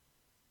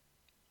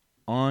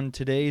On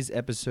today's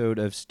episode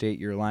of State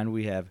Your Line,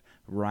 we have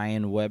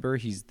Ryan Weber.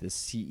 He's the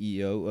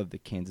CEO of the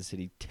Kansas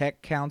City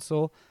Tech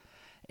Council.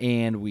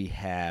 And we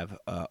have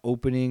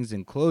openings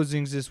and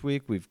closings this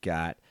week. We've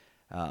got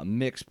a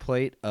mixed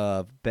plate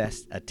of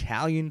best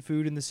Italian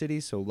food in the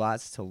city, so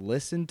lots to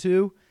listen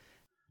to.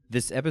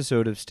 This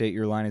episode of State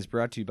Your Line is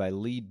brought to you by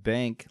Lead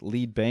Bank.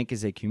 Lead Bank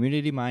is a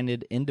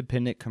community-minded,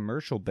 independent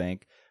commercial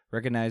bank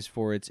recognized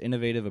for its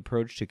innovative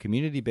approach to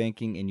community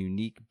banking and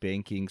unique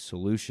banking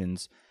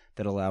solutions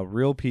that allow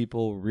real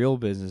people, real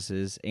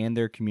businesses, and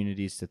their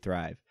communities to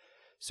thrive.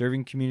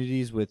 Serving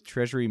communities with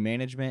treasury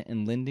management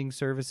and lending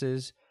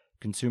services,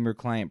 consumer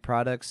client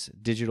products,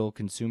 digital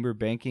consumer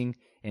banking,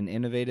 and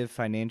innovative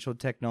financial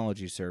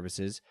technology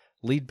services,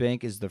 Lead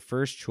Bank is the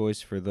first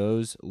choice for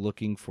those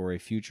looking for a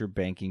future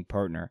banking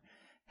partner.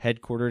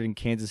 Headquartered in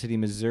Kansas City,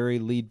 Missouri,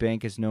 Lead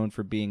Bank is known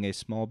for being a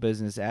small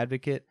business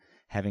advocate,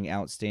 having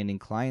outstanding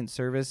client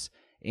service,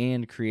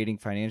 and creating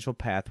financial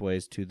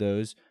pathways to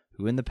those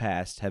who in the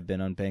past have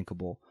been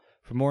unbankable.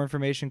 For more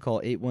information,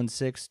 call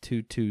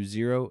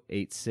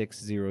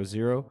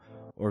 816-220-8600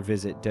 or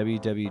visit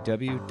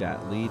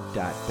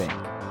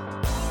www.lead.bank.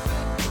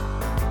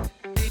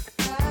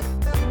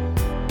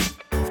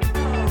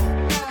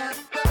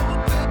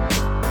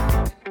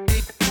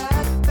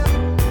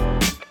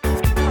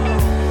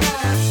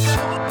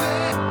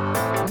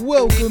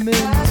 Welcome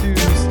into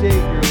State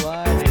Your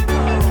Line, a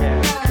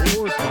podcast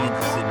for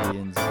Kansas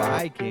Cityans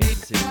by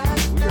Kansas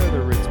Cityans. We are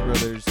the Ritz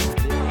Brothers.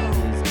 Today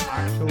is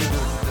October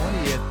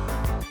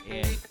 20th,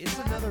 and it's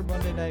another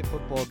Monday Night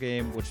Football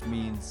game, which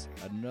means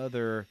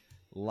another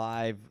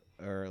live,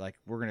 or like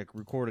we're going to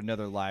record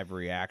another live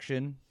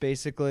reaction,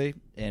 basically,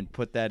 and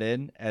put that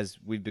in as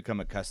we've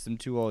become accustomed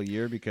to all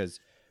year because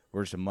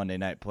we're just a Monday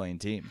night playing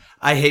team.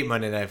 I hate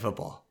Monday Night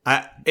Football.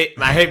 I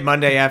hate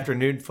Monday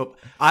afternoon football.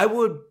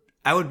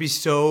 I would be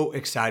so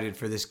excited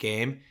for this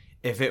game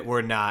if it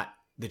were not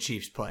the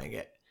Chiefs playing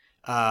it.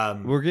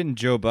 We're getting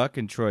Joe Buck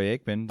and Troy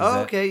Aikman.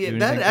 Okay, yeah,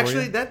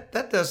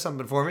 that does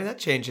something for me. That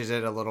changes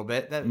it a little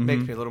bit. That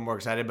makes me a little more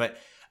excited. But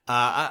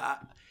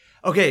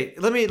okay,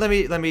 let me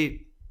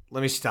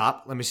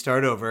stop. Let me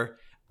start over.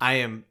 I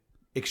am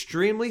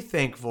extremely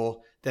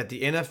thankful that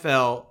the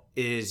NFL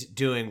is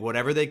doing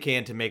whatever they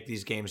can to make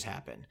these games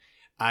happen.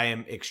 I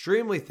am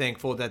extremely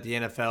thankful that the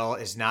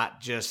NFL is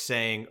not just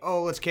saying,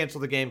 oh, let's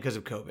cancel the game because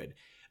of COVID.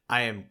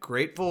 I am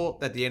grateful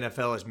that the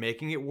NFL is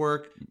making it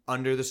work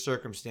under the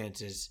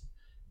circumstances.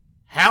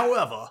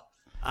 However,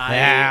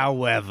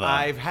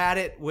 I've had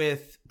it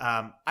with,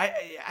 I've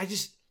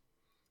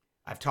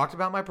talked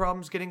about my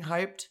problems getting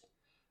hyped.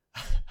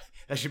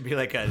 That should be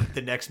like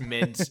the next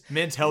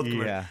men's health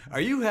group. Yeah. Are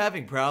you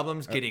having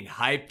problems getting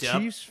hyped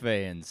up? Chiefs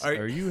fans,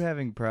 are you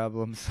having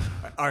problems?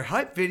 Are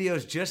hype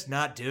videos just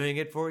not doing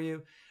it for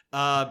you?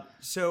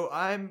 So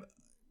I'm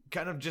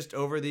kind of just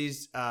over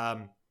these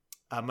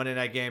Monday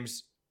night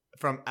games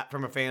from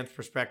a fan's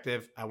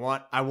perspective. I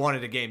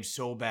wanted a game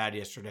so bad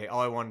yesterday.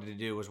 All I wanted to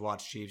do was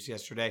watch Chiefs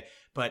yesterday,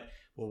 but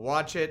we'll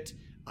watch it.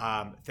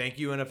 Thank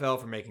you, NFL,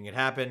 for making it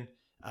happen.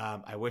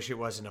 I wish it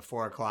wasn't a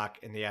 4:00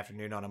 in the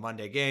afternoon on a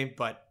Monday game,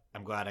 but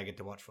I'm glad I get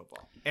to watch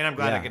football. And I'm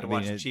glad I get to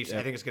watch the Chiefs.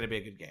 I think it's going to be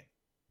a good game.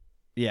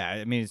 Yeah,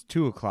 I mean, it's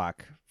 2:00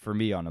 for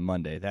me on a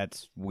Monday.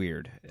 That's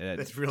weird.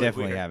 That's really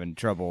definitely weird. Having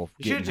trouble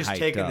getting hyped up. You should have just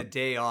taken the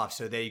day off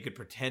so that you could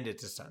pretend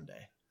it's a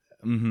Sunday.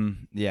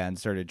 Mm-hmm. Yeah, and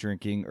started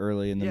drinking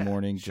early in the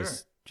morning sure.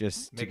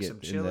 just to make get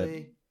some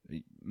chili.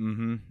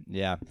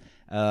 Yeah.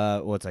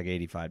 Well, it's like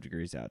 85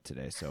 degrees out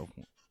today, so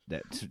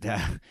that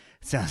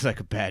sounds like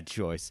a bad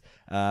choice.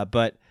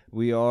 But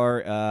we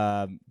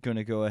are going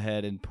to go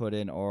ahead and put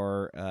in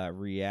our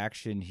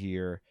reaction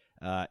here.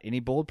 Any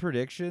bold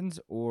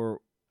predictions or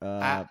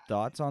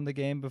thoughts on the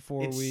game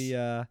before we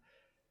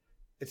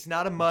it's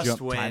not a must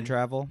win. Time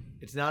travel?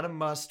 It's not a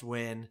must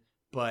win,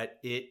 but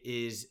it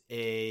is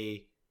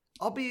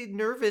I'll be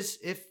nervous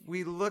if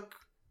we look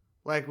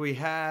like we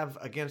have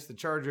against the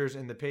Chargers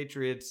and the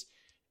Patriots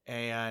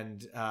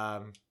and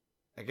I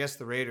guess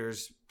the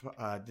Raiders,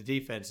 the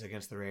defense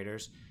against the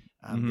Raiders.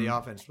 The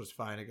offense was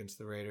fine against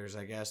the Raiders,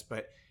 I guess,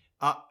 but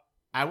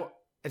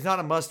it's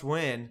not a must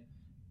win,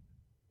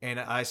 and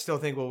I still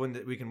think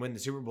we can win the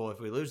Super Bowl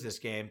if we lose this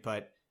game,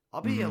 but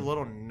I'll be a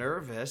little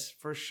nervous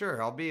for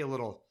sure. I'll be a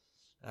little,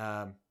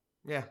 I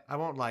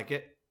won't like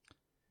it.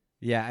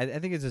 Yeah, I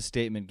think it's a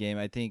statement game.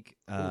 I think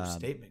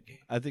statement game.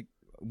 I think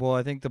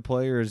the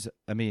players.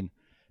 I mean,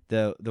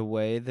 the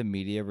way the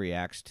media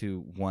reacts to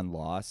one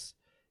loss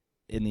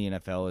in the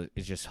NFL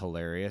is just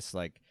hilarious.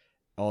 Like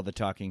all the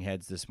talking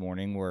heads this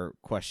morning were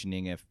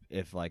questioning if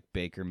like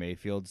Baker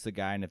Mayfield's the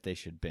guy and if they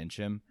should bench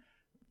him.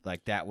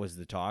 Like that was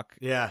the talk.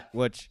 Yeah.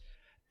 Which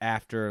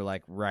after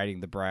like riding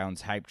the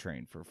Browns hype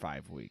train for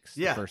 5 weeks.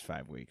 Yeah. The first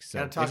 5 weeks.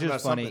 So it's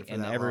just funny,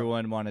 and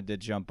everyone long. wanted to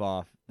jump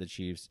off the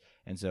Chiefs,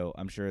 and so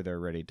I'm sure they're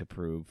ready to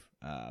prove,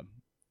 that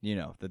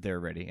they're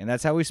ready. And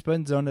that's how we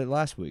spin zoned it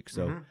last week.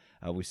 So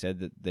we said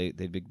that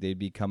they'd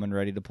be coming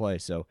ready to play.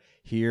 So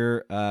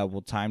here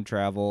we'll time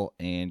travel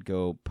and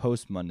go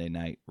post Monday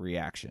night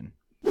reaction.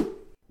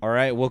 All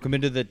right, welcome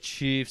into the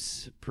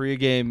Chiefs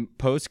pregame,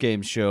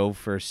 postgame show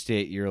for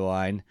State Your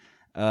Line.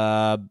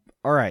 All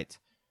right,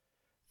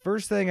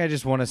 first thing I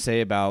just want to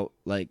say about,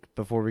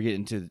 before we get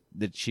into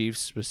the Chiefs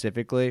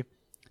specifically,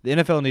 the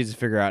NFL needs to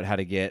figure out how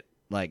to get,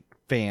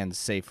 fans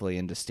safely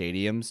into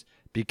stadiums,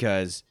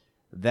 because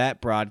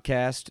that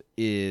broadcast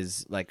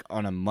is,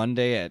 on a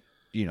Monday at,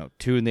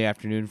 2 in the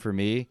afternoon for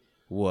me,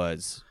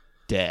 was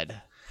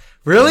dead.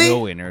 Really?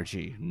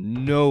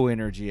 No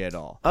energy at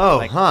all.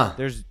 Oh,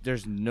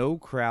 There's no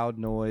crowd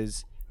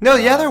noise. No,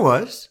 there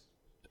was.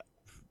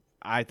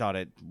 I thought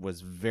it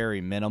was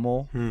very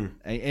minimal,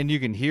 and you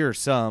can hear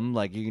some,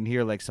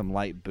 some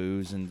light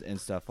boos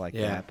and stuff like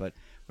that. But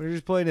when you're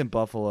just playing in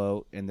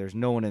Buffalo and there's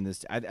no one in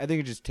this, I think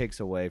it just takes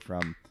away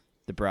from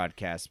the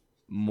broadcast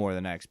more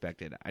than I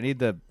expected. I need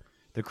the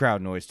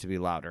crowd noise to be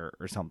louder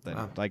or something.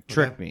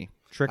 Trick me.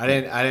 I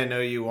didn't know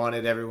you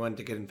wanted everyone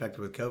to get infected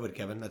with COVID,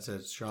 Kevin. That's a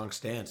strong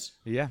stance.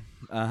 Yeah.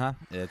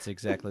 That's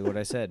exactly what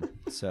I said.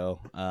 So,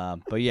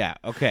 but yeah,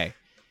 okay.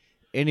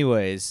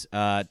 Anyways,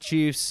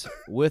 Chiefs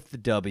with the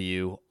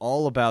W,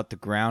 all about the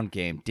ground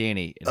game.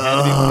 Danny, it had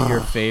to be one of your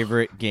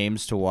favorite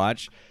games to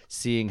watch,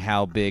 seeing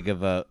how big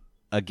of a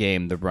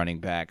game the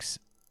running backs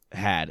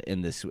had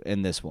in this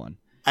one.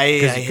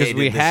 Because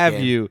we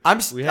have you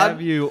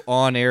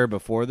on air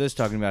before this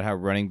talking about how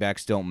running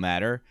backs don't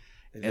matter,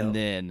 and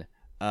then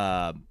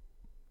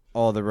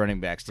all the running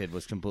backs did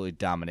was completely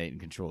dominate and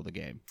control the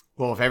game.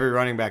 Well, if every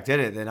running back did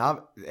it, then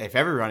if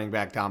every running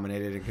back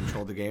dominated and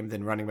controlled the game,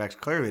 then running backs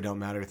clearly don't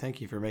matter. Thank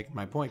you for making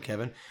my point,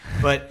 Kevin.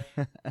 But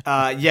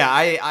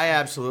I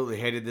absolutely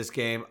hated this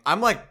game.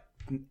 I'm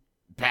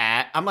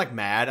bad. I'm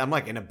mad. I'm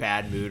in a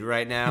bad mood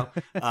right now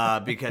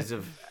because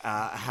of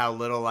how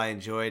little I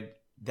enjoyed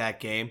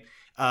that game.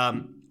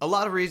 A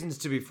lot of reasons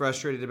to be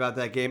frustrated about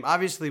that game.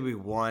 Obviously, we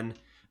won,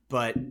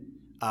 but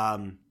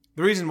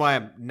the reason why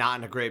I'm not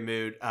in a great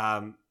mood,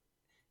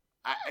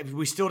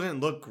 we still didn't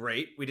look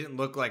great. We didn't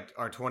look like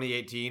our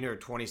 2018 or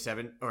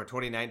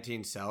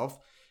 2019 self.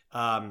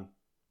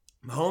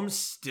 Mahomes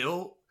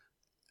still,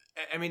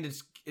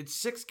 it's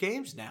 6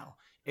 games now,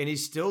 and he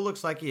still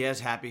looks like he has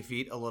happy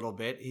feet a little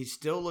bit. He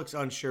still looks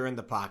unsure in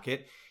the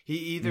pocket. He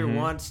either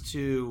wants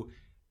to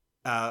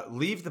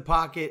leave the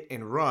pocket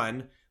and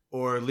run,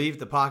 or leave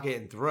the pocket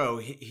and throw.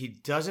 He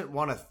doesn't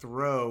want to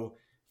throw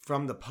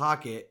from the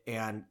pocket,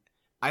 and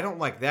I don't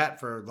like that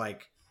for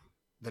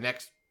the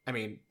next.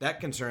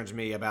 That concerns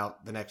me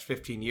about the next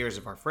 15 years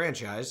of our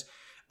franchise.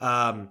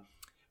 Our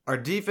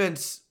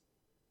defense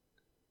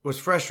was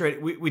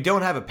frustrated. We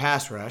don't have a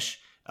pass rush.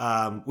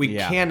 We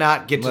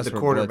cannot get to the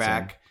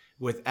quarterback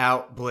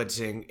without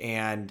blitzing,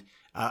 and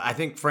I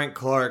think Frank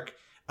Clark,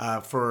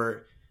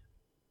 for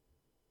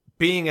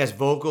being as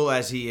vocal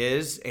as he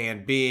is,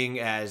 and being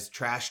as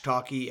trash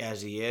talky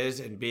as he is,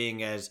 and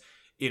being as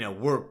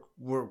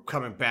we're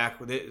coming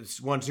back with it.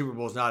 One Super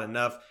Bowl is not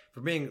enough.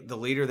 For being the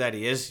leader that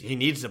he is, he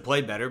needs to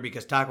play better,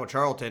 because Taco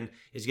Charlton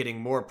is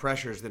getting more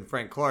pressures than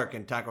Frank Clark,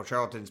 and Taco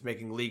Charlton's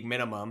making league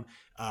minimum,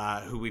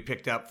 who we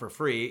picked up for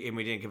free, and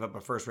we didn't give up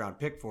a first-round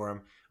pick for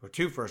him, or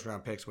 2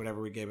 first-round picks,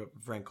 whatever we gave up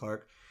for Frank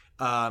Clark.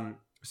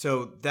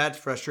 So that's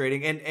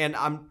frustrating, and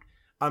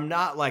I'm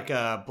not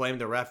a blame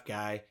the ref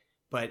guy,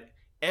 but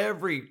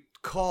every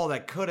call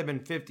that could have been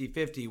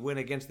 50-50 went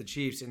against the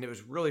Chiefs, and it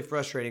was really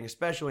frustrating,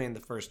 especially in the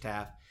first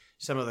half.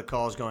 Some of the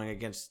calls going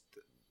against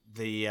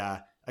the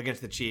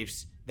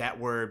Chiefs that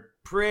were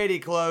pretty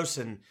close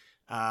and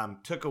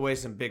took away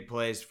some big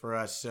plays for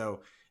us. So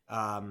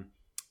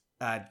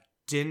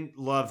didn't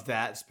love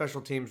that.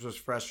 Special teams was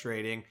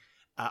frustrating.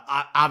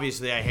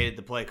 Obviously, I hated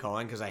the play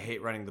calling because I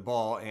hate running the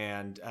ball.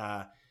 And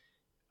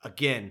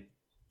again,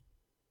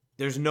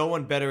 there's no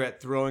one better at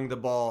throwing the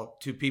ball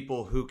to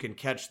people who can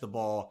catch the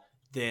ball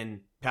than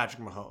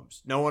Patrick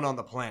Mahomes. No one on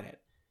the planet.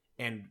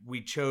 And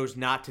we chose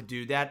not to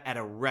do that at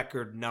a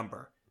record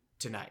number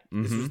tonight.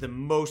 This was the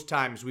most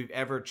times we've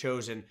ever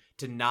chosen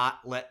to not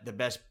let the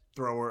best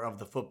thrower of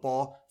the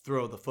football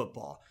throw the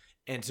football.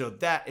 And so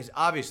that is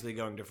obviously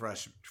going to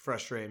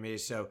frustrate me.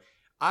 So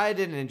I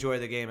didn't enjoy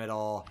the game at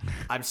all.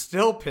 I'm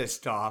still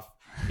pissed off,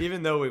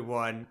 even though we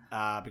won,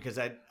 because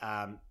I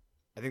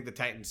think the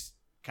Titans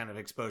kind of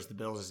exposed the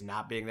Bills as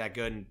not being that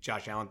good, and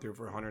Josh Allen threw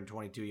for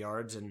 122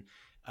 yards, and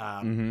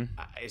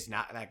it's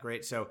not that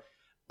great. So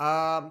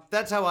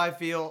that's how I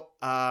feel.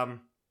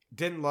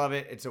 Didn't love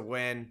it. It's a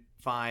win.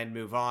 Fine,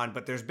 move on.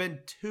 But there's been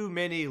too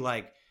many all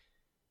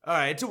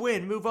right, it's a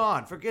win, move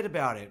on, forget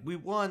about it. We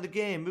won the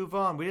game, move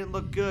on. We didn't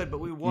look good, but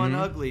we won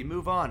ugly,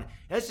 move on.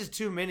 That's just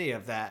too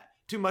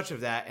much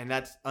of that, and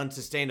that's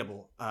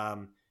unsustainable.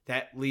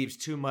 That leaves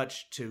too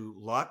much to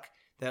luck.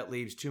 That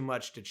leaves too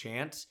much to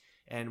chance.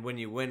 And when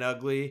you win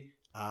ugly,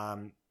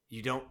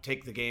 you don't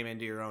take the game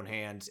into your own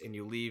hands, and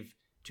you leave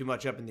too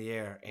much up in the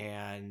air.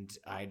 And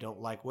I don't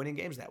like winning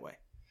games that way.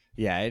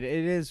 Yeah, it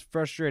is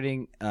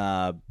frustrating,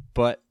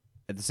 but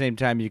at the same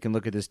time, you can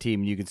look at this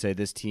team and you can say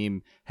this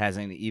team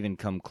hasn't even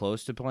come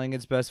close to playing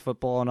its best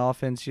football on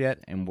offense yet,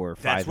 and we're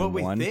 5-1. That's what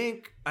we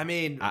think.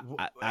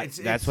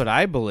 That's what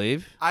I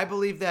believe. I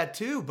believe that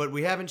too, but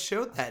we haven't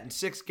showed that in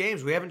 6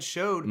 games. We haven't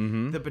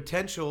showed the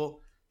potential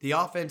the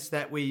offense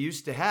that we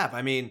used to have.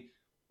 I mean,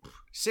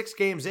 6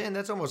 games in,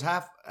 that's almost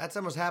half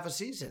a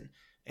season,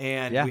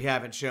 and we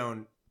haven't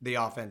shown the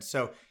offense.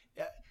 So,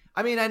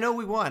 I mean, I know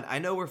we won. I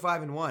know we're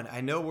 5-1.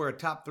 I know we're a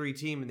top 3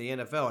 team in the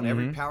NFL, and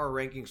every power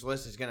rankings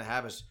list is going to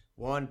have us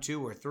 1,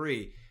 2, or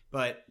 3.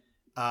 But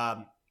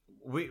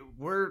we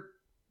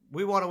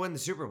want to win the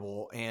Super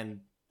Bowl, and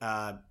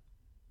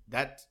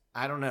that,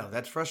 I don't know,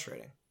 that's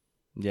frustrating.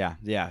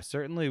 Yeah,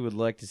 certainly would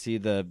like to see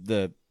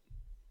the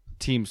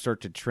team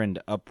start to trend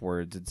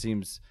upwards. It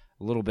seems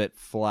a little bit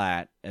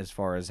flat as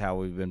far as how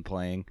we've been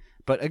playing.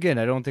 But again,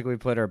 I don't think we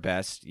played our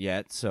best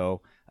yet,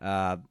 so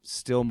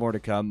still more to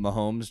come.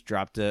 Mahomes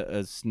dropped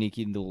a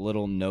sneaky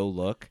little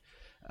no-look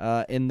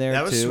in there, too.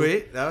 That was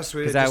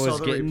sweet. Because I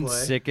was getting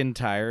sick and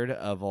tired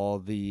of all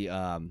the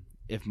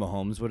if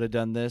Mahomes would have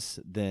done this,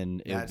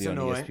 then it would be on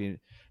ESPN.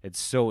 It's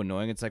so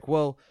annoying. It's like,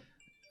 well,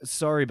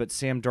 sorry, but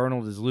Sam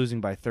Darnold is losing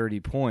by 30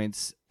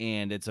 points,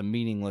 and it's a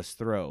meaningless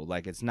throw.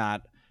 Like, it's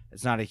not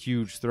a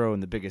huge throw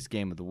in the biggest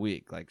game of the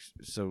week. Like,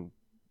 so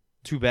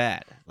too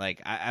bad. Like,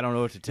 I don't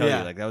know what to tell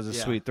you. Like, that was a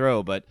sweet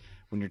throw, but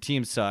when your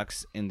team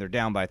sucks and they're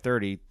down by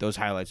 30, those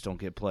highlights don't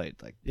get played.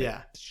 Like,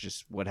 it's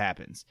just what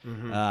happens.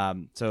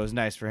 So it was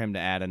nice for him to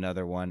add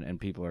another one, and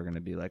people are going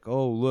to be like,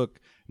 oh, look,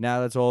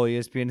 now that's all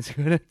ESPN is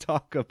going to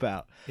talk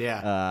about.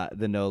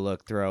 The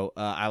no-look throw.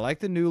 I like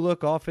the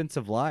new-look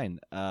offensive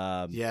line.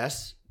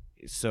 Yes.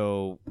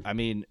 So, I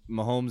mean,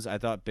 Mahomes, I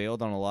thought,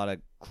 bailed on a lot of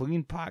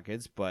clean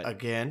pockets, but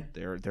again,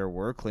 there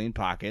were clean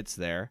pockets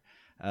there.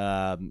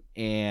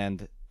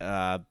 And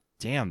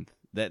damn,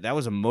 that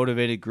was a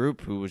motivated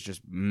group who was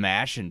just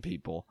mashing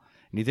people.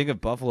 And you think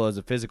of Buffalo as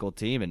a physical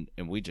team,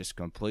 and we just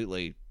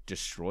completely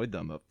destroyed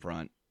them up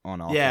front on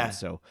offense. Yeah.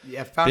 So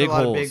found big a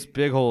lot holes, of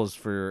big holes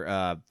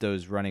for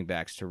those running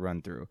backs to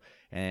run through.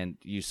 And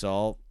you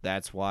saw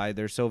that's why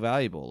they're so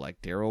valuable,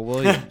 like Darrell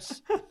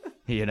Williams.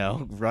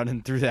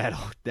 Running through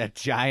that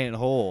giant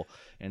hole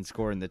and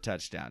scoring the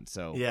touchdown.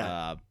 So,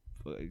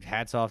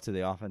 hats off to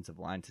the offensive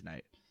line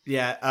tonight.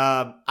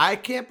 Yeah, I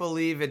can't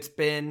believe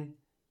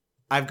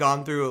I've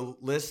gone through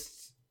a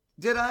list.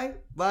 Did I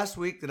last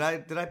week? Did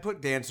I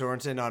put Dan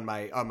Sorensen on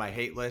my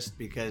hate list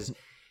because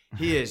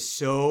he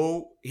is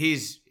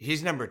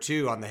he's number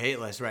 2 on the hate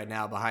list right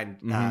now behind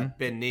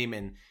Ben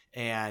Neiman,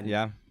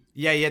 and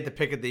he had the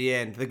pick at the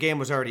end. The game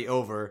was already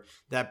over.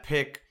 That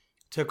pick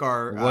took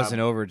our. It wasn't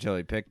over until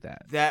he picked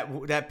that.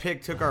 That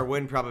pick took our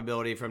win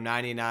probability from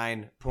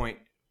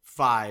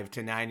 99.5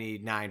 to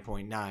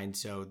 99.9.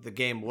 So the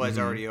game was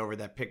already over.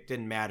 That pick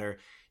didn't matter.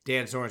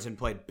 Dan Sorensen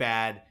played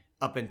bad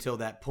up until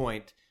that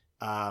point.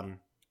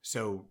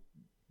 So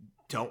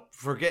don't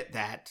forget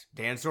that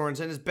Dan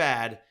Sorensen is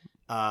bad.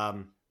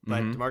 But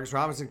Demarcus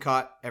Robinson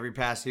caught every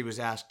pass he was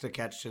asked to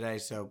catch today.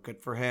 So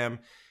good for him.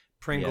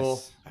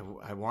 Pringle,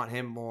 I want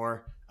him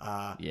more.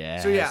 So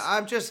yeah,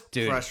 I'm just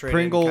frustrated.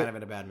 Pringle, and kind of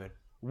in a bad mood.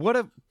 What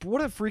a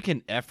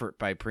freaking effort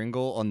by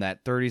Pringle on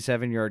that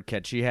 37-yard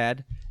catch he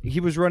had. He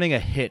was running a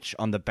hitch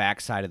on the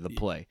backside of the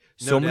play.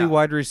 So many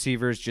wide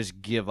receivers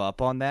just give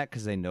up on that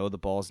because they know the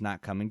ball's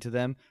not coming to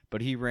them.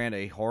 But he ran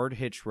a hard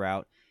hitch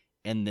route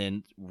and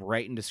then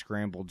right into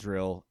scramble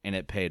drill, and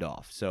it paid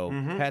off. So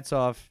hats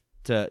off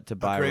to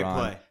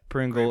Byron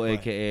Pringle,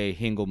 a.k.a.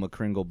 Hingle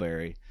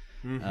McCringleberry,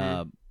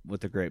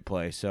 with a great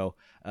play. So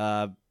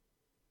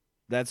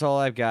that's all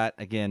I've got.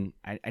 Again,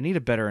 I need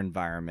a better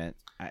environment.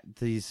 I think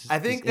these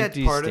that's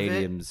part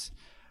stadiums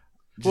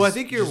of it. I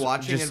think your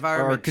watching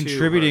environment are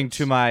contributing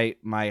to my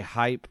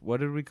hype. What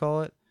did we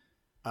call it?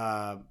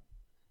 Hype.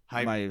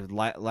 My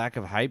lack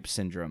of hype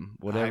syndrome,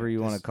 whatever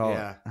you want to call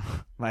it.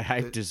 My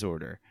hype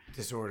disorder.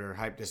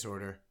 Hype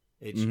disorder,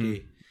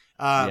 HD.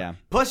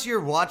 Plus,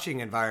 your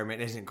watching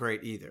environment isn't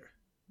great either.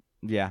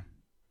 Yeah.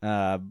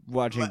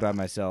 Watching by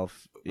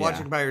myself.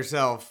 Watching by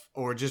yourself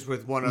or just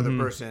with one other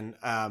person,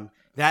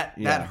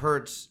 that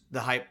hurts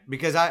the hype.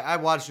 Because I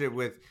watched it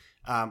with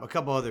a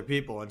couple other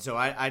people, and so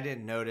I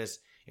didn't notice.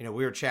 We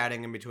were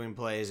chatting in between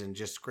plays and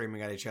just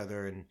screaming at each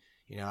other, and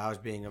I was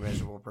being a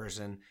miserable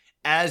person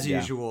as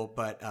usual.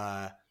 But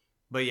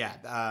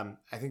yeah,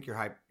 I think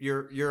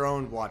your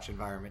own watch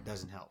environment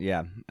doesn't help.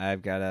 Yeah,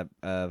 I've got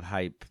a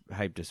hype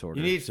disorder.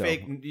 You need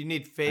fake.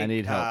 I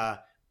need help.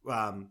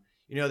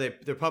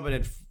 They're pumping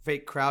in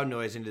fake crowd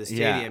noise into the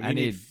stadium. You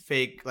need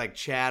fake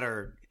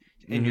chatter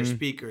in your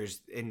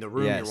speakers in the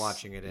room you're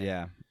watching it in.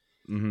 Yeah.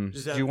 Do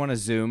you want to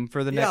Zoom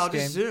for the next game? Yeah, I'll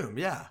just Zoom.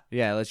 Yeah.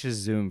 Yeah, let's just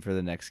Zoom for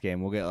the next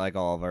game. We'll get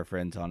all of our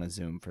friends on a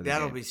Zoom for the game.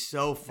 That'll be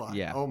so fun.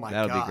 Yeah. Oh my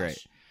gosh. That'll be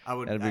great.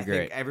 I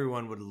think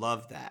everyone would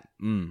love that.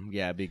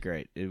 Yeah, it'd be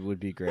great. It would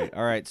be great.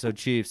 All right, so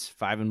Chiefs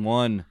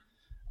 5-1,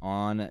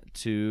 on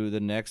to the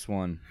next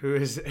one.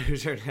 Who's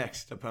our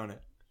next opponent?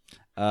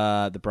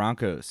 The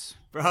Broncos.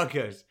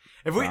 If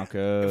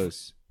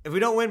we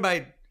don't win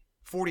by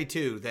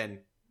 42,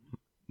 then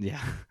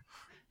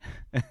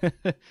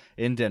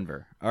in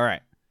Denver. All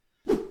right.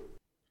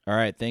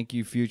 Thank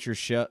you, future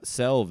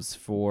selves,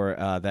 for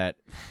that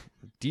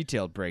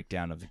detailed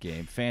breakdown of the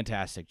game.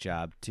 Fantastic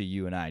job to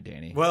you and I,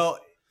 Danny. Well,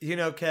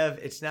 Kev,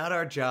 it's not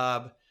our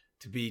job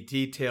to be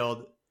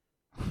detailed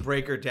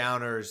breaker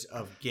downers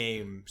of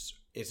games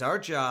it's our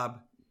job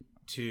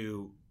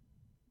to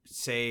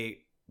say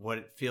what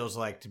it feels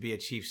like to be a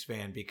Chiefs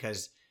fan,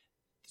 because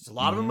there's a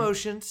lot of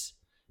emotions,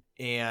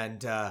 and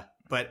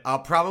but I'll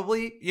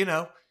probably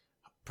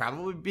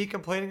be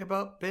complaining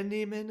about Ben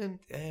Niemann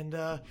and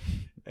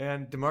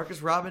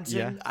Demarcus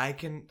Robinson. Yeah. I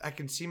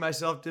can see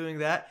myself doing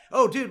that.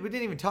 Oh, dude, we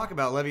didn't even talk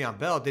about Le'Veon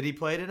Bell. Did he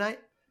play tonight?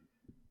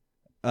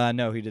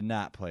 No, he did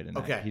not play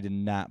tonight. Okay. He did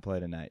not play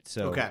tonight.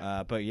 So,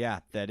 okay. But yeah,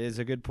 that is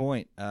a good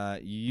point.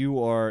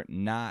 You are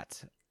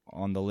not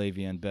on the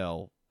Le'Veon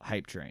Bell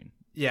hype train.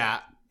 Yeah,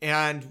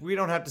 and we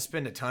don't have to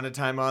spend a ton of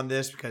time on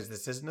this because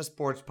this isn't a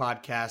sports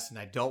podcast, and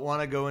I don't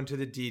want to go into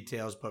the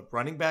details. But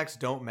running backs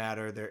don't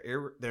matter;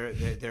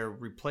 they're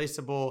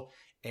replaceable,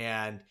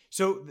 and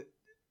so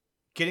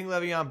getting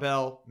Le'Veon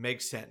Bell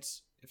makes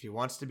sense if he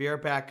wants to be our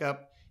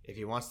backup, if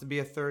he wants to be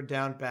a third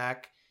down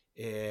back,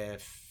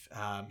 if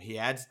he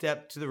adds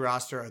depth to the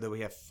roster. Although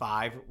we have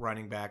 5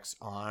 running backs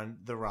on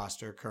the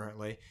roster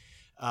currently.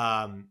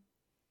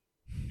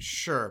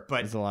 Sure,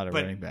 but there's a lot of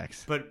running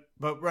backs. But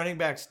running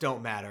backs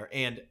don't matter,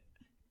 and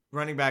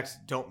running backs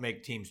don't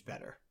make teams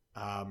better.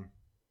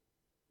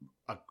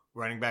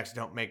 Running backs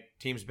don't make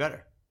teams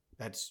better.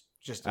 That's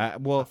just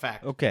a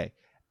fact. Okay,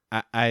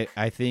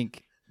 I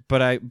think,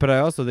 but I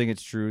also think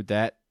it's true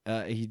that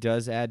he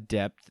does add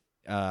depth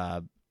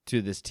to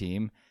this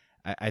team.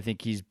 I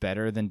think he's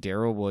better than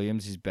Darrell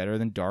Williams. He's better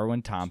than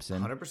Darwin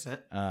Thompson.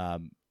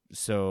 100%.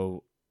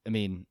 So I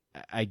mean,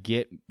 I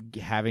get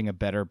having a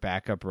better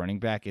backup running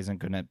back isn't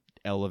going to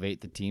elevate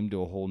the team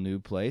to a whole new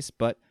place,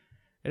 but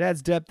it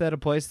adds depth at a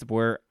place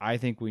where I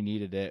think we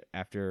needed it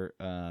after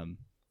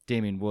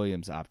Damian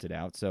Williams opted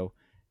out. So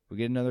we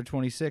get another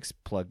 26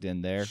 plugged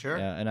in there, sure,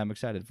 and I'm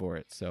excited for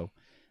it. So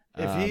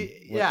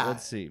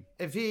let's see.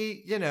 If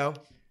he,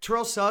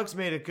 Terrell Suggs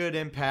made a good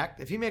impact.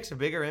 If he makes a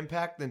bigger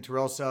impact than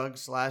Terrell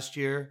Suggs last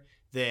year,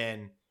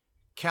 then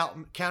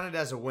count it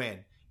as a win.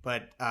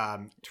 But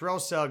Terrell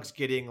Suggs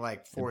getting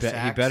like 4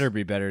 sacks. He better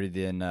be better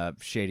than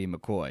Shady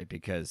McCoy,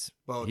 because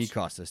he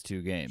cost us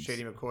 2 games.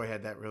 Shady McCoy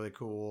had that really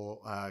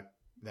cool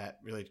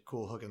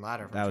hook and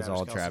ladder. That was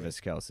all Travis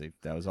Kelce.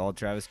 That was all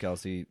Travis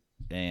Kelce,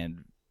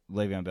 and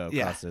Le'Veon Bell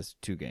cost us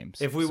 2 games.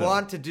 If we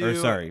want to do,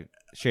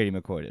 Shady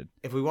McCoy did.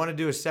 If we want to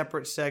do a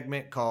separate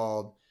segment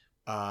called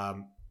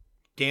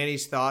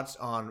Danny's thoughts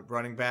on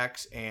running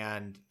backs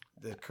and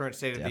the current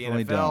state of the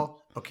NFL,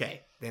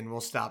 okay, then we'll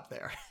stop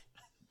there.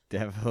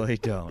 Definitely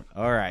don't.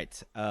 All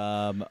right.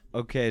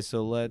 Okay,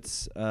 so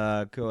let's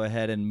go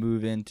ahead and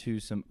move into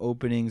some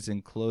openings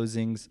and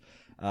closings.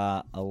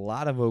 A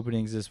lot of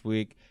openings this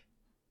week.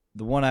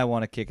 The one I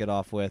want to kick it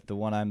off with, the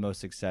one I'm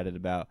most excited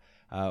about,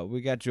 we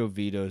got Joe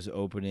Vito's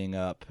opening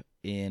up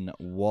in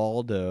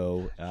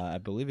Waldo. I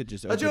believe it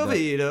just opened Joe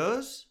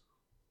Vito's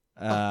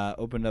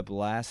opened up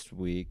last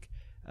week.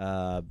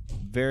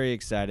 Very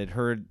excited.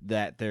 Heard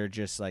that they're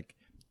just like,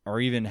 are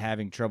even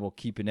having trouble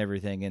keeping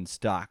everything in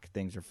stock.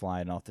 Things are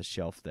flying off the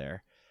shelf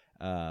there.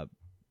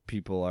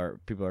 People are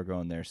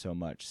going there so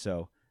much.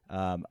 So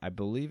I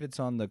believe it's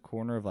on the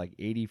corner of like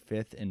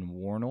 85th and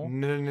Warnell.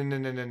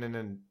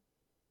 No.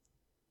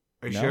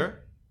 Are you sure?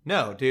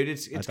 No, dude.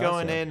 It's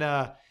going in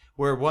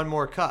where One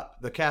More Cup,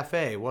 the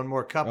cafe, One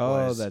More Cup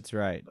was. Oh, that's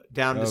right.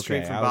 Down the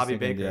street from Bobby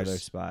Baker's. The other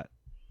spot.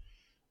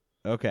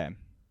 Okay.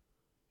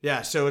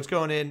 Yeah, so it's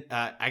going in.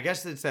 I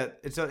guess it's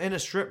in a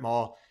strip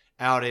mall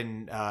out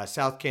in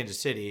South Kansas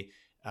City,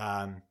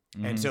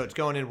 and so it's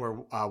going in where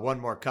One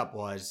More Cup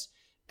was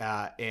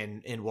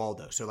in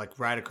Waldo. So like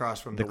right across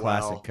from the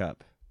Classic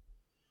Cup.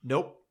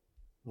 Nope,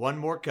 One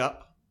More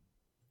Cup.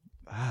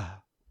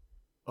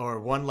 Or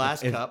One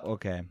Last Cup.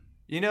 Okay.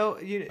 You know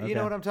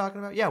what I'm talking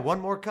about? Yeah,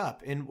 One More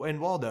Cup in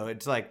Waldo.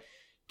 It's like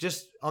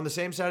just on the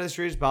same side of the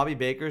street as Bobby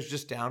Baker's,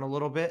 just down a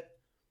little bit.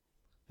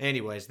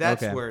 Anyways,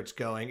 that's where it's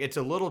going. It's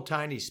a little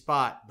tiny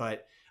spot,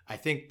 but I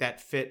think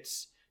that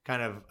fits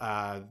kind of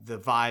the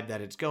vibe that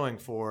it's going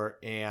for,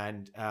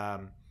 and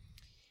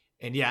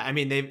yeah, I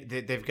mean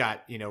they've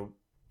got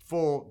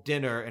full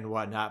dinner and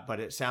whatnot,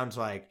 but it sounds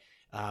like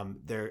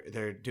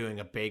they're doing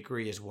a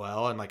bakery as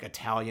well, and like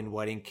Italian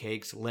wedding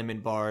cakes, lemon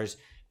bars,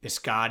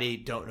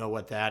 biscotti. Don't know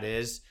what that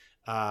is,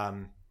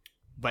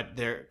 but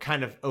they're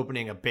kind of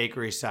opening a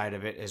bakery side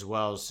of it as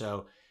well.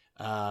 So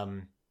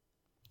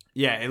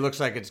yeah, it looks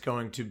like it's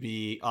going to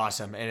be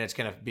awesome, and it's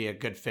going to be a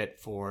good fit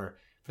for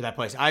that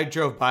place. I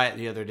drove by it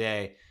the other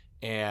day,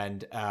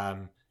 and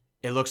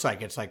it looks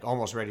like it's like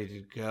almost ready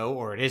to go,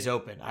 or it is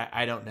open.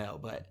 I don't know,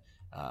 but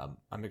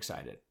I'm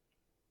excited.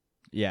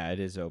 Yeah, it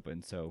is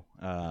open, so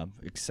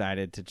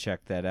excited to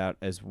check that out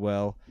as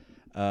well.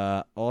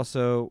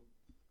 Also,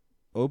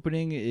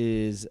 opening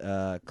is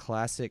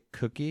Classic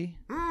Cookie.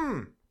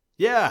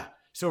 Yeah,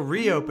 so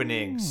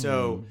reopening.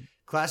 So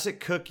Classic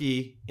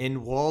Cookie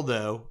in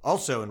Waldo,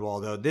 also in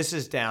Waldo. This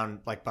is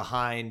down like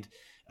behind.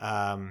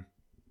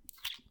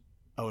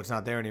 It's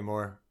not there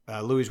anymore.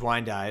 Louis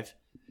Wine Dive,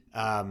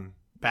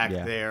 back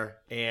there,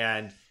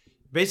 and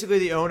basically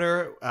the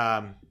owner,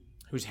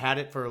 who's had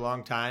it for a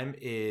long time,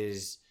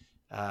 is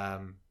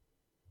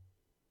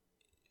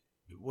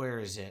where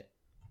is it?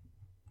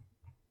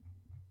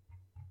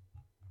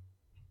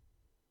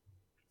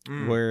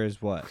 Where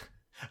is what?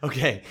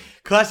 Okay,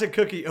 Classic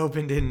Cookie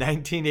opened in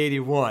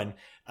 1981,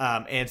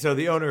 and so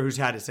the owner, who's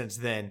had it since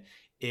then,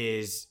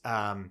 is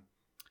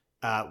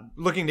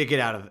looking to get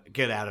out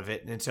of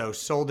it, and so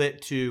sold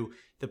it to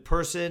the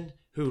person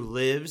who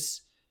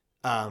lives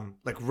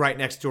like right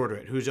next door to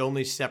it, who's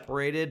only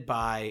separated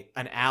by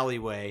an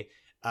alleyway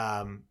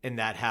in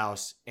that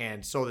house,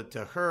 and sold it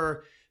to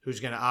her, who's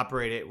going to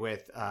operate it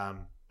with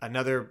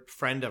another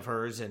friend of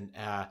hers, and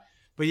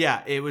but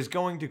yeah, it was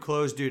going to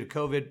close due to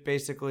COVID,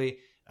 basically.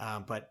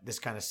 But this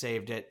kind of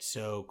saved it.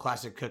 So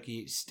Classic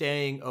Cookie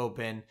staying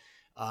open.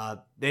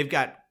 They've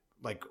got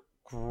like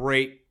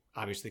great,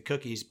 obviously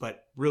cookies,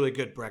 but really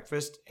good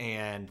breakfast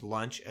and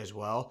lunch as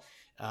well.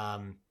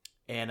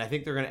 And I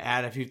think they're going to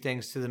add a few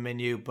things to the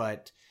menu,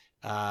 but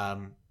yeah,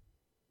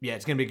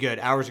 it's going to be good.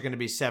 Hours are going to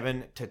be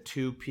 7 to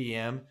 2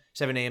 p.m.,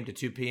 7 a.m. to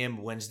 2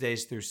 p.m.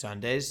 Wednesdays through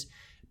Sundays.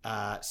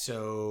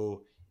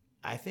 So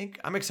I think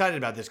I'm excited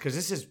about this because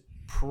this is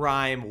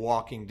prime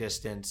walking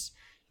distance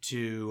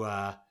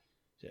to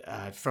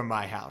from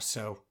my house.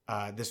 So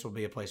this will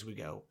be a place we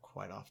go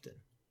quite often.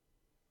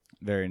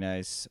 Very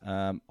nice.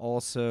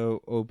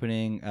 Also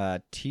opening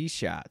Tee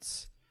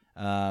Shots.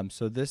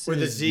 So this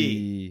with is a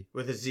Z.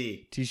 With a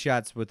Z. Tee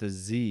Shots with a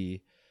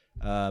Z.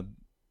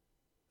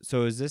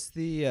 So is this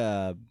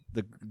the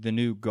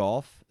new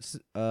golf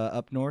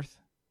up north?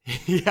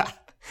 Yeah.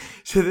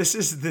 So this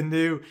is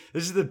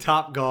the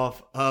Top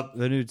Golf up.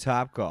 The new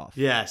Top Golf.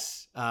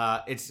 Yes.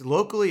 It's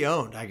locally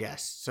owned, I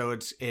guess. So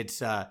it's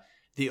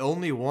the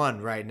only one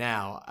right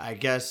now. I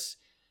guess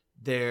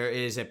there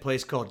is a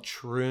place called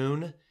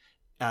Troon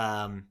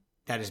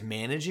that is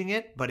managing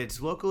it, but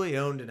it's locally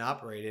owned and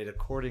operated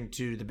according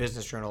to the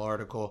Business Journal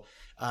article.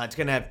 It's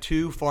going to have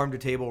 2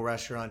 farm-to-table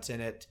restaurants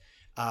in it.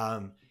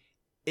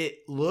 It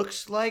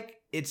looks like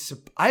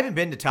I haven't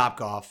been to Top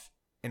Golf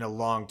in a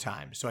long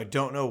time, so I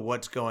don't know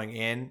what's going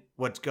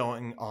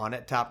on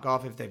at Top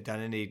Golf, if they've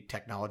done any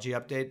technology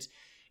updates.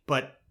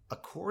 But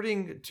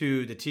according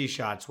to the Tee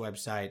Shots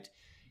website,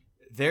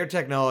 their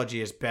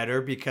technology is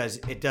better because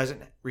it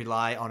doesn't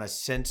rely on a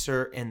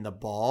sensor in the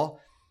ball.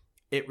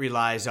 It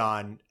relies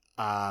on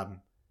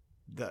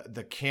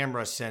the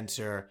camera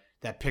sensor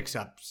that picks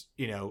up,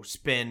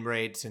 spin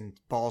rates and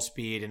ball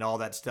speed and all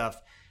that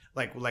stuff,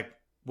 like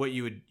what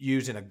you would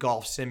use in a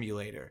golf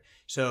simulator.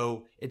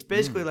 So it's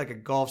basically like a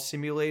golf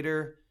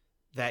simulator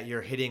that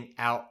you're hitting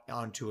out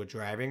onto a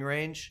driving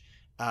range.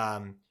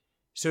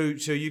 So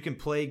you can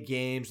play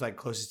games like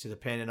closest to the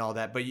pin and all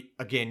that, but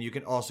again, you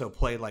can also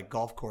play like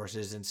golf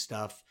courses and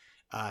stuff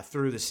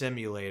through the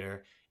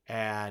simulator.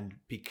 And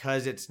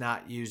because it's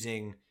not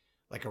using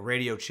like a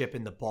radio chip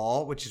in the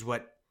ball, which is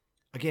what,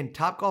 again,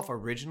 Topgolf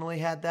originally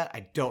had that.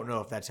 I don't know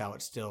if that's how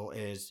it still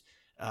is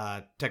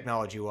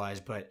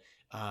technology-wise, but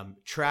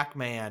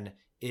TrackMan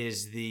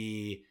is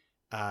the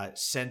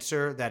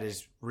sensor that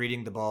is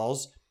reading the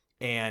balls.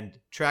 And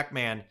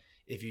TrackMan,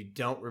 if you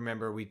don't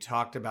remember, we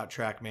talked about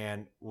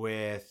TrackMan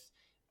with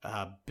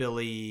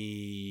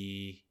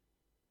Billy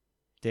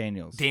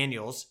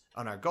Daniels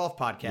on our golf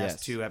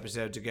podcast 2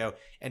 episodes ago.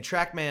 And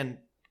TrackMan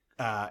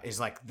is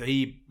like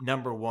the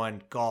number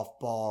one golf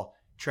ball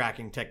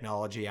tracking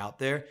technology out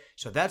there.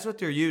 So that's what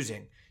they're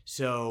using.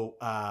 So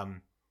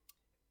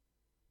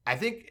I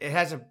think it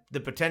has the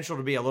potential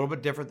to be a little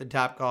bit different than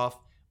Topgolf,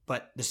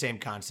 but the same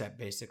concept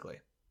basically.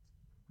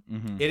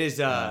 Mm-hmm. It is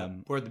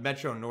where the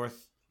Metro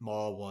North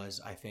Mall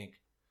was, I think.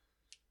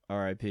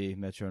 R.I.P.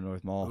 Metro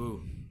North Mall.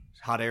 Ooh,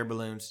 hot air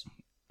balloons.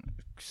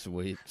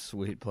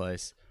 Sweet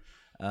place.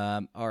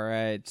 All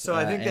right. So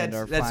I think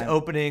that's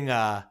opening.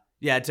 Yeah,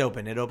 it's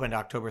open. It opened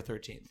October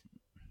 13th.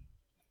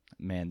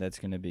 Man, that's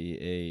going to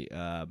be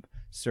a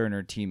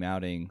Cerner team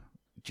outing,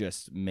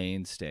 just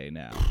mainstay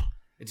now.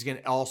 It's going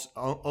to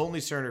only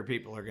Cerner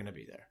people are going to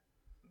be there.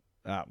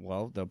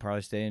 Well, they'll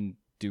probably stay and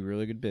do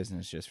really good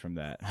business just from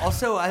that.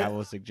 Also, I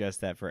will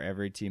suggest that for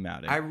every team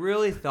outing. I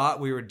really thought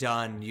we were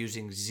done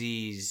using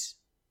Z's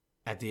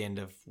at the end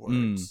of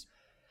words.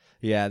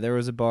 Yeah, there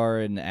was a bar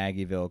in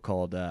Aggieville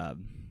called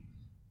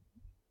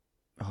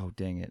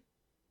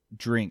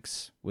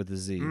Drinks with a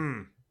Z.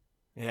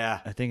 Yeah.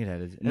 I think it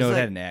had it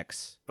had an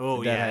X.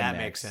 Oh, yeah, that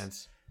makes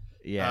sense.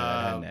 Yeah,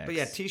 that had an X. But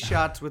yeah, Tee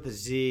Shots with a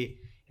Z.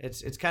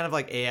 It's kind of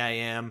like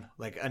AIM,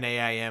 like an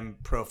AIM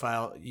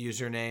profile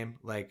username.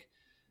 Like,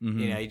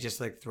 you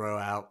just like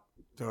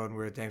throwing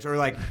weird things. Or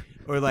like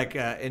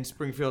in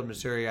Springfield,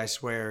 Missouri, I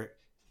swear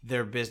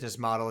their business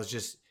model is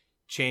just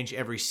change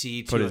every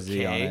C to Put a Z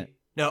K. on it.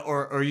 No,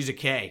 or use a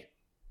K.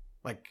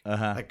 Like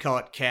call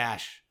it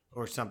cash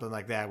or something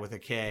like that with a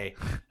K.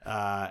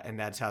 And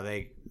that's how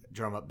they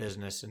drum up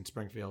business in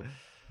Springfield.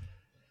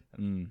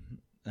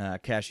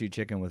 Cashew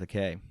chicken with a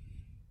K.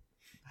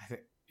 I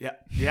think,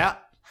 yeah.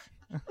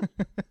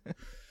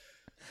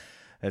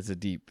 That's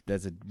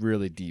a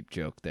really deep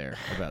joke there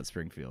about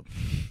Springfield.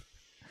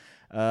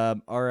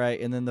 All right,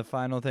 and then the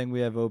final thing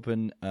we have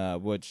open,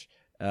 which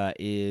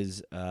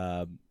is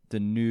the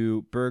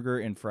new burger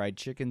and fried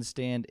chicken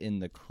stand in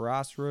the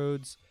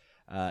Crossroads.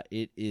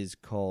 It is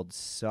called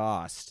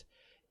Sauced.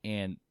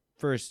 And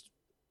first,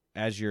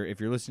 if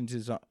you're listening to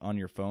this on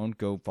your phone,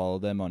 go follow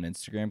them on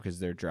Instagram because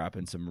they're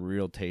dropping some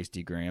real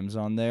tasty grams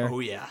on there. Oh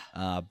yeah.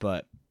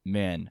 But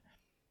man,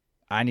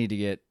 I need to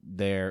get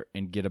there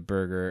and get a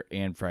burger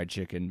and fried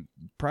chicken,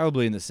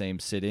 probably in the same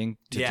sitting,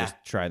 to just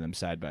try them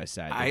side by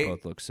side. They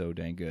both look so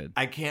dang good.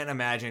 I can't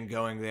imagine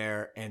going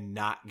there and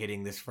not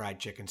getting this fried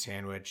chicken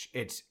sandwich.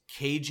 It's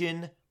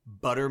Cajun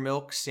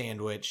buttermilk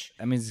sandwich.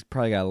 I mean, it's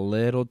probably got a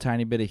little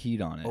tiny bit of heat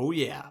on it. Oh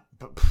yeah,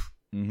 but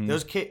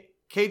those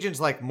Cajuns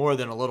like more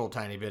than a little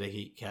tiny bit of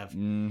heat, Kev.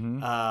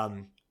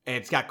 And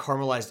it's got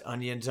caramelized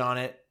onions on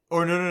it.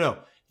 Or no.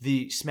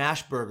 The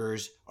smash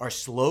burgers are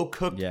slow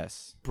cooked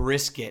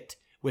brisket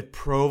with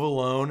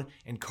provolone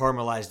and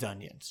caramelized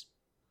onions.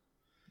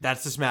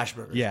 That's the smash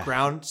burger. Yeah,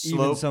 ground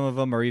slow. Even some of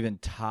them are even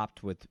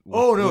topped with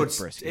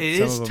brisket.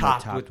 It is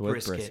topped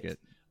with brisket.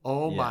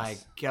 Oh my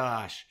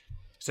gosh!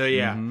 So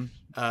yeah,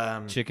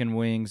 chicken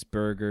wings,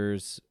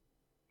 burgers.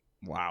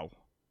 Wow.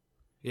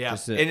 Yeah,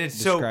 and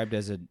it's described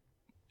as a.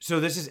 So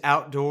this is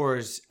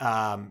outdoors.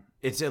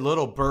 It's a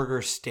little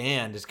burger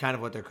stand. Is kind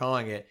of what they're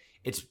calling it.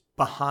 It's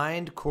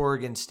behind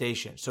Corrigan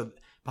Station. So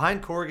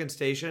behind Corrigan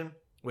Station,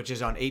 which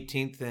is on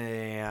 18th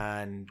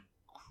and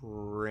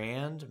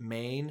Grand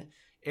Main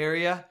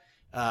area,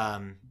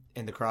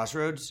 in the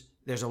crossroads,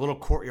 there's a little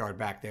courtyard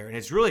back there, and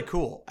it's really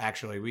cool.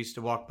 Actually, we used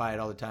to walk by it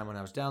all the time when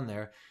I was down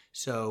there.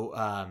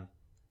 So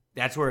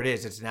that's where it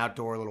is. It's an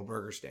outdoor little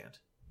burger stand.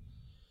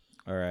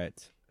 All right.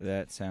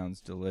 That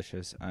sounds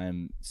delicious.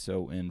 I'm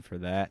so in for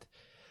that.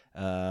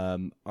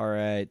 All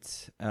right.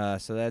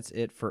 So that's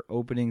it for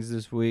openings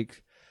this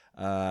week.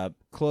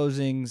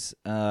 Closings.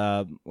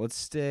 Let's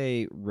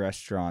stay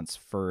restaurants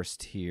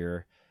first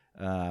here.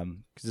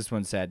 Because this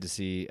one's sad to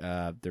see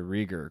the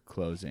Rieger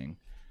closing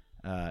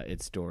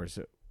its doors.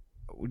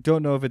 We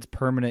don't know if it's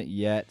permanent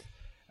yet.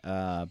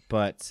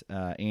 But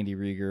Andy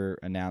Rieger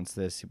announced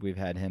this. We've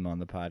had him on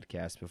the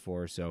podcast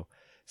before. So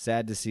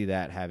sad to see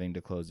that having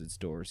to close its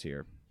doors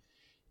here.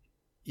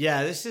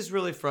 Yeah, this is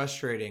really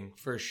frustrating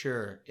for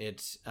sure.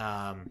 It's,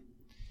 Howard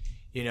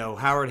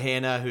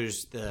Hanna,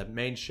 who's the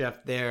main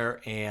chef there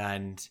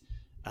and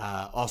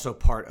also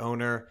part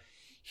owner.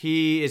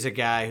 He is a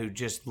guy who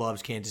just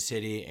loves Kansas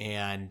City,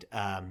 and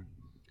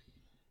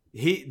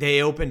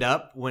they opened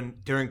up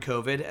during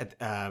COVID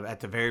at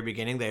the very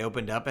beginning. They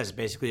opened up as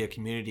basically a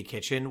community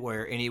kitchen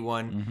where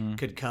anyone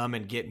could come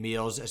and get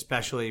meals,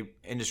 especially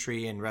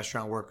industry and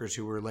restaurant workers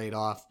who were laid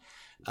off.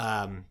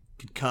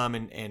 Could come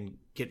and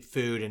get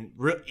food, and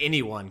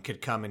anyone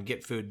could come and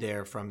get food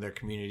there from their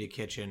community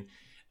kitchen.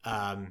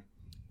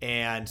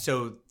 And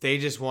so they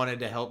just wanted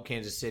to help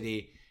Kansas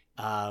City.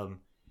 I'm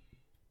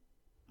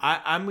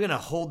going to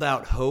hold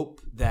out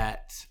hope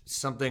that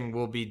something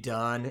will be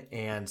done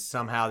and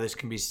somehow this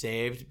can be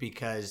saved,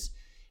 because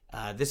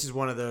this is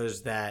one of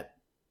those that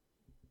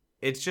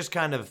it's just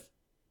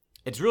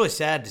it's really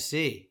sad to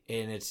see,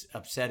 and it's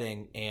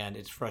upsetting and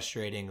it's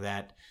frustrating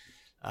that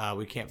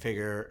we can't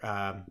figure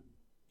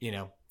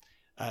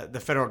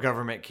the federal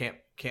government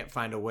can't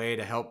find a way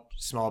to help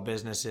small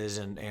businesses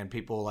and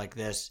people like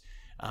this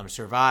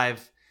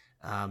survive.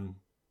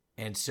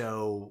 And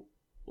so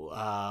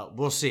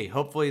we'll see.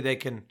 Hopefully they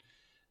can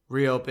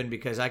reopen,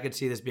 because I could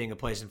see this being a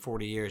place in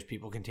 40 years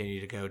people continue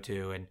to go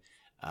to. And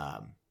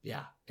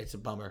it's a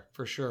bummer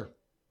for sure.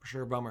 For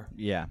sure, a bummer.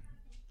 Yeah,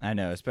 I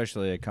know,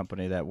 especially a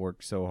company that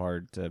worked so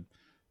hard to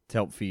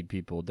help feed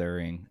people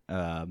during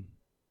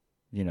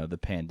the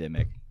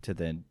pandemic, to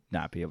then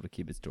not be able to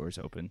keep its doors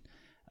open.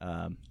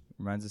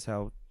 Reminds us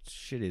how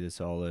shitty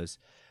this all is.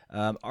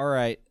 All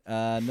right,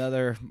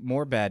 another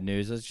more bad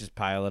news. Let's just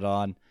pile it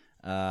on.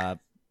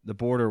 The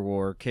Border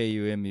War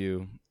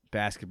KU-MU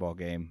basketball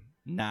game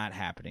not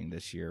happening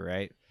this year,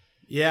 right?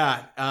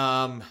 Yeah.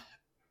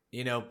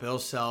 Bill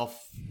Self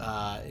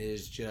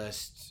is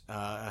just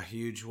a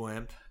huge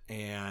wimp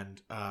and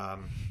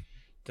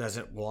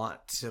doesn't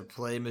want to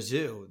play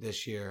Mizzou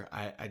this year.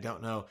 I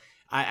don't know.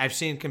 I've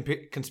seen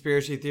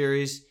conspiracy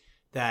theories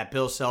that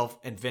Bill Self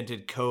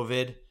invented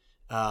COVID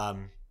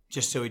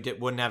just so he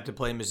wouldn't have to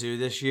play Mizzou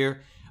this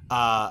year.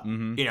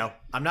 I'm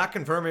not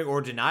confirming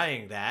or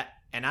denying that,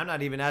 and I'm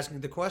not even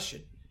asking the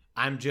question.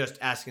 I'm just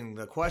asking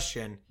the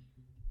question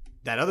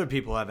that other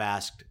people have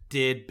asked.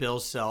 Did Bill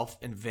Self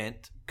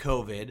invent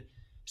COVID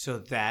so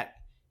that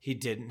he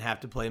didn't have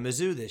to play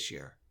Mizzou this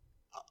year?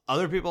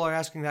 Other people are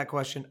asking that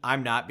question.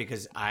 I'm not,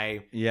 because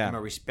I am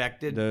a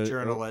respected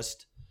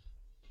journalist.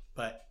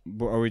 But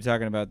are we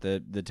talking about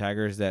the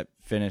Tigers that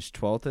finished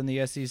 12th in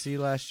the SEC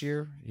last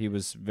year? He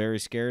was very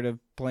scared of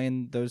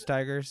playing those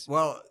Tigers?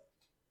 Well,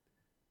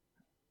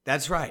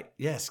 that's right.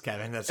 Yes,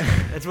 Kevin, that's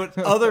right. That's what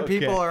other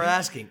people are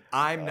asking.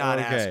 I'm not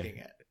asking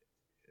it.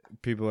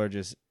 People are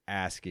just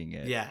asking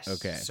it. Yes.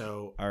 Okay.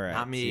 So, all right.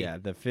 Not me. Yeah,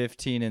 the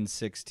 15 and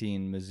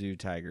 16 Mizzou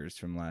Tigers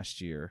from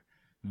last year,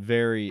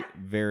 very,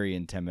 very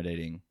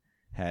intimidating.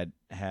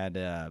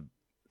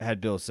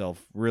 Had Bill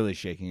Self really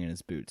shaking in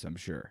his boots, I'm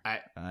sure. I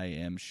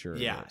am sure.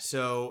 Yeah.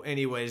 So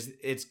anyways,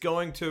 it's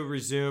going to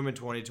resume in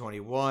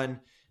 2021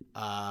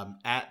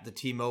 at the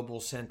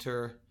T-Mobile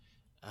Center.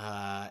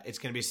 It's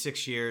going to be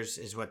 6 years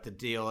is what the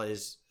deal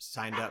is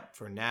signed up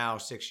for now.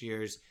 6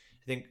 years.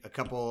 I think a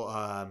couple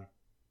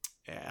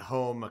at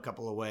home, a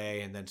couple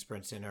away, and then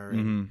Sprint Center,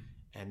 and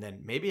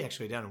then maybe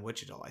actually down in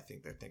Wichita. I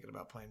think they're thinking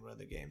about playing one of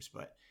the games.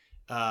 But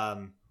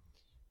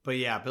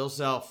yeah, Bill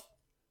Self,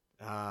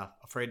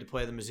 afraid to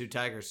play the Mizzou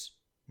Tigers.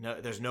 No,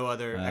 there's no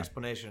other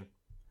explanation.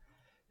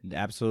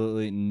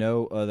 Absolutely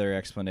no other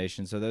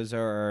explanation. So those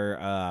are our,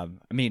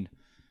 I mean,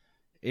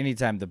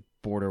 anytime the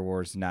border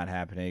war is not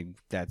happening,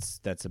 that's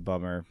a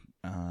bummer,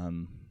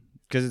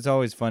 because it's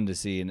always fun to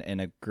see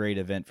and a great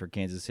event for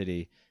Kansas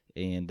City.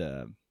 And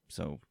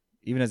so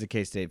even as a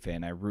K-State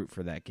fan, I root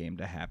for that game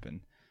to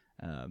happen.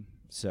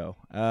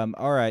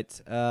 All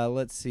right,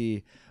 let's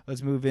see.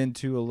 Let's move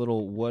into a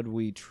little what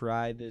we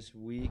try this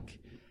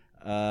week.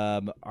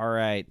 All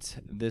right,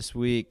 this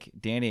week,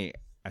 Danny,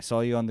 I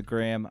saw you on the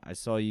gram. I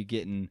saw you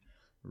getting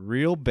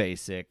real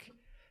basic.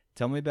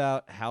 Tell me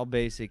about how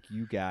basic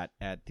you got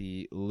at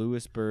the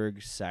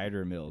Lewisburg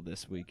Cider Mill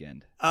this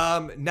weekend.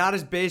 Not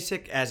as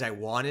basic as I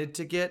wanted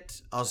to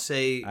get. I'll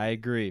say I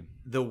agree.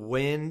 The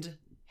wind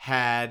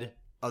had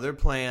other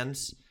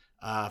plans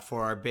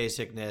for our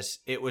basicness.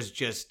 It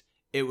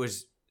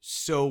was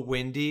so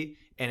windy,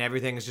 and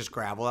everything is just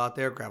gravel out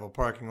there, gravel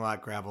parking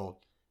lot, gravel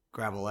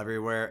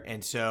everywhere.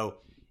 And so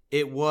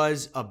it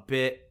was a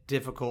bit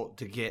difficult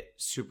to get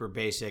super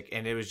basic.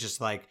 And it was just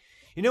like,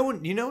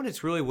 when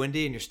it's really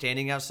windy and you're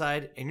standing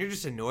outside and you're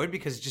just annoyed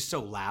because it's just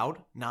so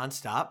loud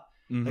nonstop,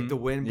 like the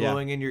wind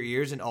blowing in your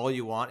ears, and all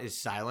you want is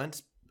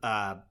silence.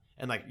 And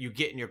like you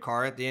get in your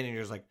car at the end and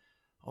you're just like,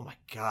 oh my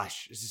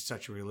gosh, this is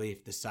such a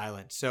relief, the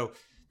silence. So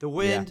the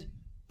wind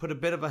put a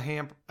bit of a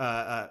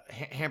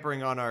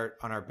hampering on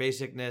our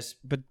basicness.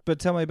 But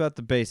tell me about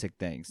the basic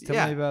things.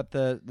 Tell me about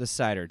the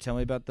cider. Tell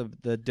me about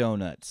the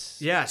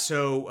donuts. Yeah,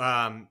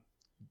 so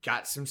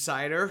got some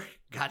cider,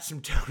 got some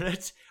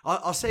donuts.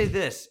 I'll say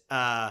this: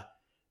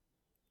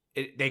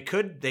 they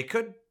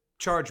could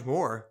charge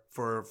more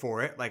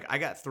for it. Like I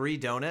got 3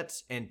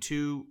 donuts and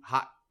 2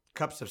 hot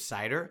cups of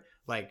cider.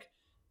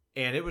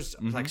 And it was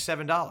like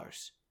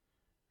 $7.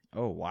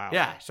 Oh wow!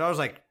 Yeah, so I was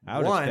like, I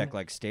would expect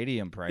like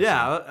stadium pricing.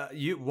 Yeah,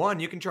 you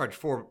can charge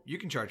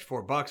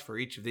 $4 for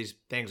each of these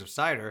things of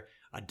cider,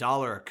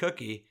 $1 a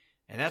cookie,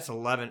 and that's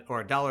 $11,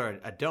 or $1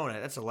 a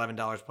donut. That's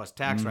 $11 plus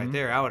tax right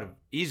there. I would have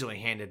easily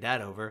handed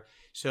that over.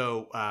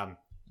 So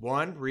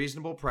 1,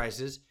 reasonable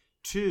prices.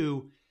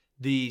 2,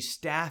 the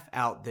staff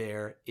out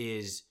there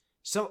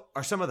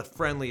are some of the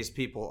friendliest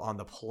people on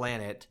the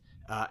planet.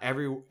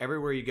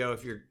 Everywhere you go,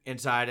 if you're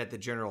inside at the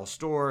general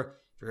store,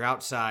 if you're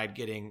outside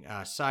getting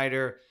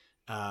cider.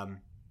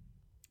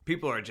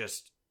 People are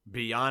just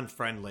beyond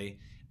friendly.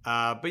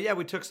 But yeah,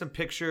 we took some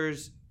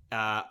pictures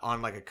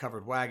on like a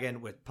covered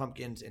wagon with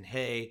pumpkins and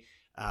hay.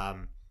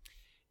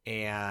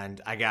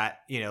 And I got,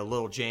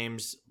 little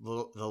James,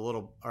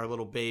 our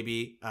little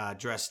baby,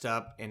 dressed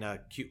up in a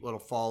cute little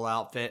fall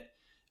outfit.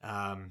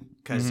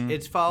 Cause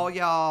it's fall,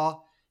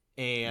 y'all.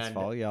 And it's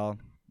fall, y'all.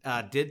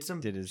 Did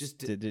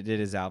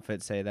his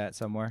outfit say that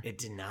somewhere? It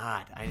did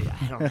not. I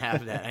don't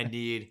have that. I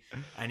need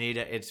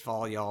it's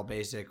fall y'all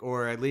basic,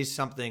 or at least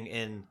something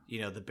in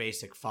the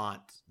basic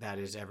font that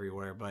is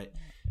everywhere. But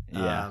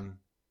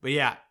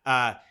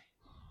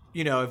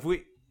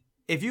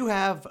if you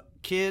have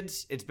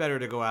kids, it's better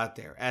to go out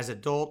there. As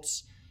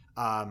adults,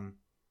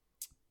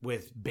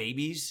 with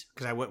babies,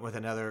 because I went with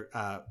another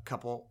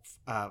couple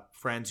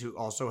friends who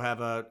also have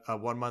a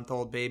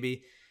 1-month-old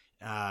baby.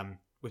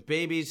 With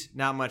babies,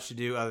 not much to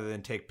do other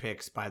than take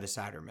pics by the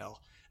cider mill.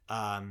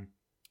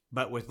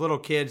 But with little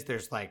kids,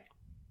 there's like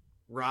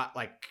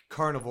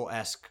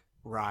carnival-esque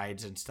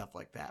rides and stuff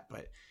like that.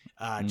 But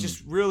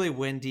just really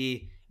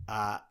windy,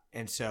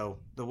 and so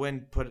the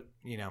wind put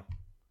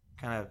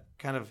kind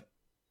of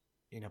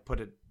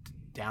put a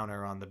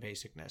downer on the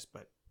basicness.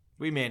 But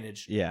we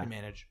managed. Yeah, we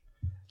managed.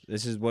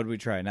 This is what we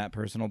try, not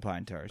personal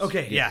pine tars.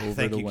 Okay,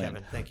 Thank you,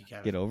 Kevin.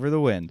 Get over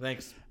the wind.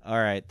 Thanks. All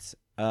right.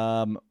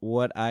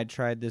 What I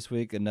tried this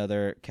week,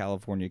 another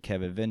California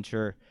Kev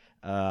adventure.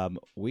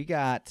 We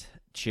got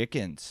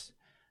chickens,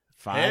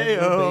 5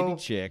 little baby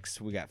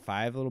chicks. We got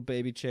 5 little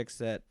baby chicks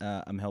that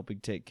I'm helping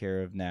take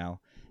care of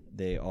now.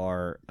 They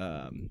are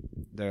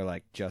they're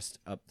like just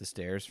up the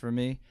stairs for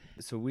me.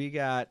 So we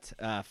got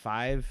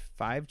 5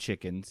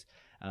 chickens.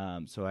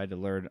 So I had to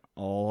learn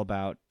all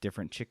about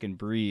different chicken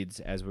breeds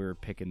as we were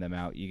picking them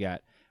out. We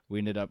got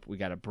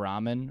a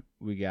Brahmin,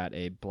 we got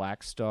a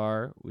Black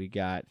Star, we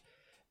got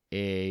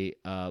a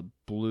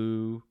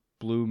blue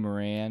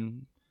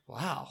Moran.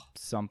 Wow.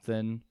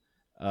 Something.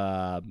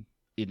 An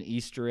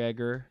Easter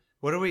egger.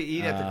 What do we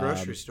eat at the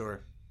grocery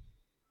store?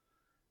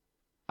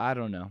 I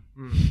don't know.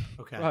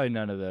 Okay. Probably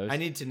none of those. I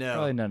need to know.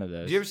 Probably none of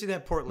those. Did you ever see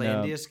that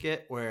Portlandia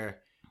skit where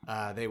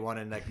they want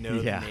to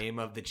know the name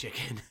of the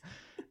chicken?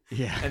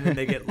 Yeah. And then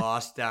they get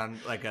lost down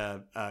like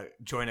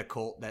join a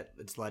cult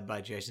that's led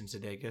by Jason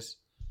Sudeikis.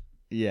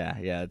 Yeah,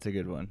 it's a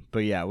good one.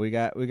 But yeah, we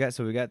got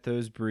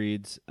those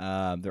breeds. They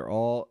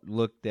all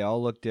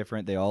look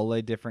different. They all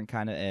lay different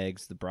kind of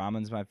eggs. The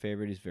Brahmin's my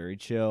favorite. He's very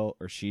chill,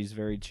 or she's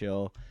very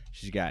chill.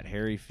 She's got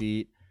hairy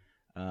feet.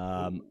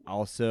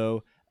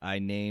 Also, I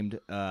named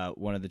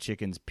one of the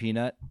chickens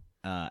Peanut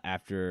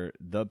after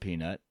the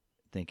Peanut,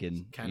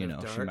 thinking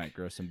she might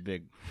grow some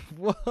big.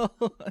 Whoa.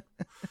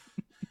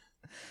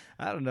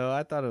 I don't know.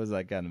 I thought it was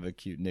like kind of a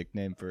cute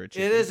nickname for a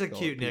chicken. It is a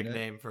cute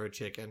nickname for a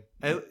chicken.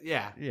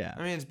 Yeah.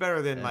 I mean, it's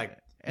better than like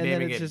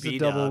naming it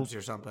B-Dubs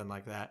or something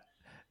like that.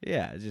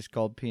 Yeah, it's just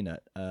called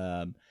Peanut.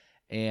 But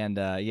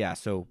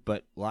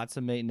lots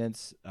of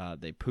maintenance.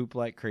 They poop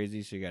like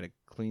crazy, so you got to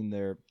clean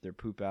their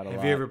poop out a lot.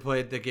 Have you ever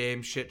played the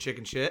game Shit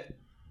Chicken Shit?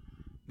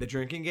 The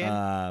drinking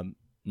game?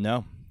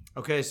 No.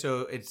 Okay,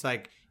 so it's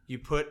like you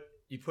put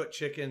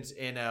chickens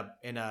in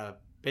a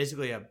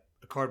basically a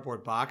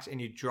cardboard box, and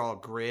you draw a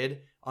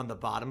grid on the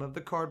bottom of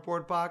the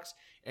cardboard box,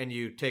 and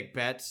you take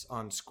bets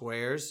on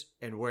squares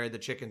and where the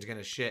chicken's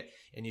gonna shit,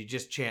 and you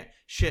just chant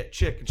shit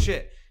chicken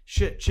shit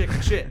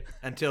chicken shit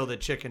until the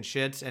chicken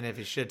shits, and if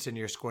he shits in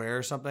your square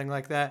or something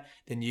like that,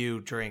 then you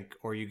drink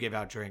or you give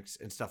out drinks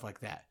and stuff like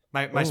that.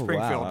 My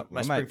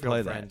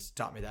Springfield friends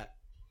taught me that.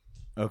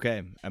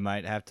 Okay, I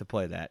might have to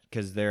play that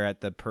because they're at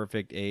the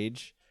perfect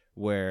age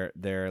where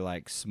they're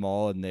like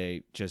small and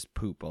they just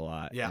poop a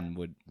lot. Yeah.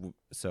 And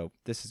so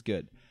this is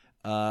good.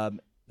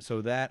 So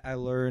that I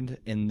learned,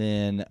 and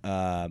then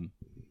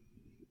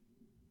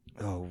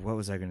what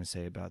was I going to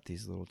say about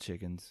these little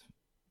chickens?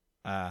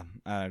 I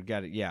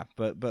got it. Yeah,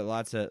 but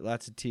lots of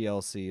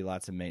TLC,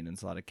 lots of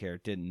maintenance, a lot of care.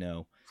 Didn't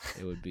know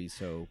it would be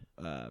so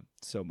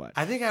much.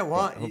 I think I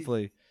want.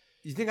 Hopefully,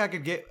 you think I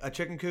could get a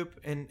chicken coop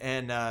in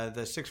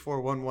the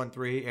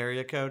 64113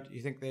 area code?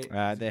 You think they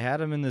had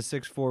them in the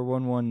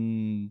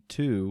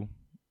 64112.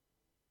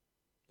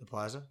 The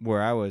plaza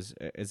where I was.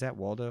 Is that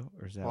Waldo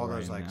or is that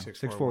Waldo's like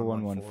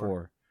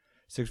 64114?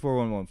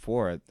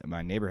 64114.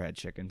 My neighbor had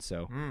chicken,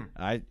 so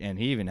and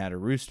he even had a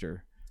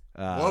rooster.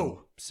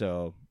 Whoa!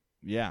 So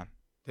yeah.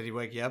 Did he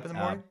wake you up in the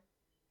morning?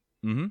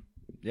 Mm-hmm.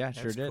 Yeah,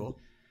 sure did. Cool.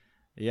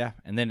 Yeah,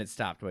 and then it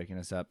stopped waking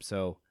us up.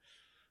 So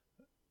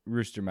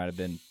rooster might have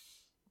been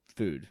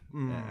food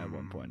at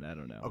one point. I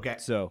don't know. Okay.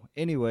 So,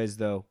 anyways,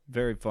 though,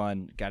 very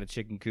fun. Got a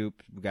chicken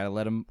coop. We got to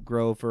let them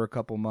grow for a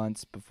couple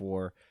months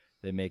before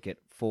they make it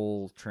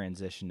full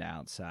transition to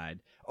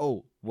outside.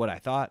 Oh, what I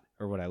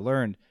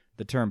learned,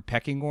 the term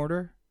pecking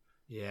order.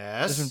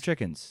 Yes. That's from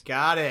chickens.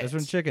 Got it. That's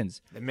from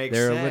chickens. It makes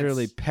They're sense.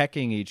 literally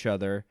pecking each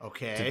other.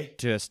 Okay.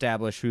 To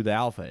establish who the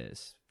alpha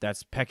is.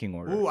 That's pecking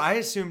order. Ooh, I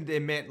assumed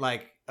it meant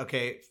like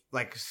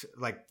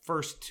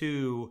first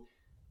to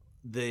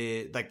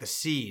the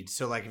seeds.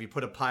 So like if you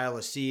put a pile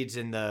of seeds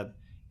in the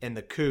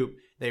coop,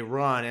 they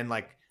run, and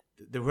like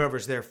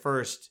whoever's there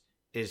first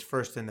is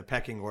first in the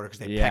pecking order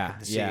because they peck at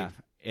the seed. Yeah.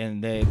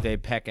 And they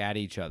peck at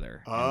each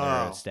other. Oh. And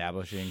they're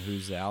establishing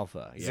who's the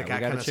alpha. Is that guy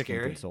kind of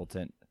scary?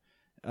 Consultant.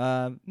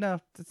 No,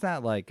 it's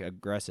not like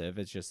aggressive.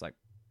 It's just like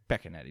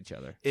pecking at each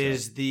other.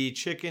 Is the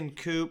chicken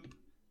coop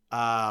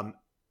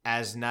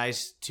as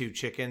nice to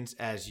chickens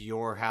as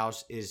your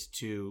house is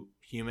to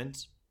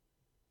humans?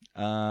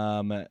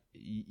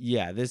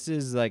 Yeah, this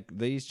is like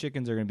these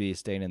chickens are going to be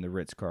staying in the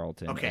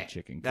Ritz-Carlton. Okay,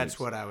 chicken coops. That's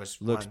what I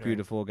was. Looks wondering.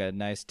 Beautiful. Got a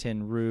nice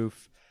tin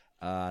roof.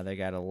 They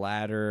got a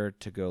ladder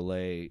to go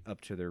lay up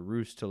to their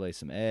roost to lay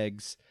some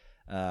eggs.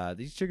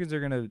 These chickens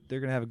they're gonna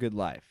have a good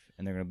life,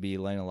 and they're gonna be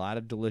laying a lot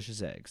of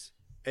delicious eggs.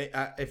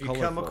 If you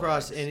come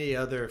across any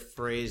other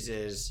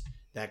phrases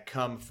that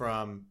come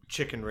from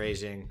chicken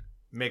raising,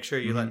 make sure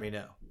you let me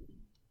know.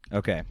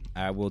 Okay,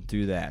 I will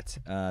do that.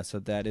 So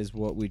that is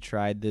what we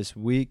tried this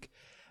week.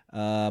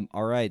 All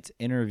right,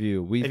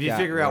 interview. If you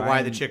figure out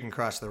why the chicken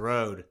crossed the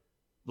road,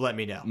 let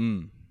me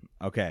know.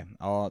 Okay,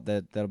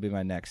 that'll be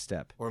my next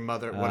step. Or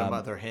what a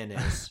mother hen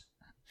is.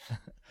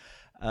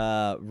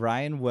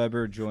 Ryan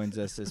Weber joins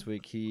us this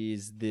week.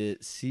 He's the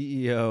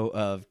CEO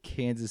of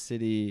Kansas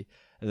City,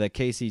 the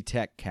KC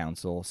Tech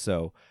Council.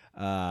 So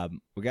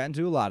we got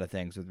into a lot of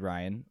things with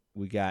Ryan.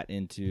 We got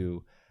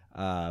into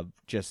what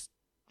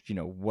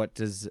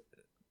does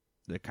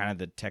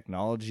the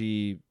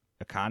technology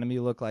economy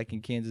look like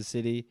in Kansas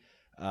City.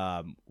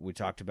 We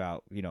talked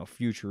about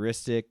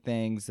futuristic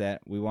things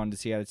that we wanted to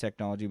see out of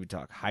technology. We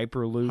talked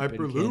Hyperloop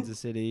in Kansas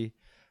City.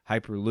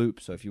 Hyperloop.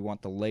 So if you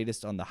want the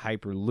latest on the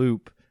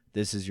Hyperloop,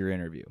 this is your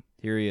interview.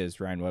 Here he is,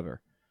 Ryan Weber.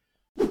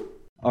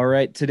 All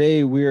right,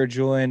 today we are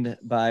joined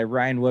by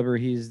Ryan Weber.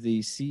 He's the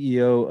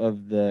CEO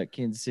of the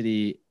Kansas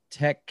City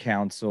Tech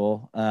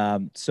Council.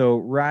 So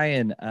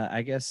Ryan,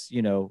 I guess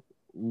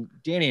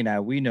Danny and I,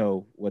 we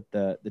know what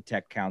the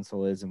Tech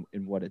Council is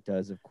and what it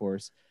does, of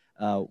course.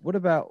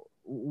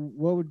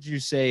 What would you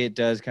say it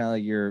does, kind of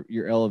like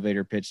your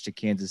elevator pitch to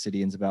Kansas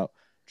Cityans about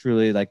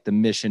truly like the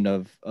mission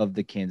of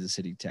the Kansas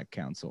City Tech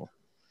Council?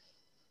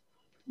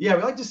 Yeah,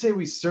 we like to say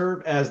we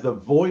serve as the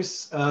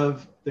voice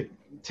of the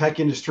tech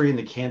industry in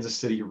the Kansas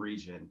City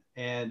region.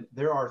 And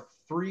there are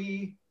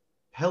 3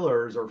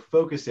 pillars or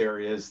focus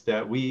areas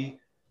that we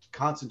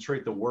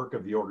concentrate the work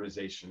of the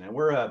organization. And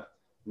we're a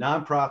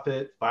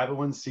nonprofit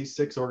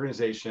 501c6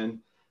 organization.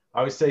 I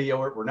always say,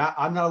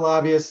 I'm not a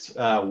lobbyist.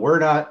 We're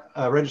not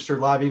a registered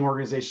lobbying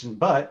organization,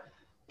 but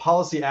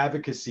policy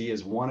advocacy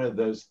is one of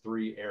those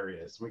 3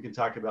 areas. We can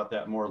talk about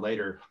that more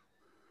later.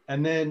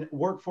 And then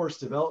workforce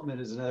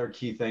development is another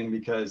key thing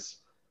because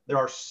there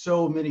are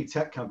so many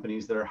tech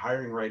companies that are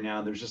hiring right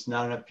now. There's just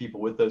not enough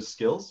people with those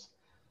skills.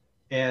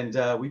 And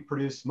we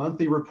produce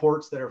monthly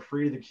reports that are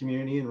free to the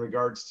community in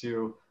regards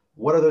to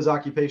what are those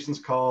occupations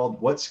called,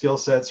 what skill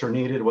sets are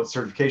needed, what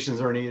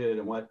certifications are needed,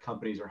 and what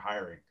companies are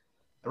hiring.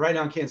 And right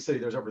now in Kansas City,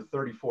 there's over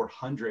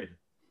 3,400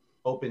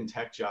 open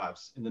tech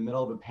jobs in the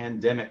middle of a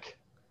pandemic.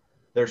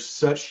 There's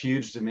such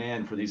huge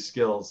demand for these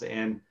skills.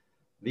 And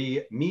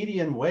the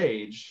median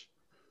wage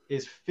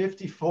is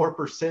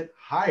 54%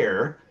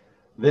 higher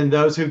than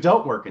those who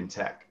don't work in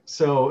tech.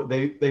 So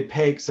they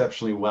pay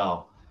exceptionally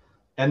well.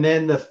 And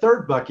then the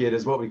third bucket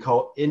is what we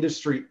call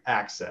industry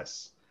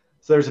access.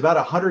 So there's about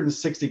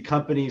 160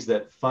 companies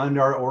that fund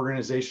our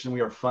organization.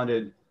 We are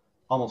funded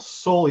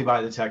almost solely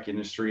by the tech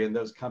industry and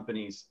those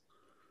companies.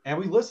 And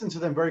we listen to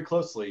them very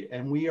closely.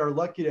 And we are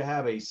lucky to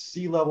have a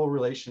C-level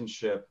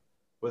relationship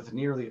with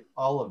nearly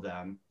all of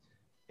them.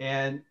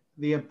 And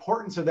the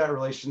importance of that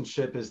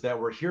relationship is that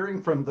we're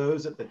hearing from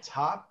those at the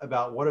top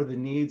about what are the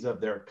needs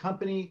of their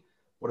company,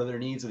 what are their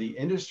needs of the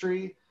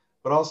industry,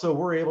 but also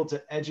we're able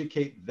to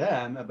educate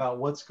them about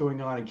what's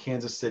going on in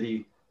Kansas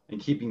City and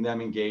keeping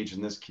them engaged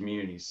in this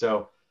community.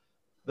 So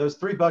those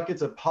three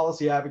buckets of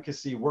policy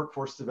advocacy,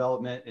 workforce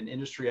development, and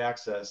industry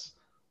access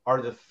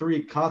are the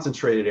three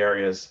concentrated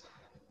areas.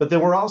 But then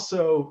we're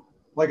also,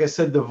 like I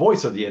said, the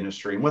voice of the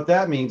industry. And what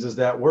that means is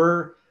that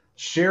we're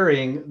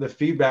sharing the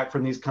feedback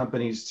from these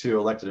companies to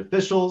elected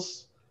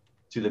officials,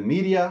 to the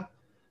media,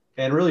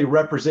 and really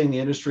representing the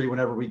industry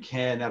whenever we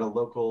can at a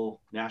local,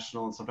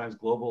 national, and sometimes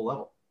global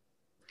level.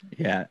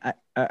 Yeah,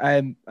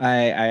 I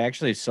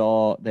actually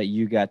saw that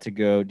you got to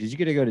go. Did you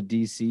get to go to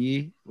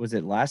DC? Was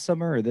it last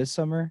summer or this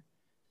summer?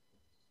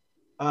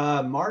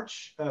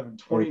 March of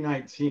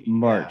 2019.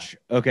 March.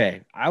 Yeah.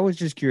 Okay. I was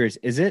just curious.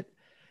 Is it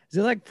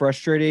like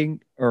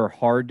frustrating or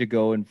hard to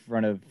go in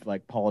front of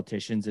like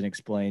politicians and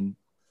explain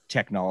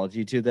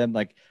technology to them?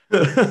 Like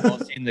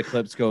I've seen the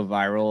clips go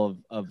viral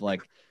of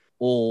like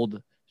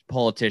old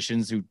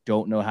politicians who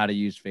don't know how to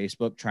use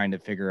Facebook trying to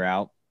figure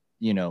out,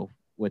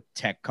 with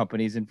tech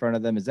companies in front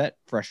of them. Is that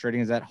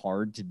frustrating? Is that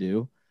hard to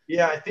do?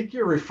 Yeah, I think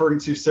you're referring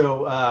to,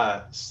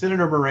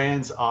 Senator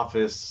Moran's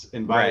office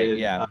invited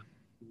to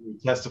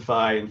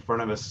testify in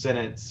front of a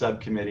Senate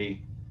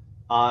subcommittee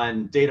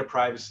on data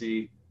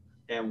privacy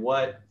and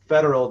what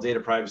federal data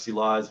privacy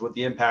laws, what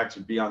the impact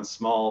would be on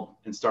small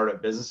and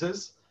startup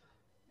businesses.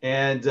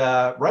 And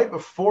right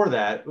before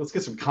that, let's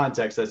get some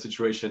context to that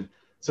situation.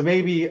 So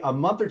maybe a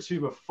month or two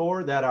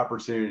before that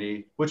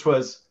opportunity, which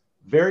was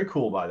very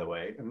cool, by the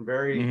way, and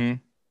very...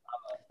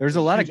 There's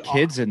a lot of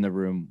kids in the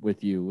room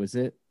with you. Was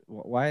it?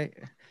 Why?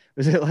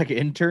 Was it like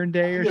intern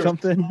day or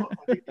something?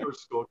 I think they were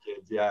school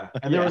kids, yeah.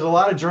 And there was a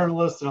lot of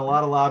journalists and a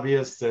lot of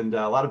lobbyists and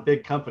a lot of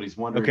big companies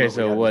wondering. Okay,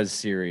 so it was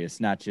serious,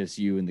 not just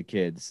you and the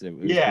kids. You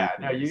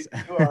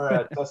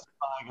are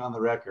testifying on the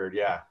record,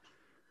 yeah.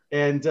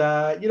 And,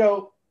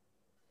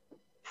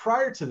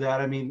 prior to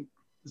that,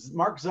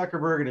 Mark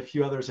Zuckerberg and a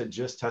few others had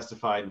just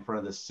testified in front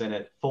of the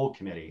Senate full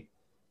committee,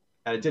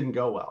 and it didn't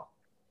go well.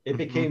 It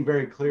became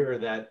very clear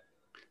that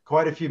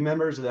quite a few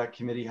members of that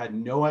committee had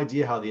no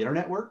idea how the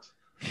internet worked.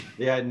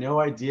 They had no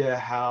idea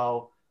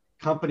how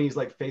companies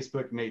like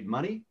Facebook made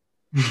money.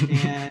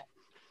 And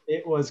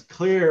it was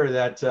clear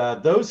that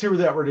those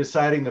that were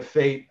deciding the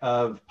fate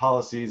of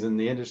policies in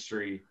the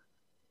industry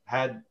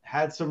had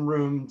some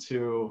room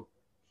to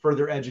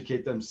further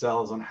educate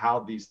themselves on how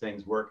these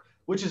things work,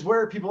 which is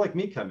where people like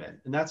me come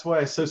in. And that's why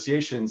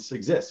associations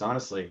exist,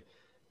 honestly,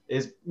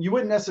 is you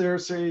wouldn't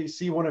necessarily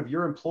see one of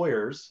your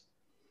employers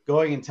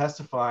going and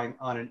testifying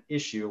on an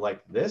issue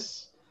like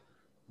this,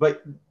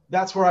 but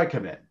that's where I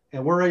come in.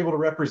 And we're able to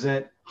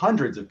represent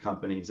hundreds of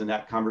companies in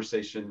that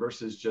conversation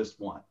versus just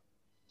one.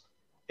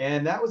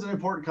 And that was an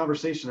important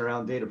conversation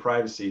around data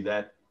privacy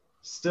that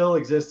still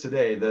exists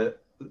today. The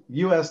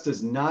US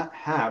does not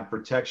have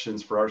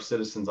protections for our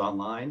citizens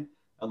online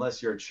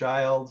unless you're a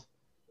child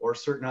or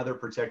certain other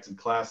protected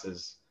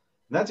classes.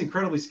 And that's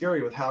incredibly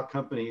scary with how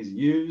companies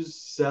use,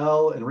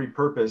 sell, and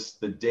repurpose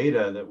the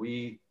data that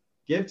we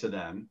give to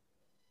them,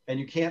 and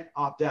you can't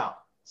opt out.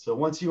 So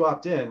once you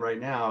opt in right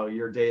now,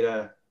 your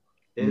data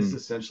is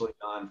essentially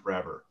gone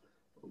forever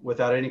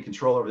without any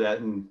control over that.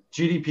 And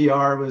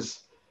GDPR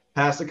was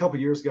passed a couple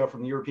of years ago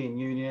from the European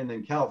Union,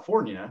 and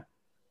California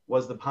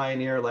was the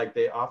pioneer, like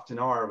they often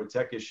are with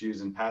tech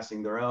issues, in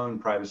passing their own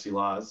privacy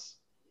laws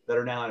that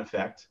are now in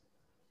effect.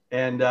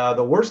 And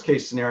the worst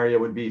case scenario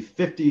would be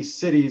 50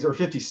 cities or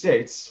 50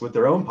 states with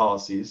their own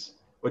policies,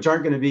 which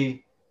aren't going to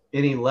be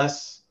any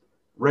less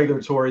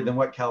regulatory than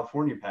what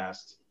California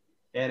passed.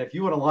 And if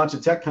you want to launch a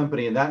tech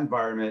company in that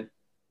environment,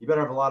 you better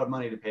have a lot of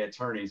money to pay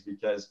attorneys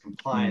because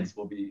compliance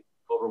will be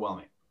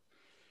overwhelming.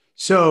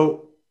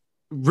 So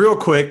real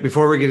quick,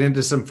 before we get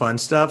into some fun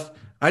stuff,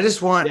 I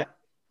just want,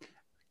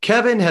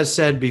 Kevin has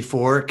said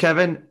before,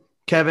 Kevin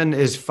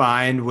is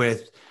fine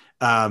with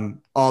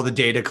all the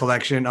data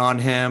collection on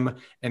him,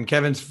 and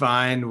Kevin's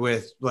fine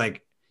with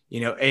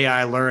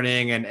AI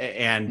learning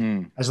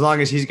and as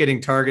long as he's getting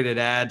targeted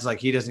ads, like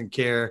he doesn't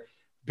care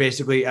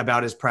basically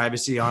about his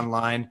privacy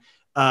online.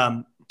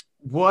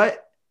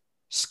 What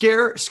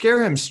scare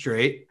him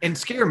straight and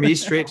scare me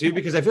straight too,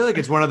 because I feel like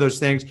it's one of those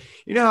things.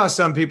 You know how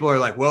some people are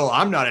like, well,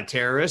 I'm not a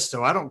terrorist,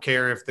 so I don't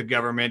care if the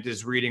government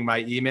is reading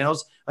my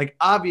emails. Like,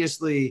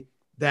 obviously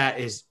that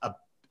is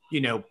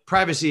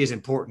privacy is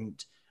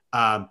important.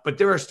 But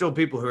there are still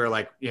people who are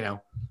like,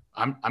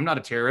 I'm not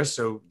a terrorist,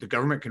 so the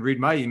government can read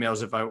my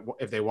emails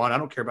if they want. I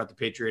don't care about the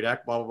Patriot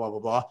Act, blah, blah, blah, blah,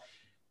 blah.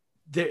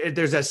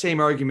 There's that same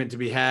argument to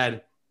be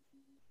had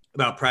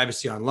about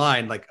privacy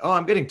online. Like, oh,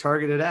 I'm getting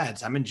targeted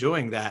ads. I'm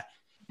enjoying that.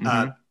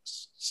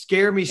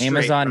 Scare me straight.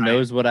 Amazon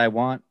knows what I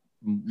want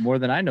more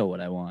than I know what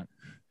I want.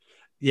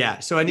 Yeah.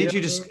 So I need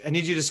you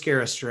to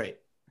scare us straight.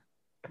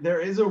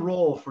 There is a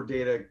role for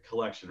data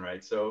collection,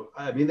 right? So,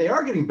 I mean, they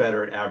are getting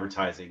better at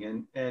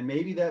advertising, and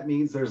maybe that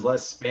means there's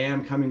less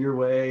spam coming your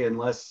way and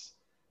less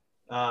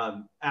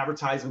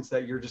advertisements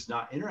that you're just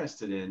not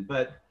interested in.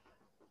 But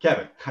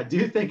Kevin, I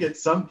do think at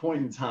some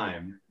point in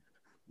time,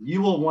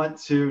 you will want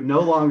to no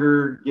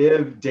longer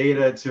give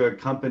data to a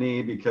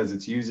company because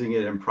it's using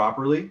it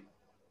improperly.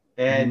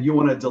 And you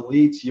want to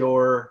delete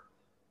your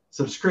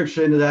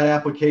subscription to that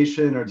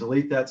application or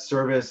delete that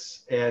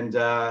service. And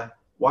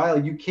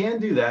while you can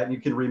do that and you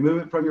can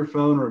remove it from your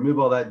phone or remove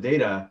all that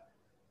data,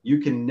 you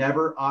can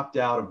never opt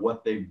out of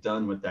what they've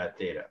done with that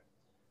data.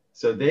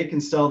 So they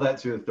can sell that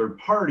to a third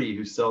party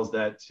who sells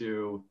that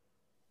to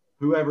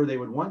whoever they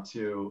would want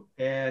to.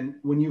 And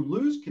when you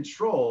lose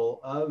control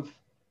of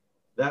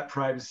that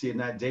privacy and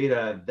that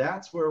data,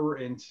 that's where we're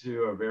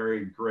into a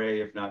very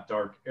gray, if not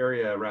dark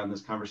area around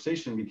this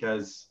conversation,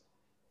 because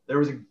there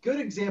was a good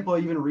example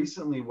even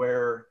recently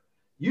where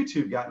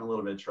YouTube got in a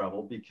little bit of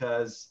trouble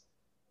because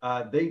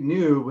they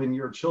knew when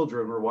your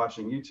children were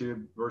watching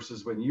YouTube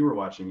versus when you were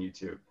watching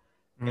YouTube.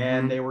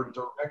 And they were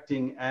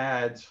directing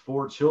ads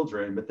for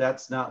children, but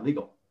that's not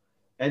legal.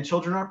 And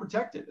children are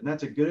protected. And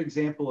that's a good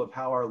example of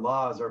how our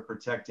laws are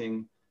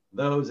protecting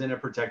those in a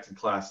protected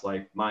class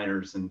like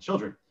minors and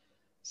children.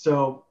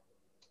 So,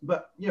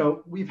 but,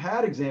 we've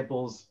had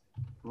examples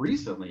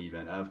recently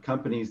even of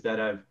companies that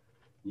have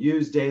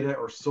used data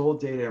or sold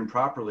data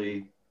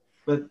improperly,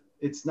 but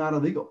it's not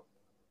illegal.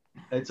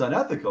 It's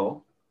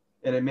unethical,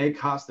 and it may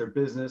cost their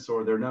business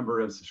or their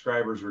number of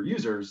subscribers or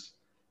users.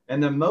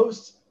 And the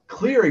most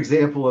clear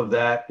example of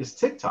that is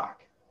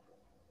TikTok.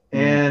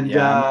 And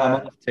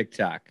I'm on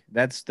TikTok.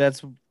 That's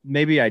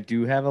maybe I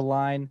do have a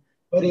line.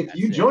 But if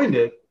you joined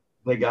it,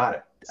 they got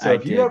it. So I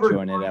if did you ever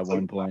join it at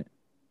one point.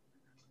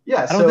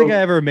 Yeah. I don't think I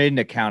ever made an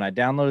account. I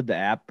downloaded the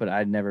app, but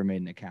I never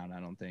made an account, I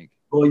don't think.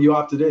 Well, you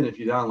opted in if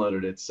you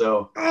downloaded it.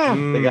 So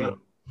they got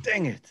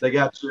dang it. They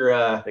got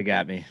your they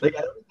got me. They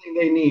got everything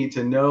they need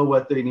to know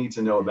what they need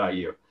to know about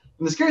you.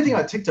 And the scary thing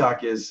about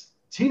TikTok is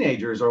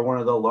teenagers are one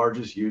of the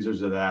largest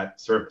users of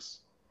that service.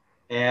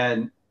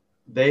 And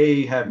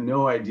they have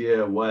no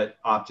idea what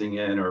opting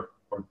in or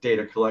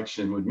data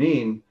collection would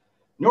mean,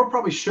 nor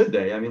probably should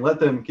they. I mean, let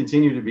them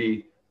continue to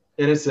be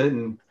innocent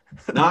and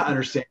not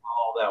understand how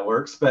all that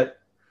works. But,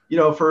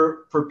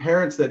 for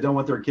parents that don't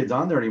want their kids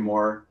on there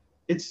anymore,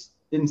 it's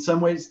in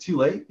some ways too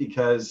late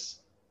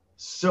because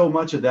so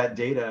much of that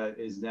data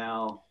is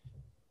now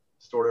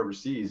stored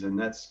overseas, and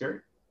that's scary.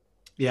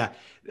 Yeah.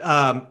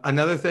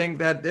 Another thing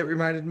that it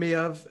reminded me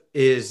of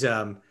is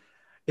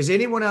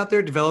anyone out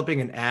there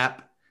developing an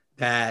app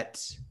that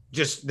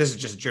this is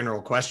just a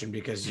general question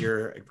because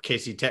you're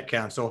KC Tech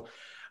Council.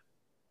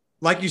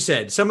 Like you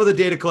said, some of the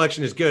data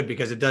collection is good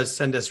because it does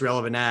send us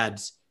relevant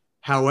ads.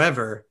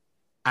 However,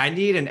 I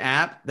need an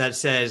app that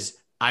says,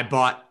 I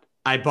bought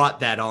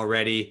that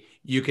already.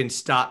 You can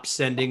stop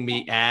sending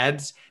me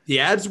ads. The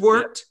ads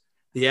worked.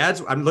 The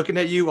ads, I'm looking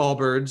at you,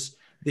 Allbirds.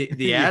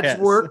 The ads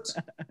worked.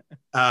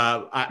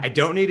 I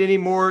don't need any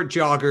more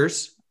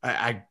joggers.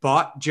 I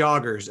bought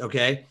joggers.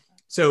 Okay.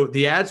 So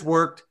the ads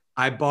worked.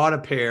 I bought a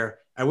pair.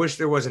 I wish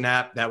there was an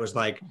app that was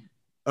like,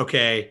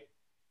 okay,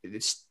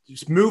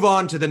 just move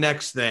on to the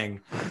next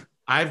thing.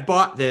 I've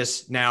bought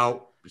this.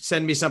 Now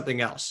send me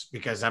something else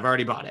because I've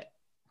already bought it.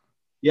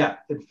 Yeah.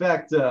 In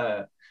fact,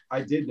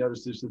 I did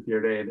notice this the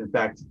other day. And in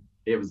fact,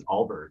 it was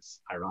Allbirds,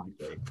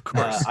 ironically. Of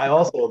course. I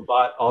also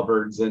bought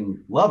Allbirds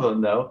and love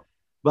them though.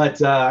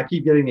 But I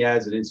keep getting the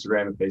ads on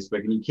Instagram and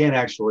Facebook, and you can't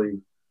actually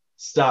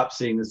stop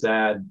seeing this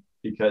ad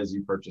because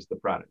you purchased the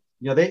product.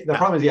 The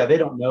problem is, they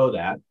don't know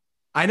that.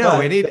 I know.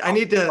 I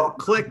need to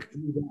click.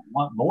 You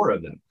want more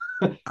of them.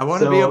 I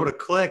want to be able to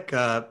click.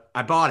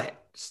 I bought it.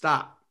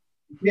 Stop.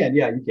 Yeah,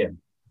 you can.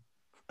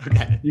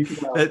 Okay. You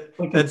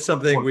can, that's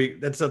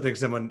something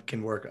someone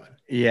can work on.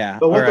 Yeah.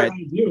 But what they're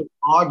going to do is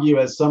log you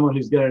as someone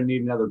who's going to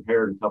need another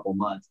pair in a couple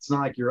months. It's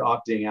not like you're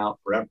opting out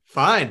forever.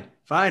 Fine.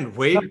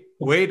 Wait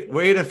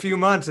a few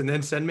months and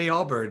then send me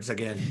Allbirds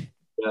again.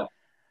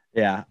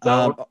 Yeah.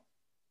 All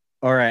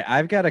right.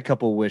 I've got a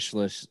couple wish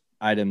list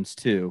items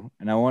too.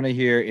 And I want to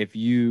hear if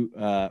you,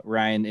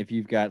 Ryan, if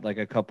you've got like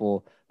a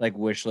couple like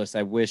wish lists.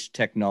 I wish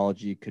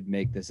technology could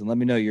make this, and let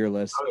me know your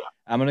list. Oh, yeah.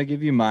 I'm going to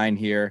give you mine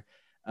here.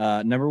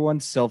 Number one,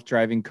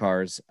 self-driving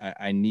cars.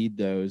 I need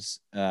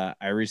those.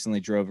 I recently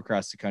drove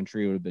across the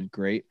country. It would have been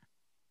great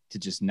to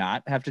just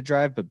not have to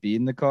drive, but be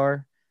in the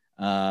car.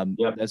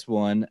 Yep. That's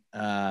one.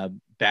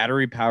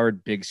 Battery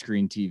powered big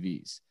screen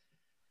TVs.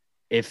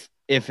 If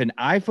an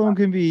iPhone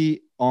can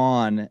be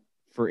on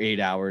for 8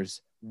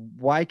 hours,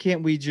 why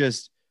can't we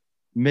just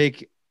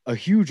make a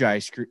huge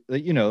ice screen?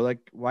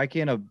 Like why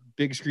can't a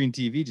big screen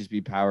TV just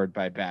be powered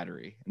by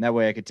battery? And that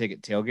way I could take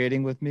it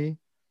tailgating with me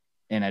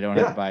and I don't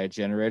have to buy a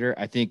generator.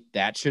 I think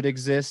that should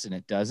exist and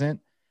it doesn't.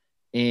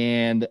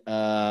 And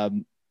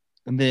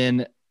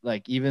then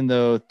like, even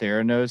though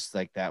Theranos,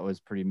 like that was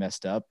pretty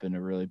messed up and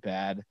a really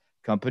bad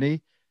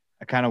company,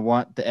 I kind of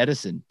want the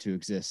Edison to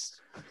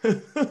exist. I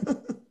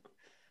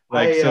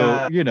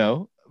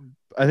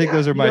think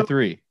those are my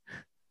three.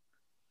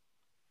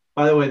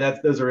 By the way,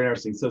 those are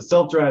interesting. So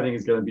self-driving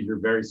is going to be here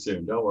very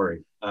soon. Don't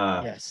worry.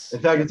 Yes. In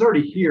fact, it's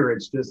already here.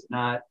 It's just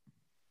not,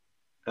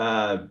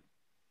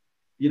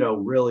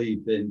 really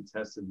been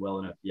tested well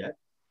enough yet.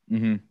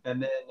 Mm-hmm.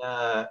 And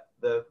then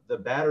the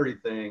battery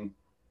thing,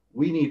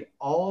 we need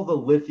all the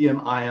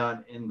lithium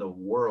ion in the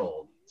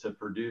world to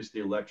produce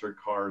the electric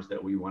cars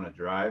that we want to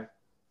drive.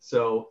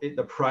 So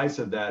the price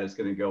of that is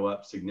going to go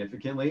up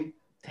significantly.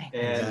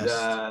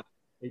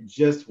 It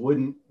just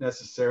wouldn't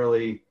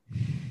necessarily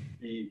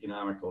be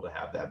economical to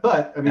have that.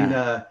 But I mean,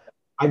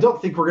 I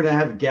don't think we're going to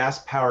have gas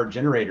powered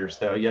generators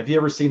though. Have you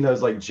ever seen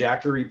those like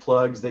Jackery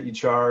plugs that you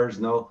charge?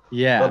 They'll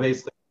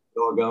basically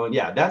all going.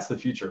 Yeah, that's the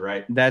future,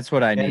 right? That's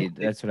what I need.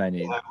 That's what I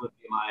need. Have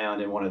lithium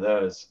ion in one of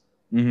those.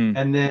 Mm-hmm.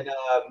 And then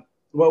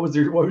what was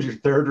your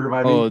third?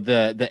 Remind me. Oh,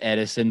 the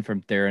Edison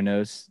from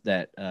Theranos,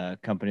 that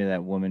company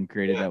that woman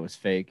created that was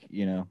fake,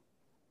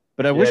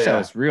 But I wish that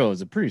was real. It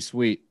was a pretty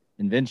sweet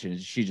invention.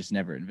 She just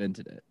never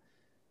invented it.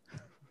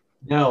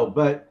 No,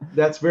 but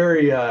that's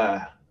very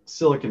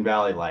Silicon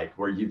Valley like,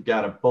 where you've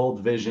got a bold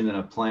vision and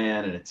a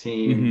plan and a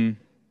team.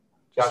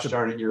 Mm-hmm. Gosh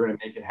darn it, you're going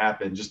to make it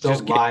happen. Just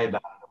don't lie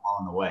about it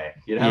along the way.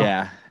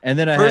 Yeah. And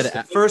then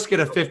first get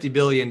a $50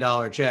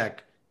 billion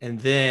check and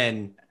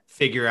then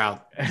figure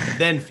out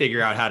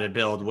how to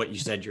build what you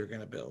said you're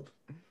going to build.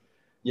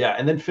 Yeah.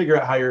 And then figure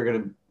out how you're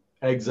going to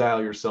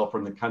exile yourself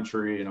from the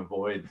country and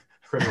avoid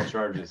criminal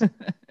charges. It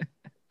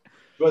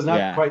was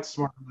not quite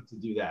smart enough to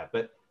do that,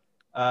 but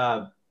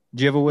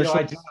do you have a wish list?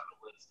 I do have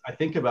a list. I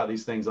think about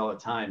these things all the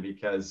time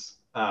because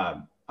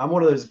I'm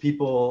one of those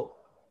people.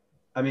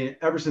 I mean,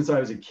 ever since I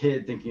was a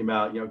kid, thinking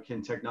about,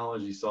 can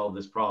technology solve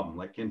this problem?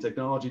 Like, can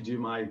technology do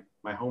my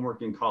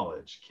homework in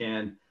college?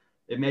 Can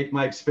it make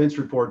my expense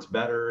reports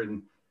better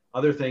and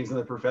other things in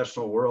the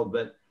professional world?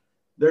 But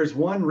there's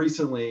one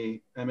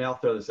recently. I mean, I'll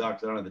throw this out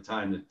because I don't have the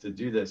time to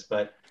do this,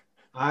 but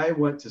I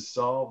want to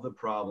solve the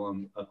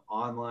problem of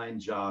online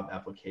job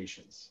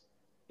applications.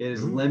 It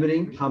is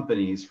limiting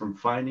companies from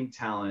finding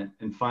talent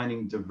and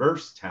finding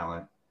diverse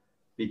talent,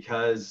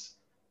 because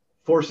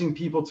forcing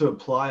people to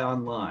apply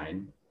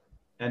online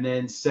and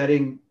then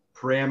setting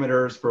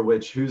parameters for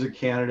who's a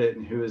candidate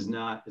and who is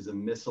not is a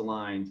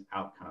misaligned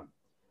outcome.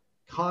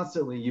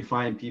 Constantly, you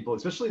find people,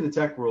 especially in the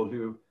tech world,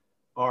 who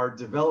are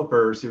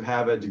developers who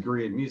have a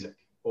degree in music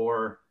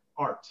or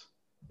art.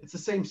 It's the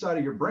same side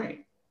of your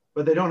brain,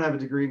 but they don't have a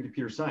degree in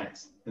computer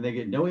science, and they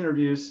get no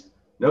interviews,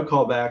 no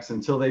callbacks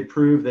until they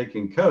prove they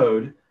can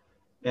code.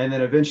 And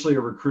then eventually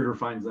a recruiter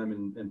finds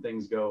them and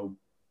things go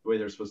the way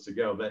they're supposed to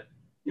go. But,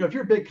 if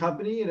you're a big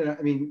company, and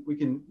I mean, we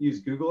can use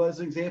Google as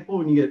an example,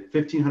 when you get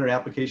 1,500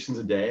 applications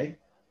a day,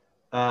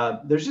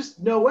 there's just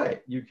no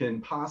way you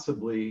can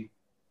possibly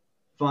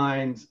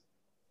find,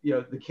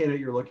 the candidate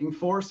you're looking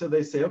for. So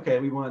they say, okay,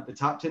 we want the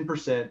top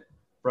 10%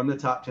 from the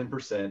top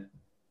 10%.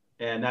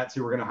 And that's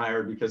who we're going to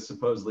hire because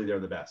supposedly they're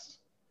the best.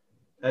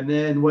 And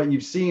then what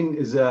you've seen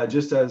is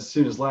just as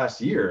soon as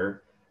last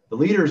year, the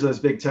leaders of those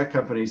big tech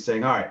companies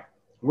saying, all right,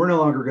 we're no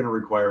longer going to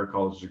require a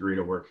college degree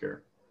to work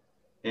here.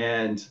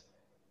 And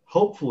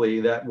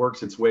hopefully that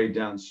works its way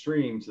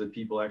downstream to the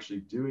people actually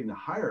doing the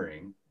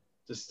hiring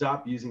to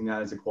stop using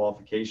that as a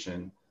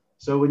qualification.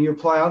 So when you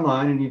apply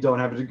online and you don't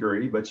have a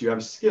degree, but you have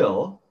a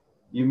skill,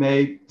 you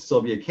may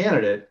still be a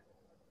candidate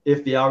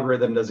if the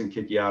algorithm doesn't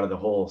kick you out of the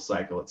whole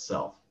cycle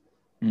itself.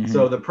 Mm-hmm.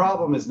 So the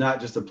problem is not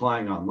just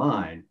applying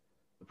online.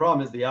 The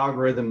problem is the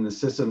algorithm and the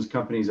systems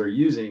companies are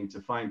using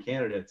to find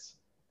candidates.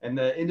 And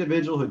the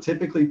individual who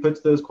typically puts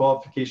those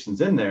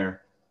qualifications in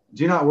there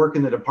do not work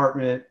in the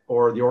department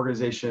or the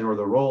organization or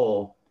the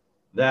role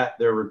that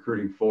they're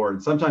recruiting for.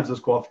 And sometimes those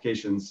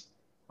qualifications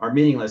are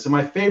meaningless. And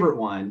my favorite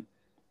one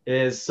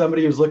is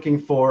somebody who's looking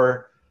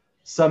for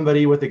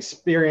somebody with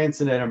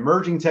experience in an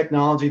emerging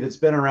technology that's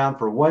been around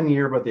for 1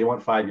 year, but they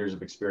want 5 years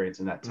of experience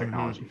in that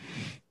technology.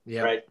 Mm-hmm.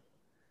 Yeah. Right.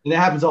 And it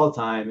happens all the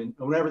time. And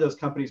whenever those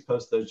companies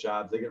post those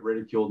jobs, they get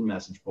ridiculed in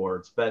message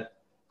boards. But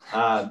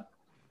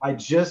I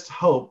just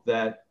hope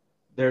that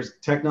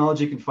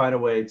technology can find a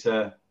way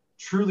to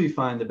truly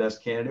find the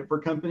best candidate for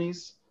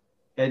companies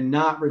and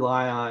not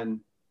rely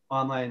on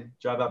online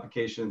job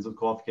applications with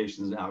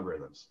qualifications and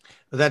algorithms.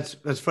 Well, that's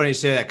funny you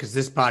say that, because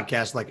this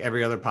podcast, like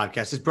every other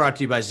podcast, is brought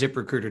to you by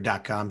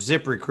ZipRecruiter.com.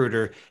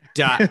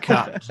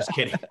 ZipRecruiter.com. Just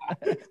kidding.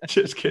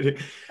 Just kidding.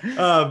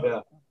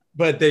 Yeah.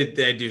 But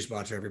they do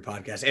sponsor every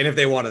podcast. And if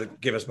they want to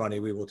give us money,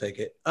 we will take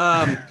it.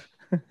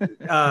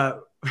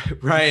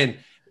 Ryan,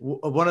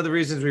 one of the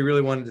reasons we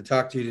really wanted to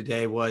talk to you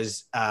today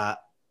was about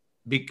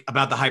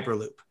the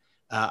Hyperloop.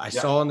 I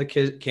saw in the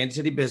Kansas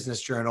City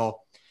Business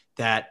Journal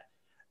that,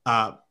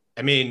 I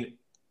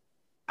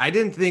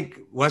didn't think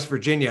West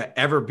Virginia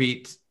ever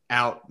beat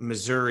out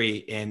Missouri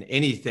in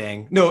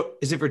anything. No,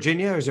 is it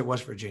Virginia or is it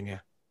West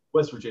Virginia?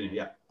 West Virginia,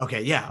 yeah.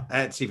 Okay, yeah,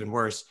 that's even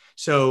worse.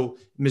 So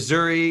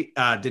Missouri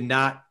did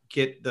not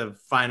get the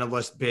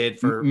finalist bid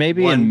for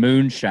maybe in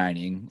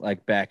moonshining,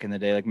 like back in the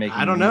day, like making.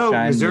 I don't know.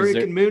 Missouri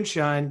can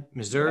moonshine.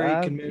 Missouri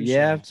can moonshine.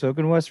 Yeah, so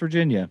can West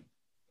Virginia.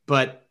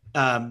 But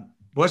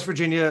West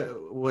Virginia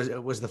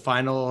was the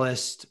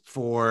finalist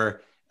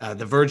for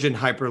the Virgin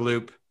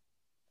Hyperloop,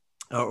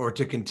 or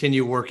to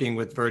continue working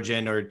with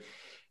Virgin, or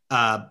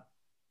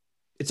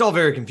it's all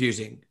very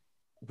confusing.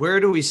 Where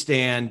do we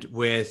stand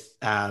with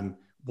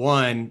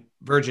one,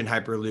 Virgin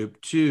Hyperloop,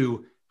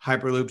 two,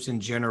 Hyperloops in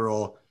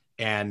general,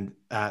 and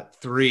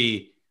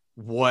three,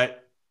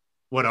 what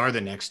are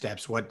the next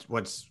steps?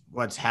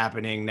 What's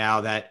happening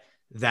now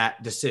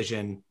that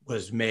decision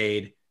was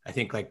made, I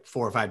think like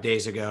 4 or 5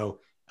 days ago,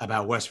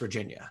 about West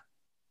Virginia?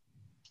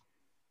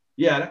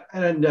 Yeah,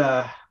 and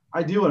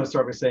I do want to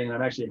start by saying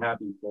I'm actually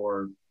happy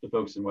for the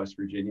folks in West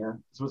Virginia.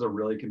 This was a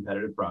really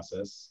competitive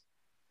process,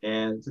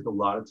 and it took a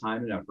lot of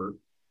time and effort.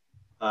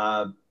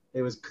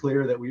 It was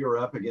clear that we were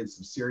up against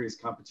some serious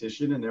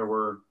competition, and there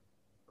were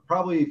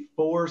probably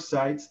 4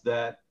 sites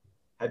that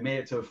had made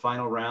it to a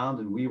final round,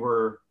 and we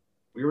were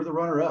the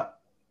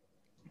runner-up.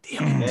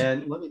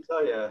 And let me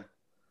tell you,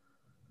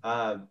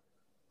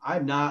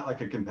 I'm not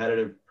like a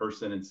competitive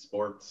person in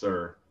sports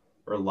or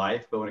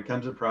life, but when it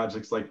comes to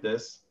projects like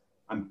this,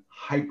 I'm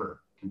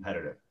hyper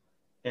competitive.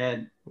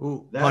 And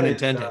pun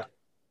intended.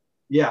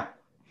 Yeah,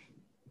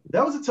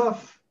 that was a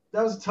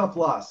tough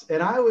loss.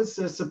 And I was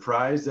as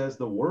surprised as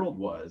the world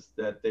was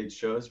that they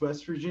chose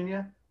West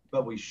Virginia,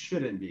 but we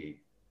shouldn't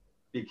be,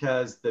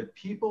 because the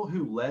people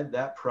who led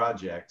that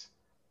project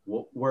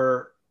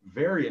were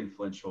very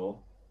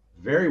influential,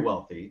 very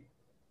wealthy.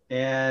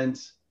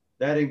 And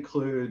that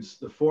includes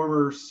the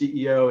former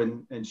CEO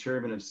and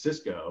chairman of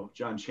Cisco,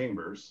 John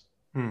Chambers,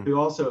 who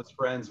also is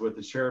friends with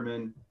the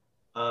chairman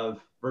of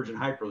Virgin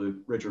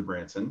Hyperloop, Richard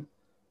Branson.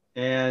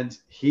 And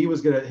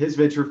his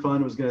venture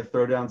fund was going to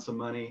throw down some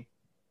money.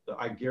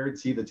 I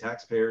guarantee the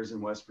taxpayers in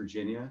West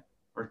Virginia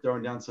are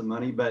throwing down some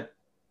money. But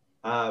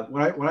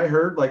when I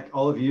heard, like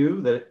all of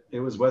you, that it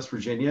was West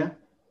Virginia,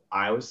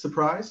 I was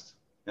surprised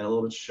and a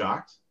little bit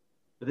shocked.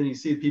 But then you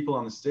see the people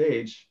on the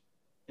stage,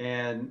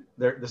 and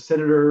the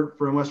senator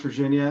from West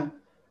Virginia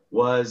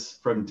was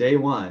from day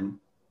one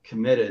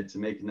committed to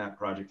making that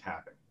project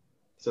happen.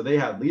 So they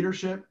had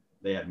leadership,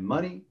 they had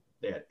money,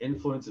 they had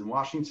influence in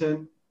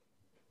Washington.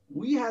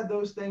 We had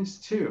those things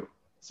too.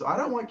 So I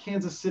don't want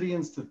Kansas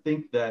Cityans to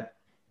think that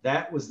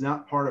was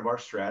not part of our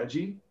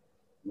strategy.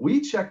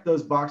 We checked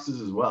those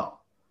boxes as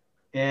well.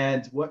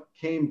 And what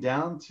came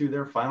down to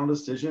their final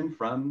decision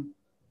from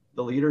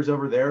the leaders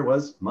over there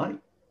was money.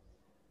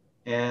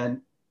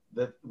 And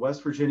that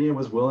West Virginia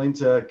was willing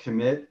to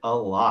commit a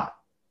lot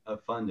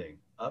of funding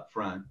up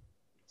front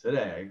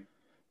today.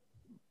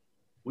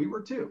 We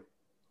were too.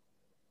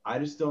 I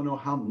just don't know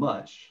how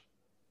much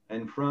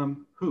and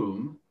from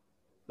whom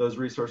those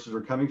resources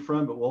are coming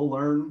from, but we'll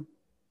learn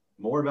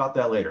more about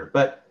that later.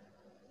 But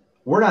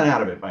we're not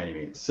out of it by any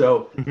means.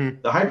 So the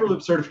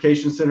Hyperloop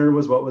Certification Center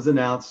was what was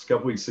announced a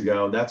couple weeks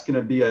ago. That's going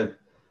to be a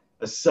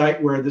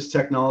site where this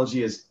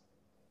technology is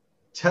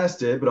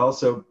tested, but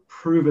also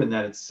proven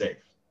that it's safe.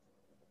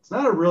 It's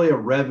not really a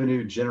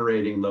revenue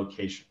generating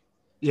location.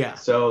 Yeah.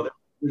 So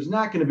there's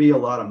not going to be a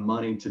lot of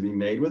money to be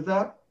made with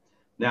that.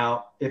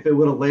 Now, if it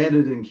would have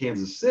landed in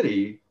Kansas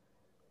City,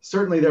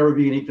 certainly there would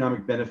be an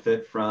economic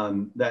benefit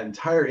from that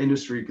entire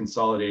industry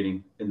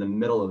consolidating in the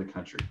middle of the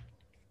country,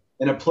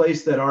 in a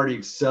place that already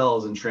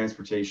excels in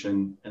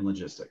transportation and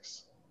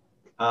logistics.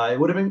 It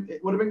would have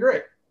been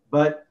great.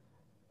 But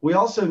we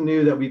also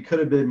knew that we could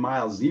have been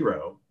mile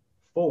zero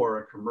for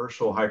a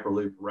commercial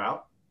Hyperloop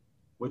route,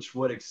 which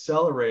would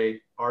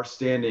accelerate our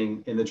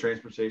standing in the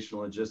transportation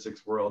and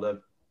logistics world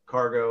of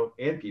cargo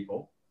and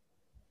people.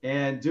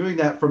 And doing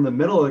that from the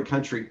middle of the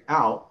country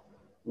out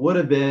would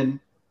have been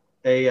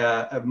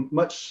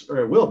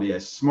it will be a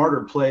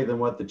smarter play than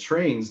what the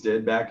trains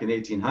did back in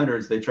the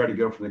 1800s. They tried to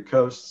go from the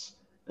coasts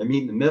and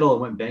meet in the middle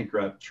and went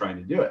bankrupt trying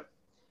to do it.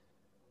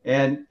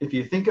 And if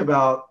you think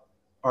about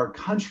our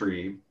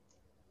country,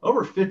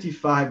 over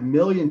 55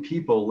 million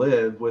people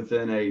live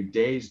within a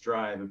day's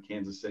drive of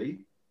Kansas City.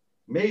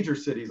 Major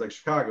cities like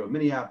Chicago,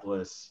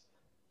 Minneapolis,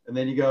 and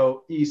then you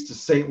go east to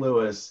St.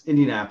 Louis,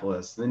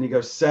 Indianapolis. And then you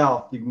go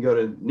south, you can go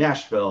to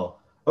Nashville,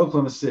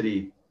 Oklahoma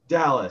City,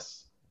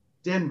 Dallas,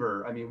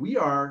 Denver. I mean, we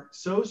are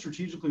so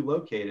strategically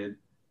located,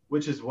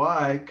 which is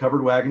why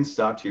covered wagons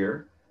stopped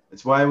here.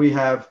 It's why we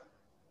have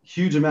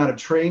huge amount of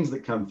trains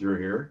that come through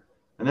here.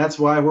 And that's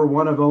why we're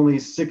one of only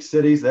 6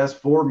 cities that has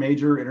 4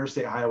 major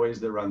interstate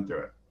highways that run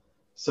through it.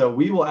 So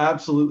we will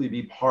absolutely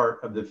be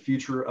part of the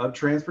future of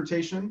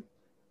transportation.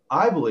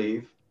 I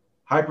believe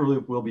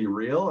Hyperloop will be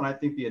real. And I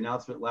think the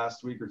announcement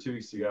last week or 2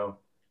 weeks ago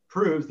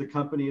proves the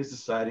company is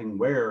deciding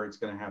where it's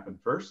going to happen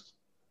first.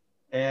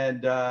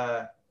 And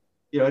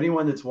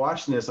anyone that's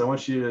watching this, I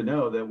want you to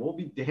know that we'll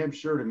be damn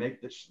sure to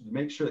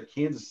make sure that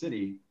Kansas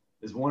City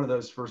is one of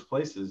those first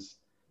places.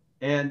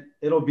 And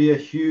it'll be a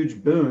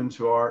huge boon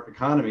to our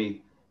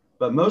economy,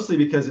 but mostly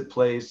because it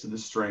plays to the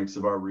strengths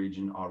of our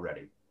region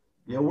already.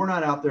 We're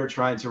not out there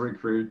trying to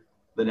recruit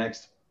the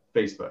next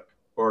Facebook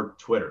or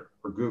Twitter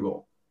or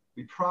Google.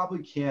 We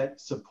probably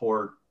can't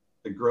support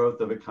the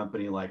growth of a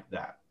company like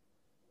that.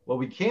 What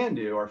we can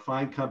do are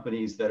find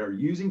companies that are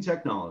using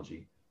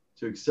technology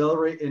to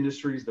accelerate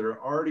industries that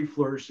are already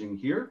flourishing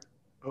here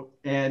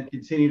and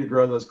continue to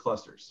grow those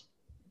clusters.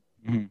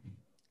 Mm-hmm.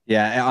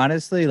 Yeah,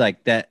 honestly,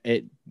 like that,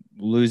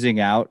 losing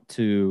out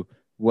to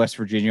West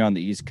Virginia on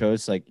the East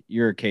Coast, like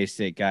you're a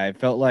K-State guy. It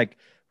felt like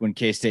when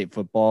K-State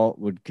football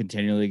would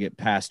continually get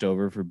passed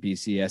over for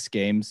BCS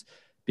games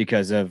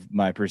because of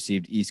my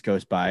perceived East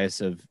Coast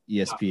bias of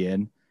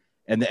ESPN.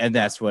 And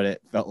that's what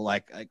it felt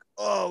like,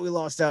 oh, we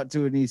lost out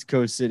to an East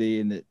Coast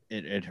city, and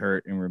it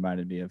hurt and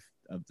reminded me of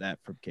that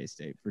from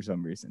K-State for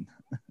some reason.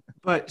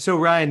 But so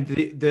Ryan,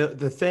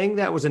 the thing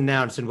that was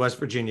announced in West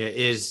Virginia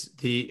is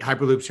the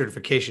Hyperloop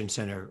Certification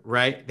Center,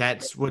 right?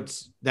 That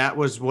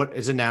was what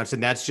is announced,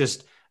 and that's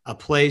just a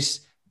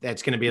place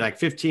that's going to be like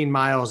 15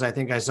 miles, I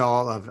think I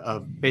saw,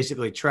 of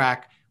basically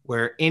track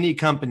where any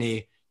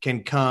company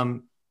can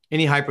come,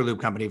 any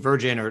Hyperloop company,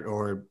 Virgin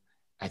or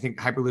I think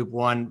Hyperloop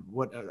One,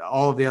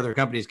 all of the other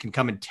companies can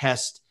come and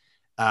test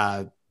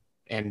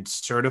and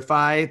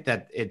certify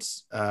that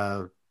it's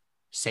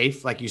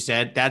safe, like you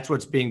said. That's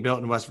what's being built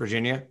in West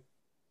Virginia.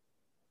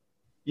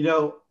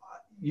 You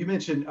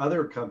mentioned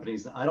other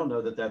companies. I don't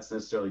know that that's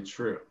necessarily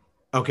true.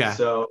 Okay.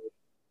 So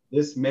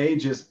this may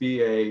just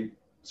be a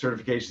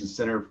certification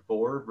center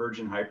for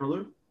Virgin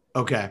Hyperloop.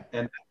 Okay.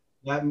 And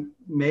that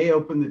may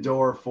open the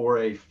door for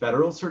a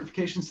federal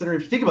certification center.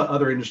 If you think about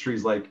other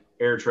industries like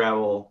air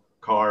travel,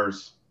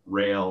 cars,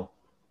 rail,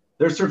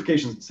 there's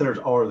certification centers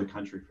all over the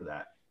country for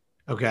that.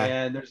 Okay.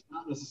 And there's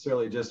not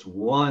necessarily just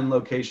one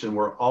location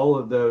where all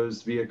of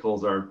those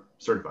vehicles are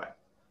certified.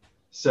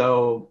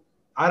 So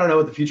I don't know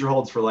what the future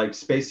holds for like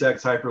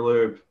SpaceX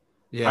Hyperloop,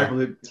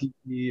 Hyperloop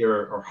TV,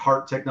 or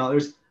Heart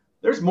Technologies.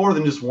 There's more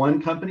than just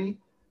one company,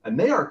 and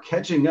they are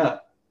catching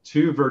up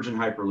to Virgin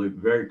Hyperloop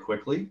very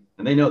quickly,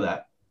 and they know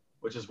that,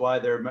 which is why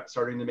they're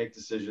starting to make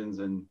decisions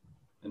and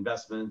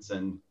investments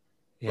and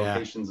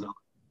locations and all.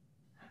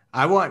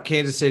 I want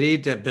Kansas City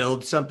to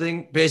build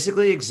something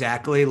basically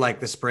exactly like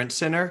the Sprint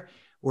Center,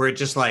 where it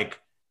just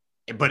but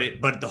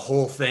the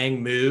whole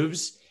thing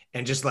moves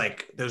and just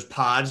like those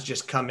pods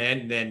just come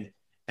in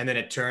and then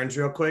it turns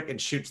real quick and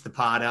shoots the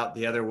pod out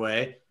the other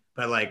way.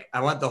 But like,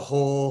 I want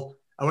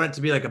it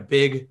to be like a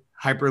big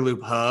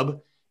Hyperloop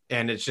hub,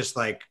 and it's just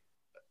like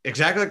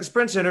exactly like the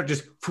Sprint Center,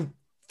 just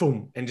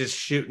boom, and just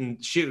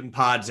shooting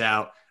pods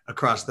out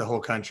across the whole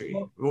country.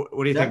 What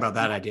do you think about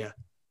that idea?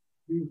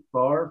 Too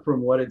far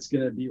from what it's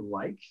going to be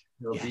like.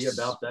 It'll be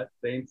about that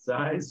same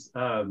size.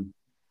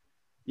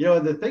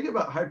 The thing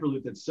about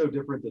Hyperloop that's so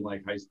different than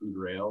like high-speed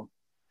rail,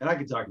 and I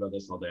could talk about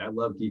this all day. I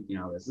love geeking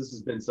out on this. This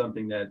has been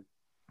something that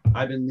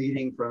I've been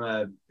leading from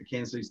a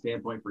Kansas City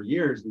standpoint for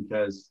years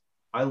because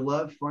I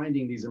love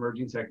finding these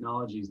emerging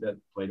technologies that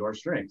play to our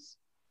strengths.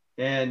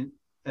 And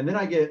then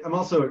I'm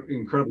also an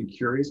incredibly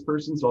curious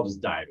person, so I'll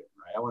just dive in,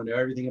 right? I want to know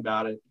everything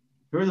about it.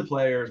 Who are the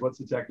players? What's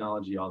the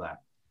technology? All that.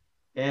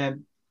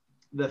 And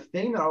the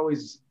thing that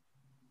always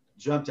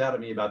jumped out at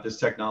me about this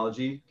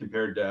technology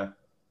compared to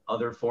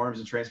other forms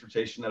of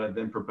transportation that have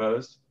been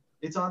proposed,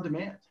 it's on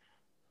demand.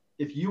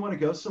 If you want to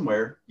go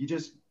somewhere, you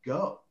just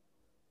go.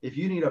 If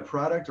you need a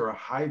product or a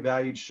high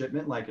valued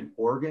shipment like an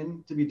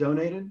organ to be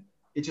donated,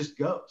 it just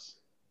goes.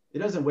 It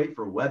doesn't wait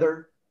for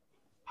weather,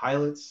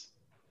 pilots.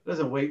 It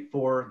doesn't wait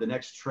for the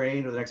next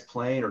train or the next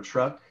plane or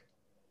truck.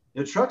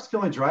 Trucks can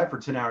only drive for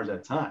 10 hours at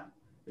a time.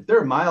 If they're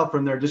a mile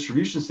from their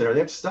distribution center, they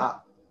have to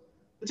stop.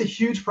 It's a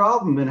huge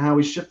problem in how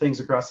we ship things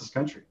across this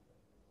country.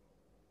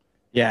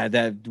 Yeah,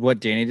 that what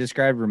Danny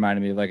described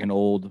reminded me of like an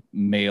old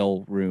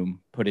mail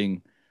room,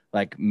 putting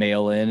like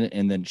mail in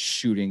and then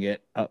shooting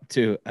it up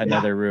to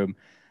another room.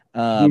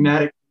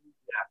 Pneumatic.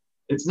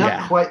 It's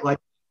not quite like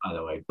that, by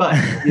the way, but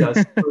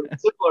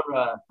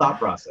similar thought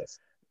process.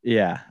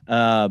 Yeah.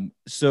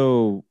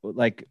 So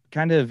like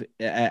kind of,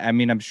 I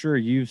mean, I'm sure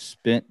you've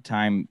spent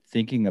time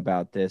thinking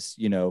about this,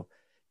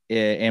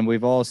 and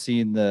we've all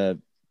seen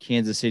the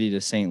Kansas City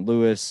to St.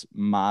 Louis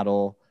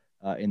model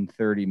in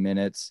 30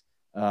 minutes.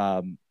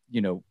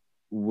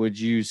 Would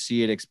you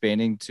see it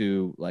expanding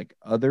to like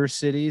other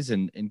cities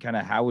and kind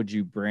of how would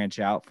you branch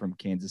out from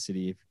Kansas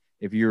City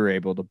if you were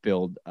able to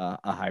build a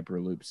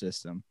Hyperloop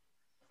system?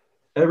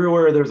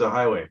 Everywhere there's a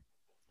highway.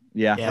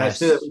 Yeah. Yes. And I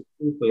say that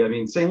briefly. I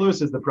mean, St.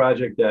 Louis is the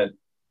project that,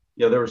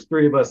 there was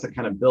three of us that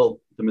kind of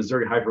built the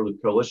Missouri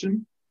Hyperloop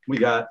Coalition. We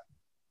got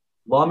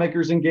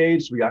lawmakers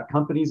engaged. We got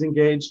companies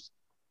engaged.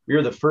 We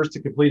were the first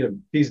to complete a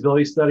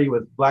feasibility study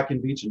with Black &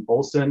 Veatch and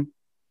Olson,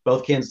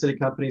 both Kansas City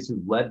companies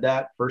who led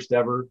that first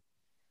ever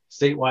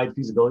statewide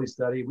feasibility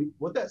study.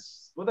 What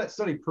that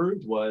study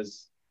proved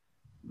was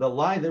the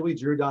line that we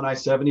drew down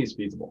I-70 is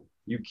feasible.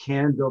 You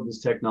can build this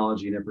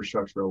technology and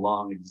infrastructure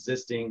along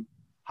existing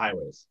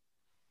highways.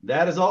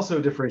 That is also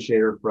a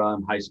differentiator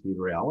from high-speed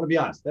rail. I want to be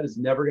honest, that is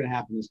never going to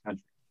happen in this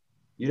country.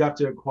 You'd have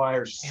to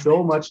acquire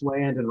so much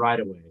land and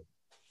right-of-way,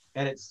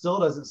 and it still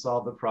doesn't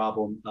solve the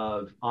problem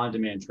of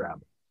on-demand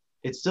travel.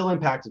 It's still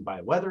impacted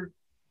by weather,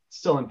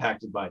 still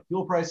impacted by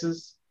fuel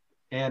prices,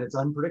 and it's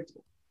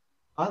unpredictable.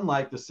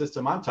 Unlike the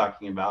system I'm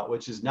talking about,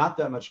 which is not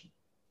that much,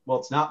 well,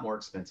 it's not more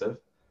expensive,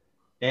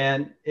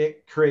 and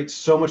it creates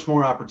so much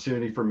more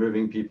opportunity for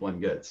moving people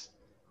and goods.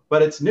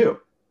 But it's new.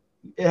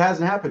 It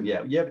hasn't happened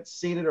yet. You haven't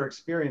seen it or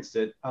experienced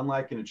it,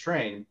 unlike in a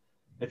train.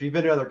 If you've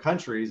been to other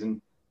countries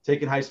and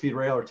taken high-speed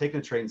rail or taken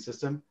a train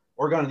system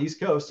or gone to the East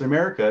Coast in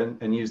America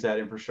and used that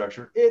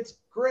infrastructure, it's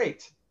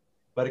great,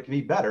 but it can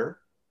be better.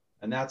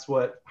 And that's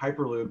what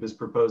Hyperloop is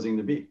proposing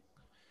to be.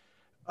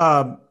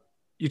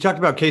 You talked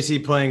about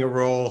KC playing a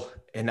role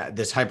in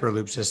this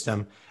Hyperloop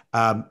system.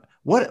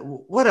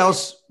 What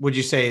else would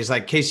you say is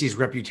like KC's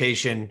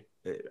reputation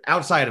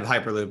outside of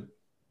Hyperloop?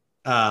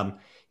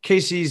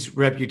 KC's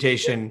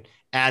reputation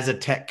as a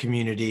tech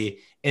community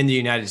in the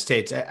United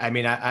States. I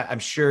mean, I'm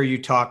sure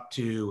you talk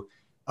to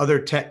other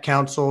tech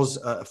councils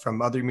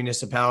from other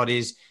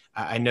municipalities.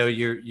 I know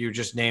you're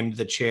just named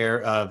the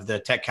chair of the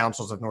Tech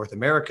Councils of North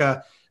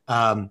America.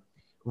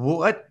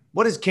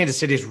 What is Kansas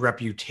City's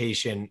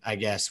reputation, I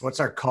guess? What's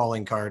our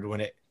calling card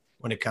when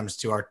it comes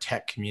to our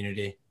tech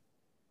community?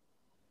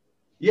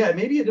 Yeah,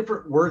 maybe a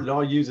different word that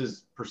I'll use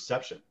is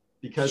perception,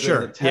 because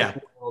in the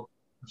tech world,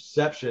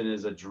 perception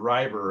is a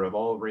driver of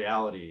all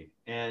reality.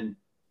 And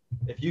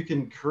if you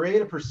can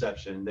create a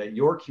perception that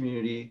your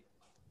community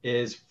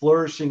is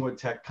flourishing with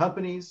tech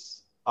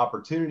companies,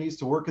 opportunities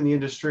to work in the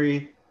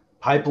industry,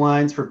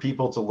 pipelines for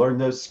people to learn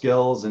those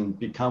skills and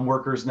become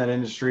workers in that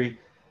industry,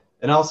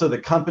 and also the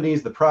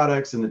companies, the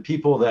products, and the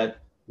people that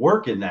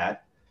work in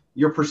that,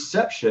 your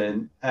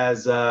perception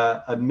as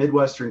a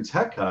Midwestern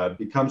tech hub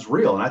becomes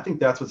real. And I think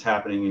that's what's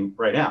happening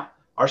right now.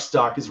 Our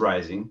stock is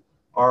rising.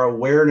 Our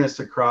awareness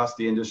across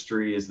the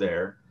industry is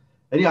there.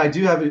 And yeah, I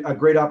do have a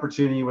great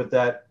opportunity with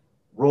that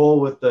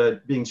role with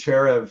being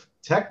chair of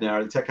Tech now,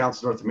 or the Tech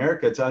Council of North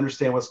America, to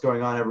understand what's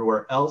going on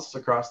everywhere else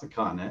across the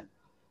continent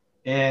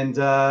and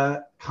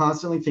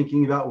constantly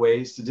thinking about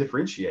ways to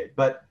differentiate.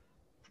 But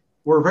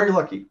we're very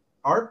lucky.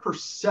 Our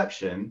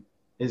perception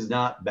is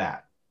not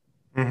bad.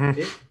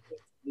 Mm-hmm. It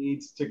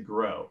needs to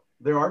grow.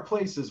 There are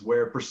places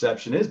where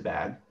perception is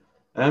bad,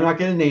 and I'm not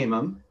going to name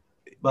them,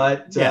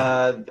 but they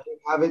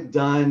haven't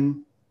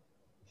done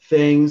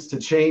things to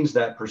change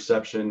that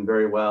perception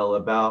very well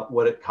about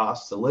what it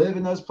costs to live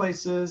in those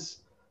places,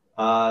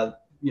 the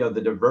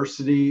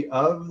diversity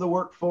of the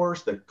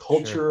workforce, the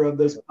culture of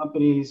those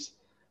companies,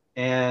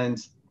 and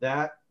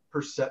that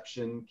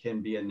perception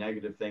can be a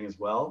negative thing as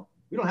well.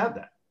 We don't have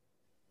that.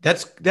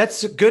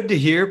 That's good to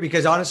hear,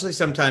 because honestly,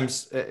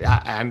 sometimes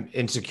I'm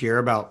insecure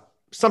about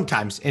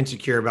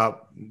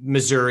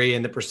Missouri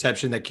and the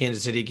perception that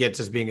Kansas City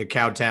gets as being a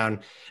cow town,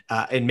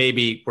 and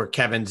maybe where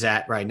Kevin's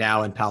at right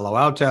now in Palo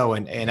Alto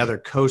and other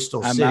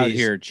coastal cities. I'm out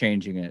here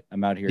changing it.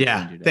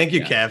 Yeah. Thank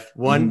you, Kev.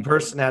 One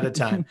person at a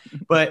time.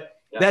 But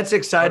that's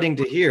exciting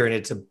to hear. And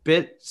it's a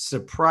bit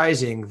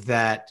surprising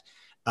that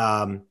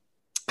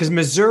because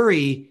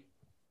Missouri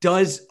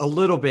does a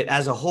little bit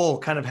as a whole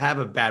kind of have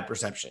a bad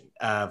perception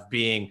of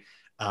being,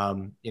 a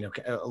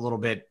little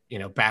bit,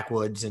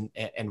 backwoods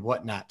and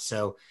whatnot.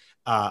 So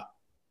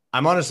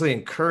I'm honestly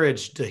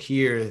encouraged to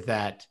hear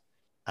that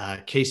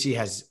KC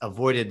has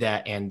avoided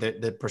that, and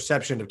the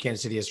perception of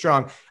Kansas City is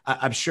strong.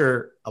 I'm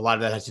sure a lot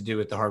of that has to do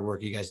with the hard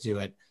work you guys do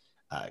at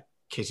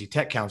KC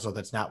Tech Council.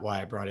 That's not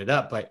why I brought it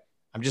up, but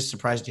I'm just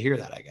surprised to hear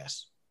that, I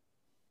guess.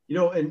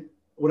 And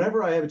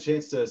whenever I have a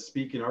chance to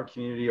speak in our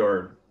community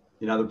or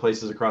in other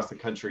places across the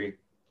country,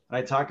 and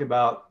I talk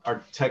about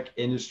our tech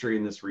industry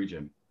in this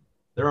region,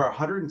 there are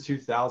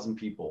 102,000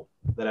 people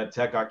that have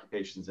tech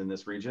occupations in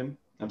this region.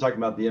 I'm talking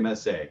about the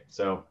MSA.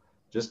 So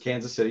just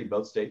Kansas City,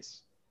 both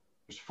states.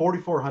 There's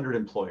 4,400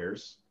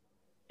 employers,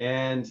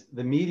 and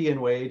the median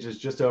wage is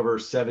just over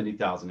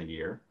 $70,000 a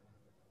year.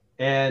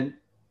 And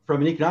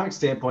from an economic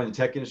standpoint, the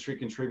tech industry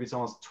contributes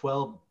almost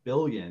 $12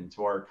 billion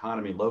to our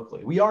economy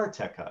locally. We are a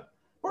tech hub.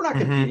 We're not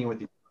competing with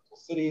these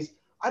cities.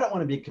 I don't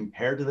want to be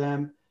compared to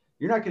them.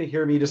 You're not going to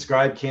hear me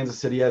describe Kansas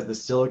City as the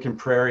Silicon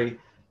Prairie.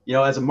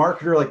 As a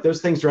marketer, like,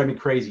 those things drive me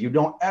crazy. You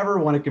don't ever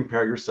want to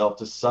compare yourself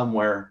to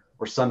somewhere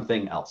or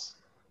something else.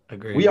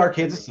 Agreed. We are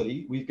Kansas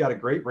City. We've got a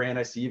great brand.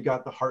 I see you've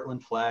got the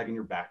Heartland flag in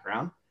your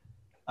background.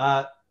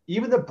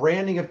 Even the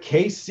branding of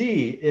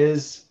KC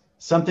is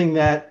something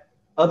that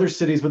other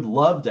cities would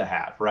love to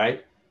have,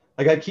 right?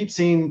 Like, I keep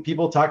seeing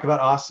people talk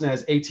about Austin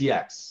as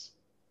ATX.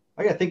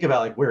 I got to think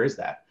about, like, where is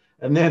that?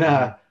 And then,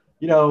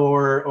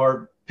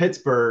 or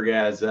Pittsburgh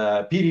as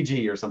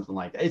PDG or something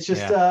like that. It's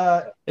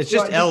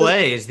just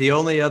LA is the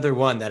only other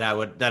one that I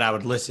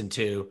would listen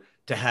to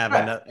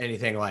have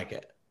anything like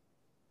it.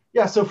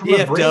 Yeah. So from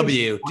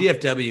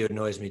DFW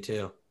annoys me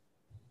too.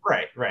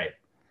 Right.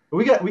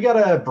 We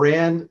got a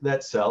brand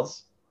that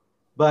sells,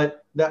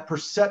 but that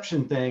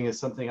perception thing is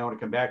something I want to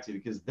come back to,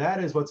 because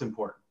that is what's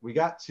important. We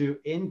got to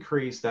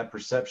increase that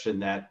perception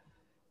that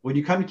when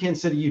you come to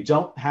Kansas City, you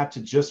don't have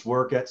to just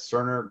work at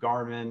Cerner,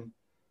 Garmin,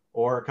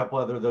 or a couple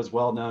other of those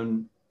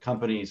well-known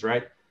companies,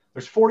 right?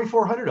 There's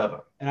 4,400 of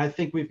them. And I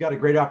think we've got a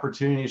great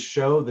opportunity to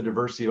show the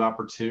diversity of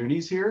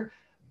opportunities here.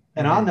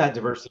 And on that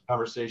diversity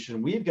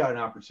conversation, we've got an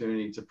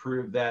opportunity to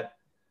prove that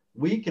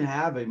we can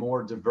have a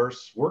more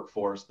diverse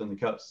workforce than the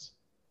coast.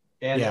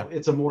 And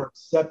it's a more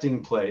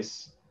accepting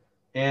place.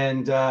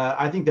 And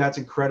I think that's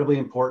incredibly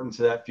important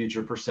to that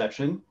future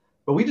perception.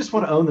 But we just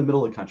want to own the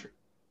middle of the country.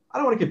 I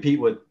don't want to compete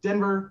with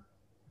Denver,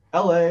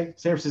 LA,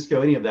 San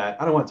Francisco, any of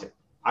that. I don't want to.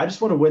 I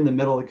just want to win the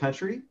middle of the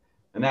country.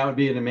 And that would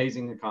be an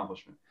amazing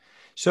accomplishment.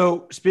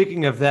 So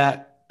speaking of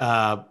that,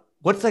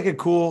 what's a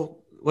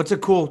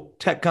cool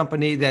tech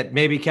company that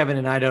maybe Kevin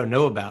and I don't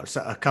know about?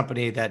 So a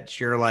company that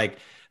you're like,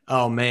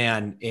 oh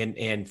man,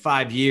 in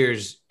 5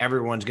 years,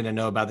 everyone's going to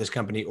know about this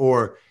company,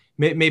 or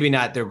maybe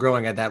not. They're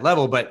growing at that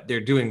level, but they're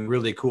doing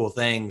really cool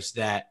things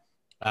that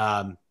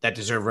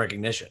deserve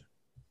recognition.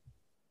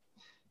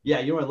 Yeah,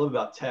 you know what I love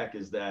about tech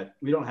is that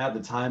we don't have the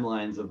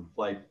timelines of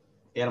like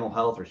animal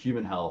health or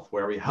human health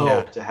where we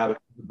hope to have a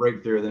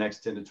breakthrough in the next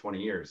 10 to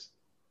 20 years.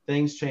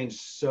 Things change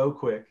so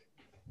quick.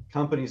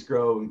 Companies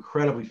grow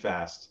incredibly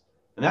fast.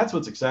 And that's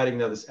what's exciting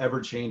about this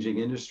ever-changing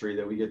industry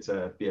that we get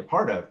to be a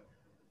part of.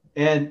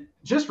 And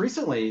just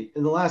recently,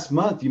 in the last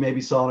month, you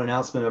maybe saw an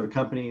announcement of a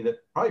company that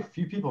probably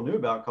few people knew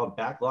about called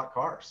Backlot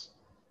Cars.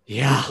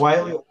 Yeah. We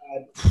quietly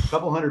had a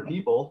couple hundred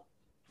people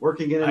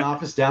working in an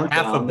office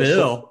downtown.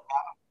 $500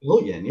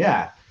 million,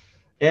 yeah.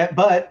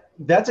 But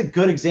that's a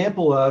good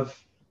example of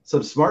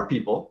some smart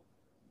people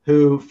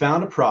who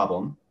found a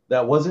problem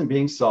that wasn't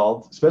being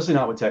solved, especially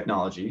not with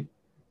technology,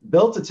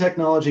 built a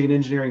technology and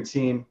engineering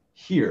team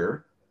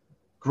here,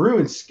 grew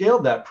and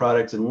scaled that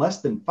product in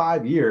less than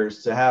 5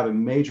 years to have a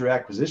major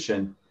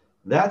acquisition.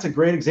 That's a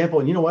great example.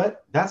 And you know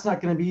what? That's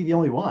not going to be the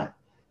only one.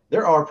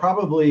 There are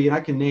probably, and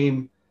I can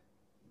name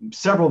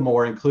several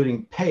more,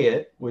 including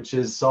Payit, which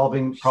is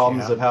solving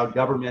problems of how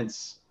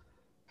governments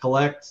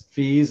collect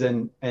fees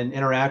and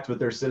interact with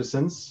their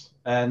citizens.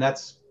 And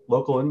that's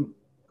local and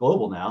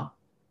global now.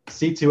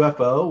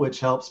 C2FO, which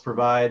helps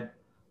provide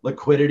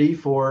liquidity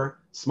for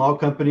small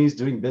companies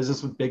doing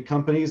business with big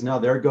companies. Now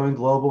they're going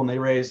global and they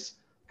raised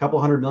a couple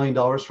 $100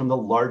 million from the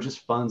largest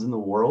funds in the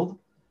world.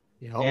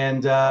 Yep.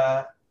 And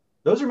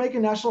those are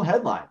making national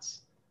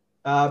headlines.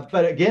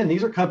 But again,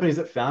 these are companies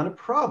that found a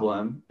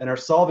problem and are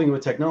solving it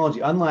with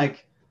technology,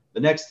 unlike the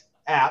next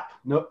app.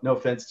 No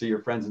offense to your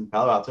friends in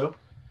Palo Alto,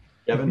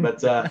 Kevin, but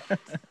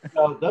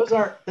those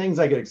aren't things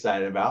I get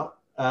excited about.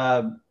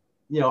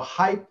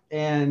 Hype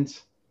and,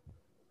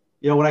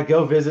 when I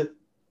go visit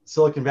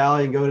Silicon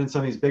Valley and go into some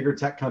of these bigger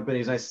tech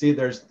companies, I see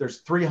there's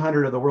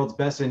 300 of the world's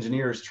best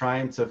engineers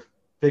trying to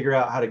figure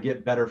out how to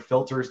get better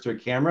filters to a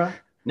camera.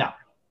 No,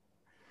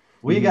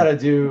 we got to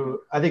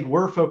do, I think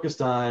we're focused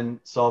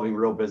on solving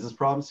real business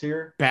problems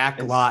here.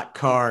 Backlot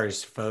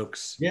cars,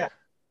 folks. Yeah.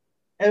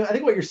 And I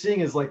think what you're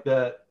seeing is like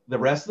the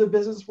rest of the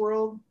business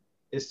world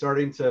is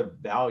starting to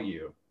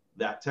value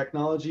that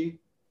technology.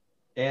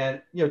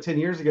 And, 10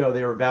 years ago,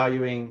 they were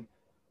valuing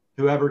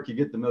whoever could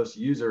get the most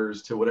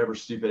users to whatever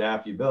stupid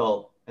app you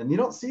built. And you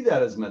don't see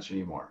that as much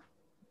anymore.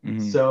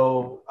 Mm-hmm.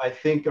 So I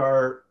think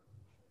the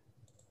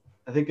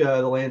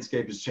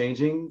landscape is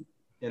changing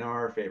in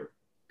our favor.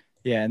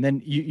 Yeah. And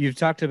then you've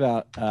talked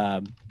about,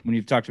 when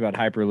you've talked about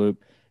Hyperloop,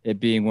 it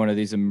being one of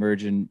these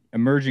emerging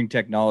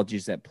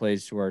technologies that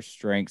plays to our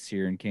strengths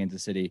here in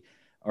Kansas City.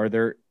 Are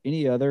there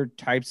any other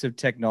types of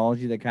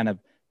technology that kind of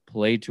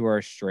play to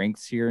our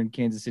strengths here in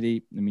Kansas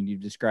City? I mean,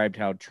 you've described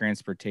how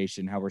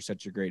transportation, how we're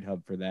such a great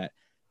hub for that.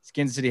 Does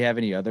Kansas City have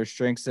any other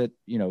strengths that,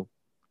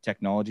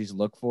 technologies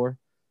look for?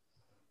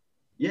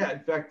 Yeah,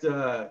 in fact,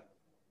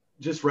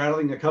 just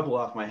rattling a couple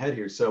off my head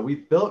here. So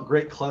we've built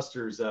great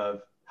clusters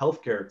of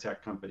healthcare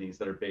tech companies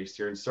that are based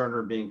here, and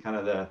Cerner being kind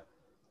of the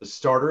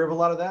starter of a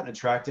lot of that and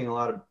attracting a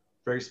lot of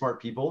very smart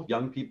people,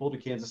 young people to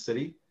Kansas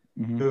City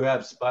who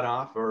have spun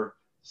off or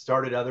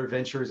started other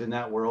ventures in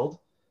that world.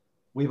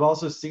 We've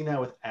also seen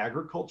that with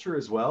agriculture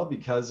as well,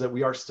 because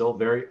we are still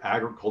very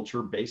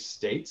agriculture-based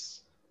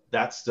states.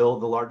 That's still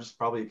the largest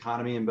probably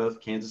economy in both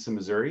Kansas and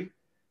Missouri.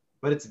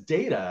 But it's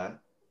data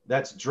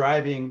that's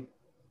driving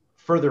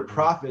further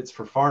profits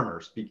for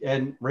farmers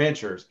and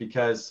ranchers,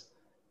 because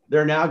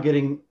they're now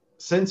getting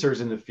sensors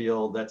in the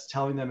field that's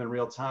telling them in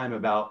real time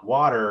about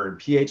water and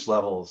pH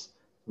levels,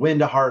 when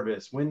to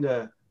harvest, when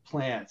to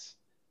plant,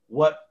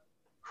 what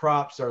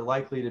crops are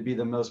likely to be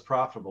the most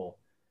profitable.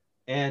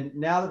 And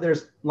now that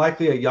there's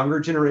likely a younger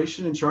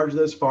generation in charge of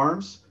those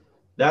farms,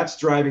 that's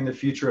driving the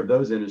future of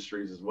those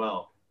industries as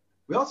well.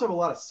 We also have a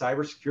lot of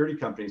cybersecurity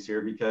companies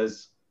here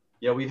because,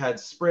 we've had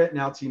Sprint,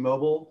 now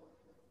T-Mobile,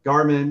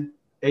 Garmin,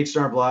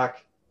 H&R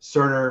Block,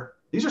 Cerner.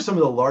 These are some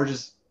of the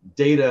largest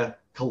data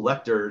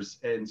collectors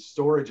and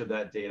storage of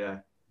that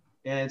data.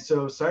 And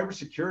so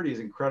cybersecurity is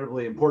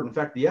incredibly important. In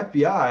fact, the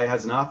FBI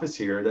has an office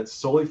here that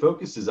solely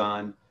focuses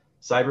on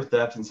cyber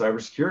theft and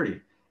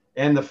cybersecurity.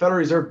 And the Federal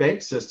Reserve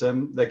Bank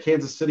system, the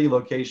Kansas City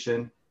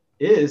location,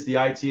 is the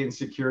IT and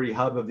security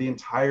hub of the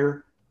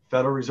entire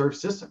Federal Reserve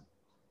system.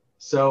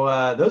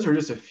 So those are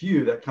just a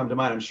few that come to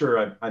mind. I'm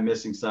sure I'm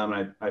missing some,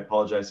 and I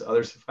apologize to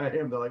others if I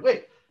am. They're like,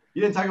 wait,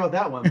 you didn't talk about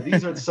that one. But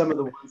these are some of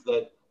the ones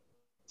that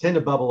tend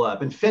to bubble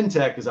up. And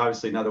fintech is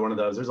obviously another one of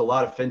those. There's a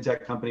lot of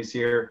fintech companies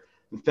here.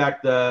 In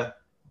fact, I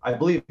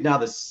believe now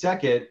the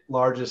second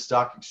largest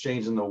stock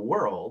exchange in the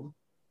world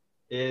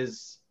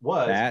was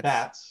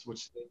BATS,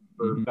 which stands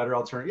for Better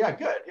Alternative. Yeah,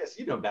 good. Yes,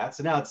 you know BATS.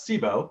 And now it's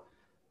Cboe.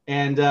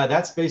 And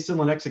that's based in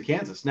Lenexa,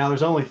 Kansas. Now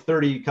there's only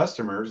 30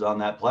 customers on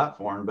that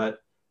platform,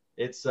 but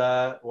it's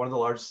one of the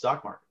largest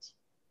stock markets.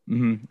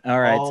 All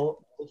right.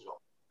 All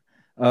digital.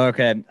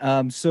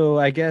 Okay. So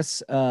I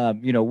guess,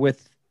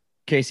 with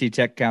KC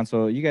Tech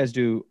Council, you guys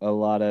do a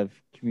lot of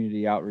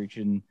community outreach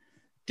and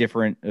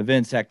different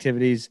events,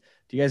 activities.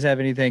 Do you guys have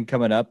anything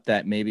coming up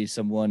that maybe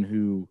someone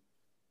who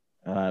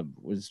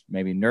was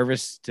maybe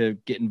nervous to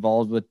get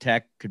involved with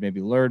tech could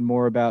maybe learn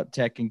more about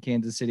tech in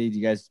Kansas City? Do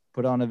you guys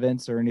put on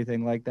events or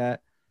anything like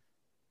that?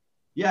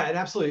 Yeah, and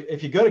absolutely.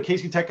 If you go to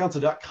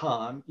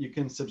kctechcouncil.com, you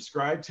can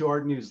subscribe to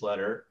our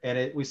newsletter,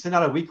 and we send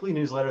out a weekly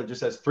newsletter that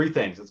just has 3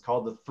 things. It's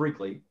called the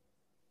Threekly,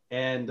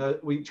 and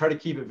we try to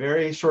keep it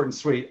very short and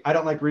sweet. I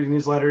don't like reading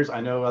newsletters.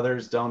 I know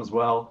others don't as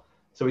well,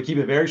 so we keep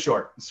it very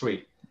short and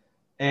sweet.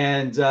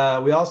 And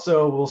we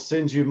also will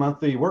send you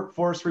monthly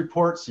workforce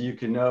reports so you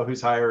can know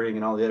who's hiring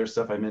and all the other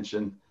stuff I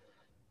mentioned.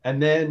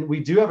 And then we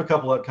do have a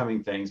couple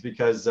upcoming things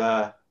because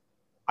I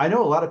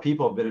know a lot of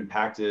people have been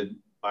impacted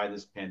by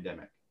this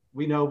pandemic.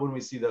 We know when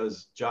we see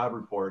those job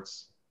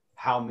reports,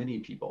 how many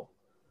people,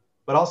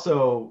 but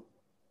also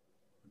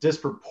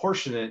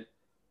disproportionate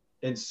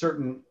in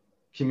certain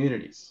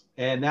communities.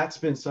 And that's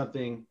been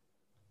something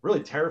really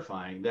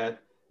terrifying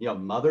that,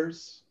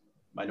 mothers,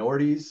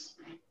 minorities,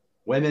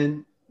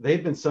 women,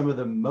 they've been some of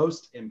the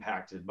most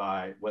impacted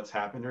by what's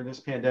happened during this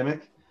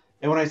pandemic.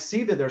 And when I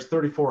see that there's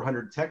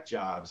 3,400 tech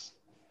jobs,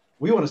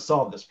 we want to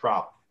solve this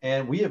problem.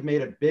 And we have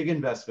made a big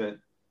investment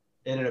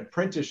in an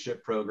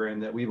apprenticeship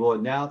program that we will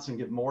announce and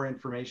give more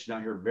information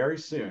out here very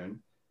soon.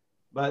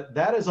 But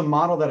that is a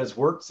model that has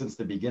worked since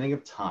the beginning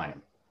of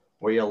time,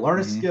 where you learn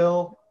a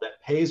skill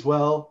that pays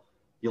well,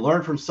 you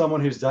learn from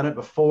someone who's done it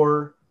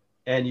before,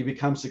 and you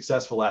become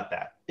successful at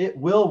that. It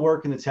will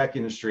work in the tech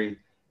industry.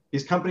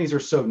 These companies are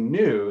so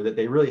new that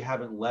they really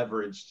haven't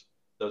leveraged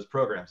those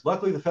programs.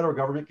 Luckily, the federal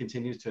government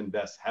continues to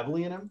invest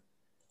heavily in them.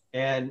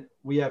 And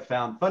we have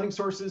found funding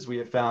sources. We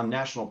have found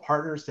national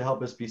partners to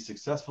help us be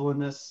successful in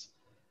this.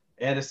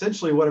 And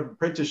essentially what an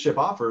apprenticeship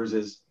offers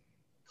is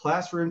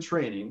classroom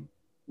training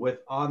with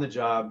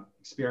on-the-job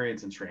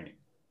experience and training.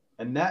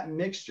 And that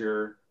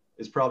mixture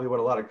is probably what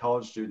a lot of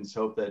college students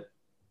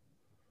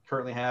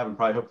currently have and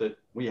probably hope that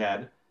we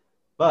had.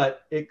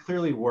 But it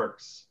clearly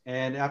works.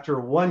 And after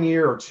 1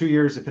 year or 2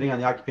 years, depending on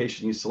the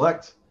occupation you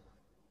select,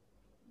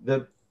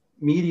 the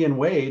median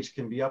wage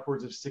can be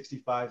upwards of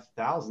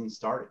 $65,000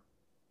 starting.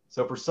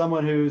 So for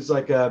someone who's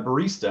like a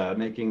barista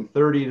making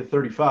 30 to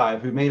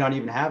 35, who may not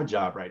even have a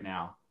job right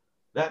now,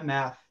 that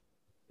math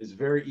is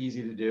very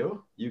easy to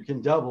do. You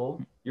can double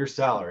your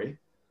salary,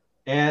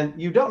 and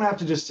you don't have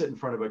to just sit in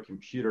front of a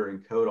computer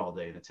and code all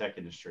day in the tech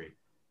industry.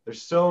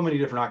 There's so many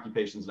different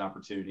occupations and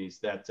opportunities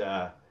that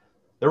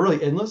they're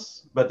really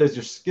endless, but those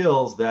are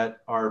skills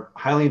that are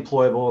highly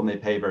employable and they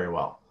pay very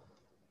well.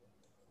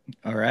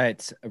 All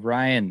right,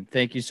 Ryan,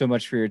 thank you so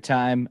much for your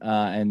time.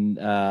 And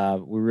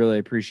we really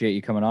appreciate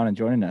you coming on and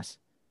joining us.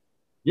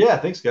 Yeah,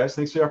 thanks guys.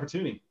 Thanks for the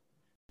opportunity.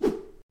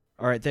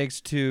 All right, thanks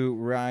to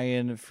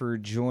Ryan for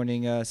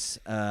joining us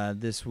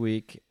this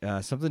week.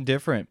 Something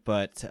different,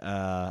 but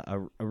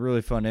a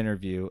really fun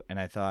interview. And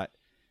I thought,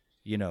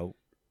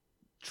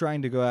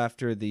 trying to go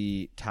after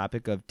the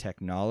topic of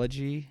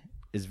technology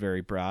is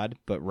very broad,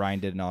 but Ryan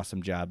did an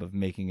awesome job of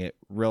making it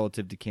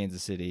relative to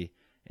Kansas City.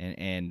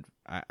 And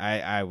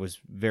I was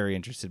very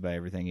interested by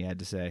everything he had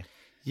to say.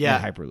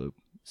 Yeah. And Hyperloop.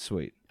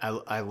 Sweet.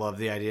 I love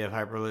the idea of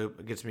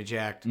Hyperloop. It gets me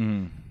jacked.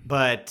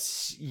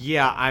 But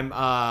yeah,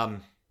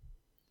 I'm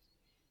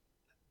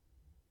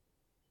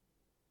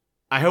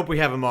I hope we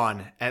have him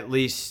on at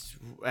least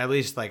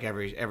like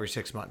every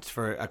 6 months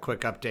for a quick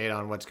update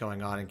on what's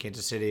going on in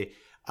Kansas City.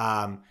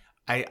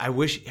 I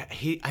wish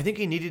I think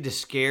he needed to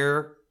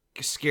scare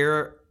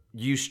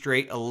you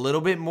straight a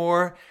little bit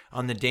more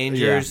on the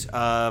dangers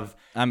of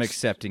I'm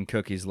accepting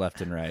cookies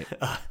left and right.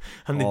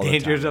 On the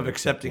dangers of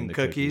accepting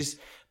cookies.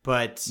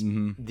 But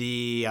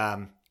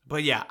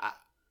but yeah,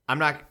 I'm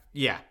not.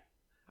 Yeah,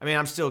 I mean,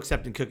 I'm still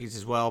accepting cookies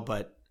as well.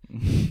 But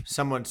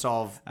someone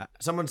solve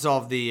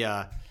the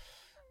I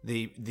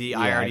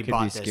already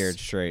bought this. Scared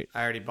straight.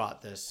 I already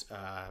bought this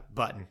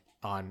button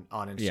on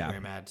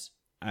Instagram ads.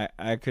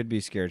 I could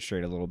be scared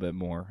straight a little bit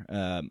more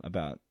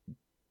about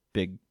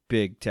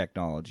big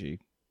technology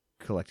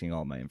collecting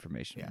all my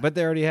information. Yeah. But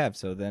they already have,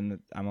 so then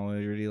I'm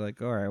already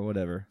like, all right,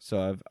 whatever.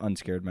 So I've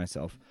unscared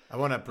myself. I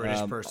want a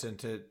British person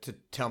to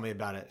tell me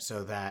about it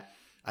so that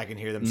I can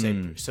hear them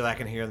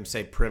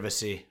say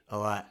privacy a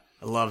lot.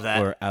 I love that.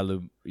 Or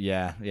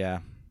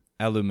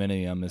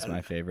aluminium is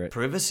my favorite.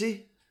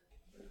 Privacy?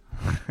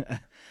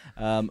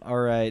 All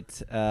right.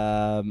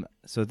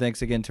 So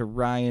thanks again to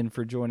Ryan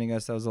for joining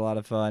us. That was a lot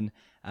of fun.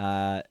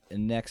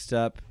 Next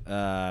up,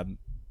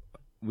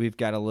 we've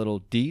got a little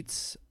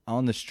Deets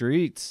on the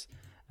Streets,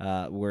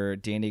 where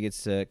Danny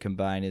gets to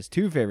combine his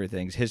two favorite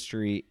things,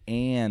 history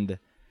and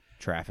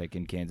traffic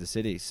in Kansas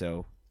City.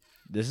 So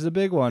this is a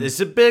big one. This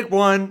is a big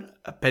one.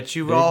 I bet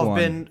you've all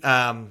been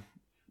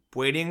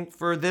waiting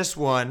for this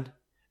one.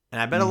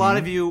 And I bet a lot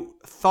of you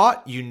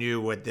thought you knew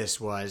what this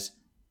was,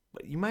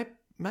 but you might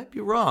be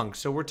wrong.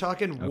 So we're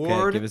talking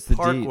Ward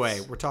Parkway.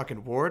 Deets. We're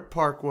talking Ward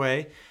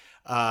Parkway,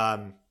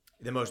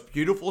 the most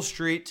beautiful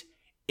street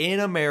in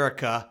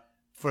America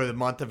for the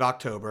month of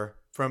October,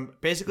 from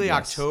basically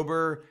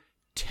October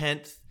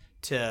 10th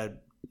to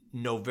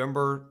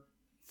November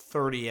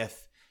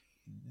 30th.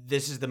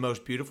 This is the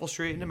most beautiful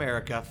street in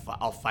America.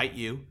 I'll fight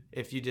you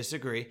if you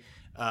disagree.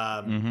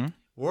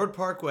 Ward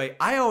Parkway,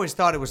 I always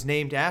thought it was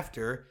named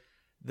after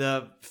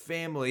the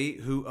family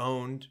who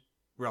owned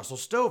Russell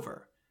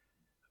Stover,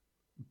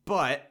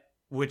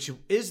 which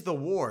is the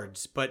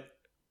Wards, but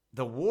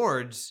the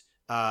Wards,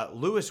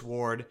 Lewis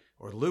Ward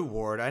or Lou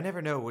Ward, I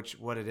never know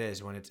what it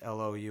is when it's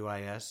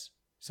Louis.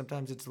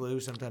 Sometimes it's Lou,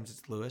 sometimes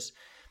it's Lewis.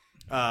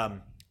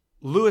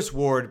 Lewis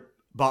Ward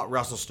bought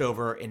Russell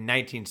Stover in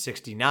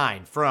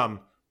 1969 from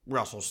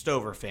Russell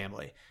Stover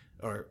family,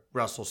 or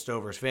Russell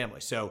Stover's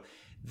family. So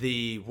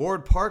the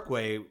Ward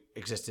Parkway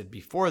existed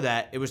before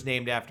that. It was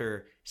named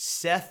after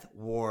Seth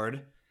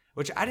Ward,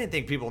 which I didn't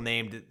think people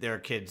named their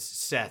kids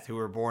Seth who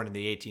were born in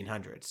the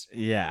 1800s.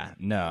 Yeah,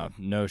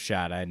 no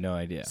shot. I had no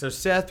idea. So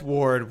Seth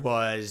Ward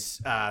was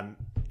a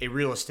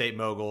real estate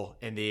mogul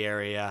in the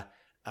area,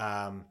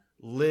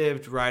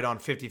 lived right on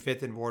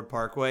 55th and Ward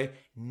Parkway,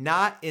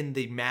 not in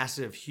the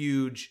massive,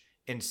 huge,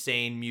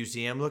 insane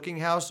museum-looking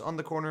house on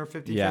the corner of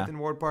 55th and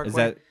Ward Parkway. Is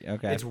that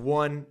okay? It's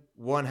one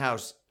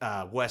house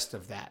west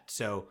of that.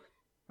 So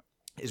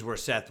is where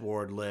Seth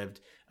Ward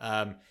lived.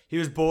 He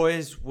was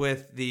boys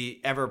with the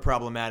ever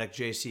problematic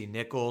J.C.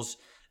 Nichols.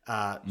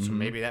 So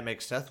maybe that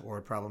makes Seth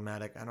Ward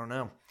problematic. I don't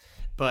know.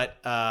 But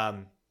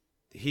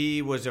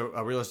he was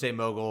a real estate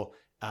mogul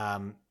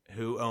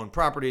who owned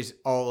properties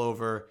all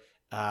over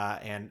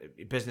and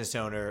business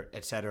owner,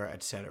 et cetera,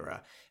 et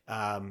cetera.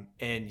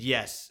 And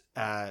yes,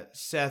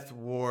 Seth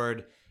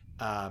Ward's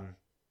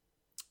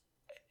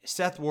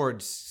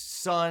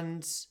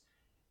sons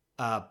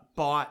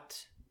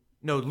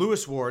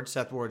Lewis Ward,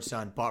 Seth Ward's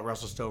son, bought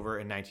Russell Stover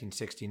in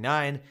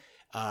 1969.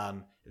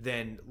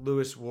 Then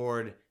Lewis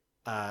Ward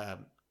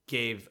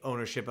gave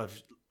ownership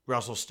of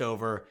Russell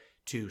Stover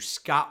to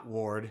Scott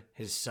Ward,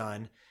 his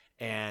son,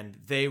 and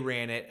they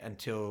ran it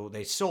until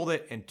they sold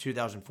it in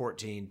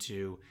 2014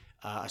 to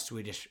a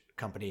Swedish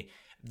company.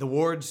 The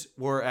Wards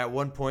were at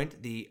one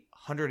point the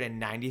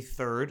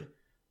 193rd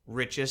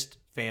richest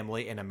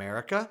family in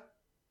America,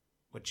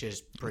 which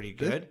is pretty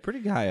good.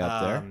 Pretty high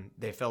up there.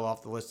 They fell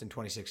off the list in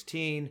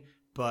 2016,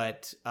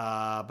 but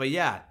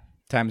yeah.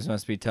 Times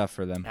must be tough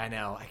for them. I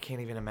know. I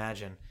can't even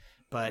imagine.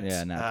 But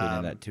yeah, not being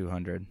in that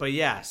 200. But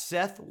yeah,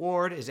 Seth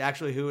Ward is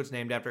actually who it's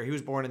named after. He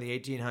was born in the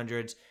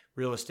 1800s,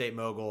 real estate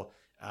mogul,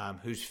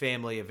 whose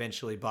family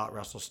eventually bought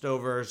Russell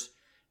Stover's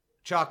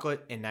chocolate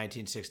in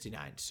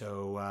 1969.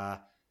 So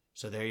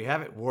there you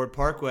have it. Ward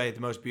Parkway, the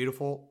most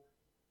beautiful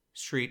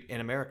street in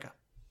America.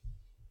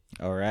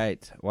 All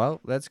right. Well,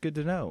 that's good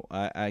to know.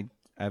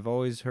 I've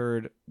always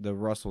heard the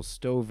Russell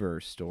Stover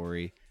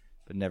story,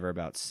 but never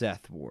about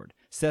Seth Ward.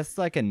 Seth's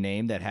like a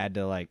name that had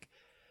to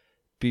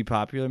be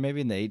popular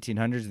maybe in the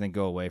 1800s and then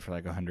go away for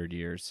 100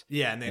 years.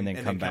 Yeah, and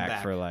then come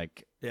back for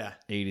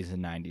 80s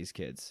and 90s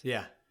kids.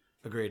 Yeah,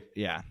 agreed.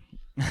 Yeah.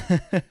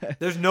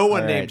 There's no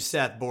one named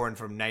Seth born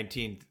from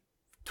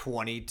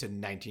 1920 to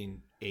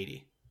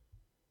 1980.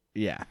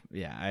 Yeah,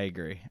 I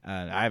agree.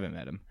 I haven't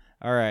met him.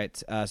 All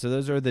right, so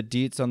those are the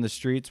deets on the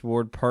streets.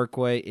 Ward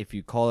Parkway. If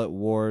you call it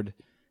Ward,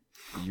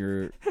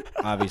 you're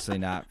obviously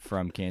not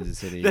from Kansas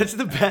City. That's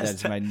the best.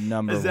 That's my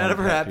number one. Has that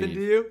ever happened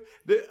to you?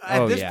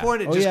 At this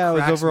point, it just I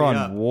was over on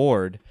up.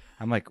 Ward.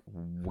 I'm like,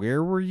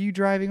 where were you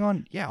driving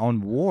on? Yeah,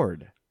 on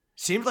Ward.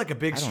 Seemed like a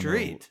big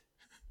street.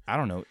 I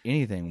don't know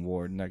anything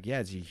Ward. And yeah,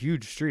 it's a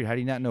huge street. How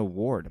do you not know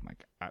Ward? I'm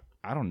like,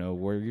 I don't know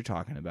where you're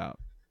talking about.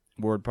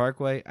 Ward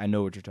Parkway, I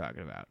know what you're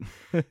talking about.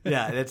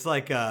 Yeah,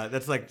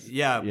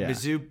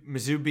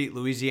 Mizzou beat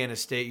Louisiana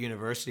State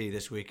University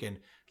this weekend.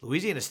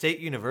 Louisiana State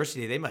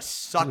University, they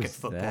must suck at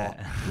football.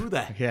 That? Who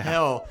the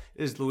hell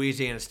is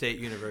Louisiana State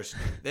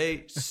University?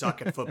 They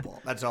suck at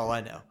football. That's all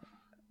I know.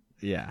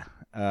 Yeah,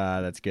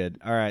 that's good.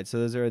 All right, so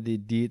those are the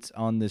deets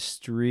on the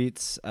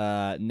streets.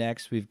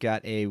 Next, we've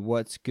got a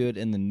What's Good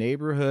in the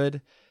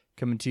Neighborhood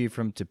coming to you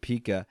from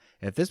Topeka.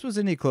 If this was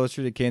any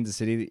closer to Kansas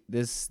City,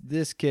 this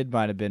kid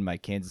might have been my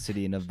Kansas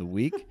Citian of the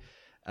week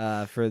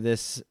for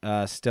this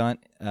stunt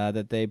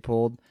that they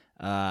pulled.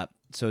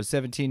 So a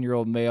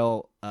 17-year-old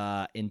male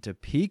in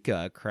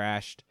Topeka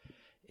crashed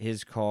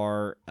his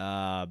car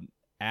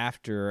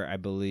after, I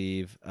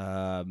believe,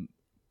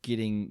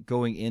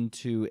 going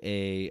into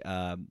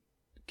a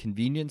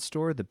convenience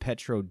store, the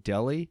Petro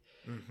Deli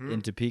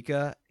in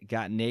Topeka,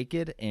 got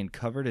naked and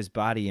covered his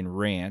body in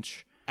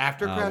ranch.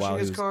 After crashing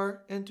his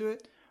car into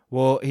it?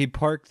 Well, he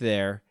parked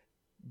there,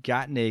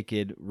 got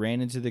naked,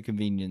 ran into the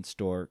convenience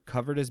store,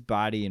 covered his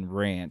body in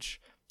ranch.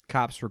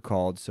 Cops were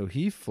called, so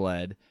he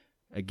fled,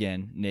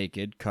 again,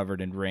 naked, covered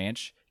in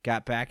ranch,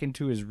 got back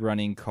into his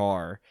running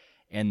car,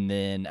 and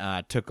then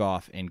took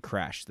off and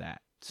crashed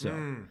that.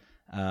 So,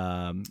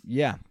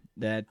 yeah,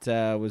 that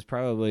was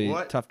probably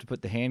tough to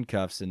put the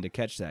handcuffs in to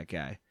catch that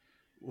guy.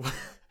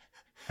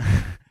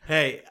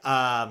 Hey,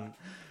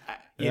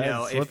 you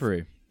know,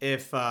 slippery.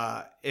 If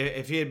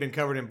he had been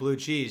covered in blue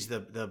cheese,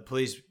 the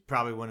police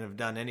probably wouldn't have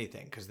done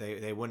anything because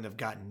they wouldn't have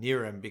gotten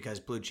near him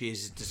because blue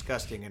cheese is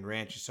disgusting and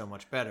ranch is so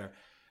much better.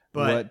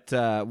 But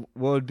what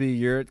would be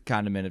your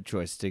condiment of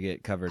choice to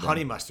get covered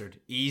honey in? mustard,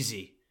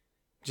 easy.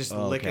 Just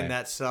licking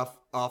that stuff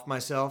off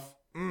myself.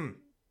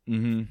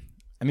 Mm-hmm.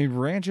 I mean,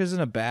 ranch isn't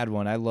a bad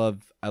one. I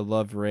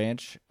love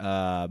ranch.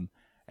 And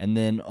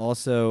then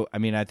also, I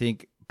mean, I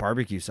think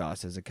barbecue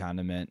sauce is a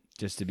condiment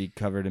just to be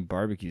covered in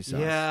barbecue sauce.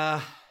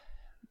 Yeah.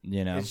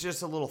 You know, it's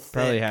just a little thick.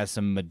 Probably has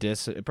some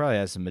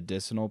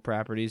medicinal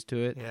properties to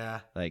it.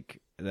 Yeah.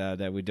 Like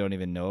that we don't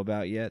even know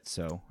about yet.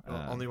 So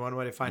only one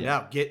way to find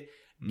out. Get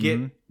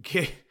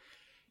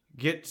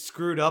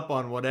screwed up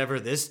on whatever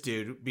this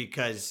dude,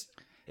 because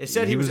it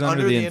said he was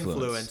under the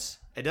influence.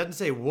 It doesn't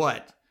say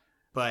what,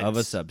 but of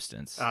a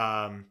substance.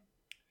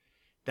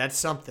 That's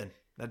something.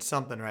 That's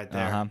something right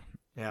there. Uh-huh.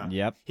 Yeah.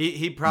 Yep.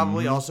 He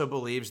probably also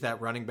believes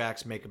that running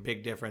backs make a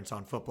big difference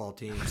on football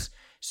teams.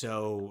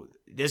 So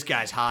this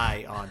guy's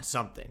high on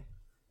something.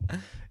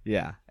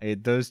 Yeah,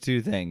 those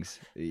two things,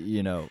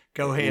 you know,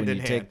 go hand in hand. When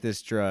you take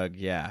this drug,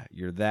 yeah,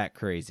 you're that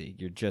crazy.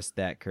 You're just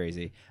that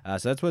crazy.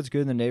 So that's what's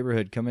good in the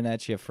neighborhood, coming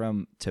at you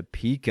from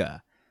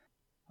Topeka.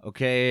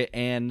 Okay,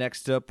 and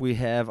next up we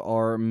have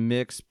our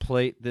mixed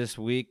plate this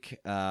week.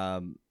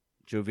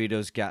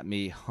 Jovito's got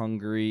me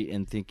hungry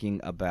and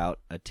thinking about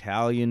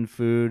Italian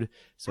food,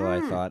 so I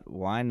thought,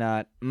 why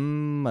not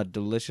a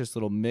delicious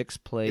little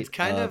mixed plate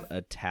of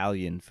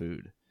Italian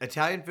food.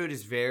 Italian food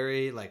is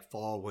very like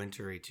fall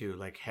wintry too,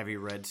 like heavy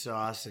red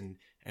sauce and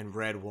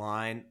red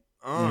wine.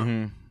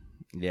 Mm-hmm.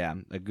 Yeah,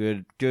 a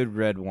good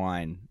red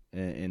wine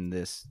in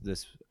this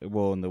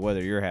in the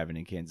weather you're having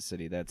in Kansas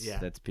City.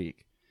 That's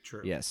peak.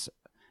 True. Yes.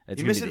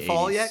 You missing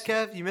fall yet,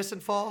 Kev? You missing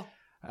fall?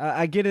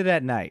 I get it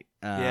at night.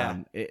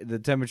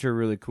 The temperature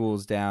really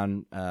cools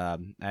down. I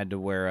had to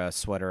wear a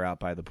sweater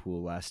out by the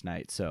pool last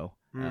night, so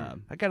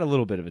I got a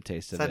little bit of a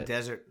taste of it.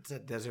 It's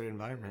that desert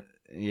environment.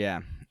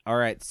 Yeah. All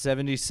right,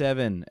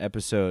 77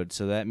 episodes,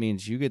 so that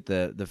means you get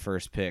the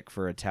first pick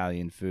for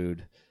Italian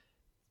food.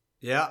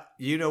 Yeah,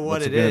 you know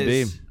what What's it gonna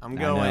is. be? I'm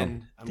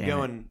going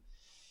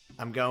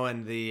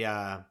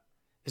the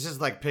this is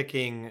like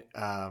picking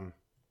I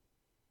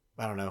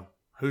don't know.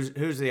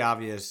 Who's the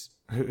obvious?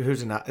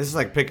 Who's not? This is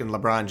like picking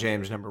LeBron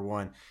James number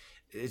one.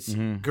 It's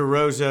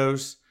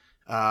Garozzo's.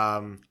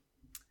 I'm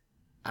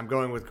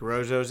going with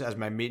Garozzo's as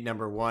my meat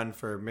number one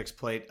for mixed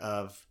plate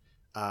of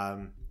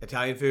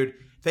Italian food.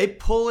 They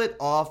pull it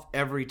off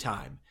every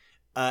time.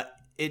 And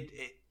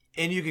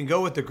you can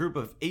go with a group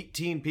of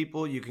 18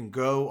 people. You can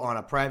go on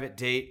a private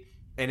date,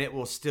 and it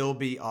will still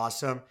be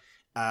awesome.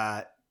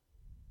 And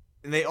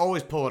they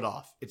always pull it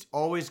off. It's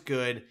always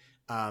good.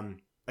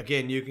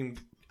 Again, you can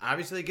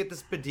obviously get the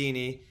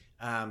spadini,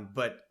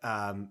 but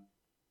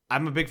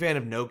I'm a big fan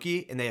of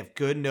gnocchi, and they have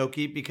good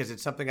gnocchi because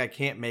it's something I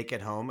can't make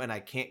at home and I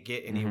can't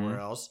get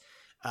anywhere else.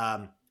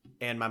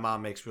 And my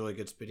mom makes really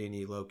good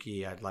spadini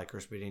low-key. I'd like her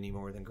spadini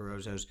more than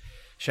Garozzo's.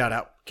 Shout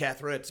out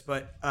Kath Ritz.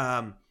 But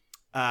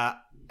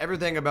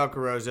everything about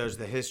Garozzo's,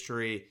 the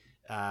history,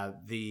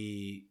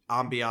 the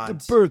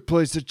ambiance. The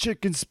birthplace of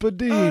chicken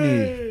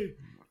spadini.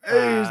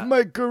 Hey, it's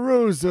Mike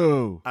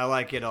Garozzo. I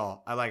like it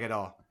all.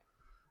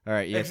 All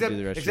right, you have to do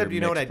the rest of your you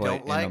know what I mixed plate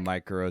don't like? in a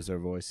Mike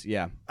Garozzo voice.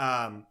 Yeah.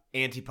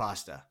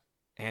 Antipasta.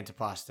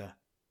 Yeah,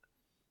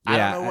 I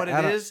don't know what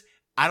it is.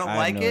 I don't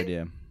like it.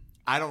 Idea.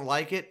 I don't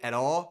like it at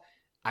all.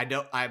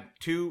 I'm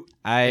too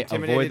I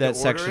intimidated avoid that to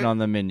section order it. on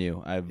the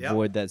menu.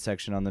 That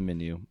section on the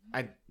menu.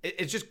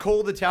 It's just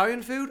cold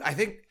Italian food. I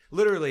think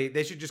literally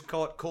they should just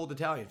call it cold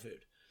Italian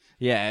food.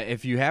 Yeah,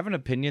 if you have an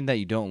opinion that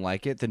you don't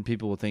like it, then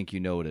people will think you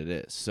know what it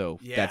is. So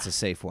that's a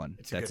safe one.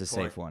 That's a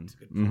safe one.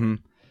 Mm-hmm.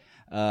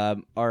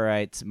 All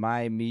right,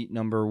 my meat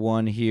number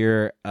one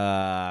here.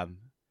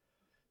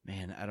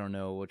 Man, I don't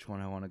know which one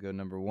I want to go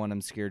number one.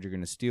 I'm scared you're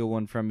gonna steal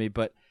one from me,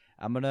 but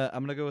I'm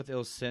gonna go with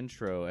Il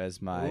Centro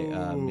as my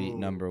meat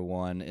number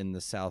one in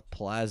the South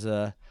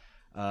Plaza.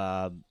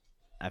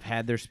 I've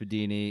had their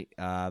spadini.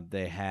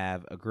 They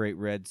have a great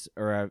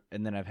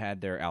and then I've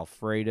had their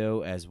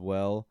Alfredo as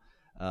well,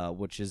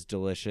 which is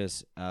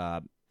delicious.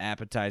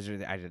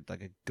 Appetizer, I did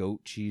like a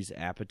goat cheese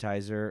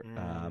appetizer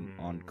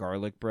on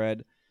garlic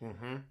bread.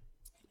 Mm-hmm.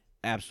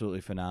 Absolutely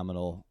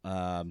phenomenal,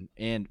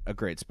 and a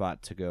great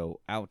spot to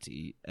go out to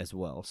eat as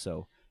well.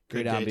 So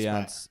great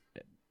ambiance,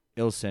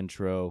 Il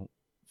Centro,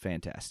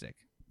 fantastic.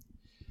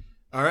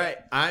 All right,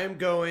 I'm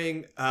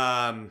going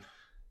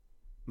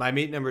my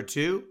meat number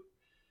two.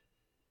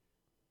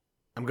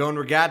 I'm going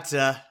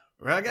Ragazza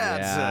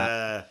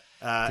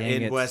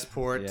in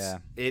Westport. Yeah.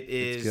 It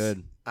is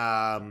good.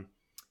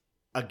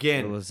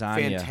 Again, the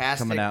lasagna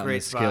fantastic, coming out great in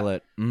the spot.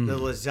 skillet. The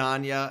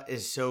lasagna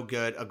is so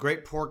good. A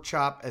great pork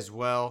chop as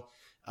well.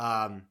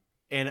 And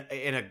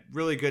in a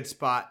really good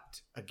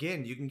spot.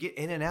 Again, you can get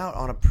in and out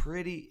on a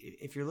pretty,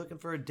 if you're looking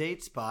for a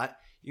date spot,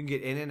 you can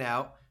get in and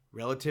out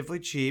relatively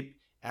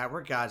cheap at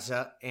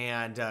Ragazza.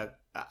 And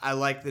I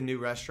like the new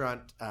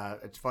restaurant.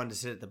 It's fun to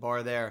sit at the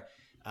bar there.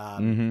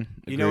 You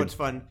know what's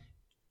fun?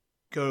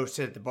 Go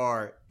sit at the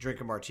bar,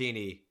 drink a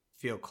martini,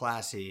 feel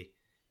classy,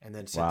 and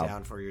then sit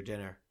down for your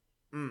dinner.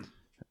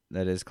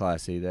 That is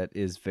classy. That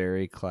is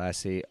very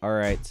classy. All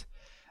right.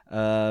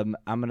 I'm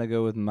going to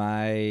go with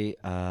my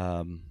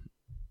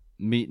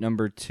meat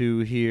number 2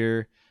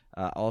 here.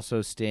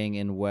 Also staying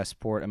in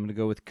Westport. I'm going to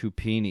go with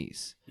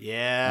Cupini's.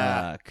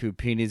 Yeah.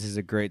 Cupini's is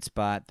a great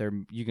spot.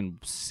 You can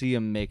see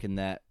them making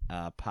that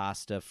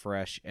pasta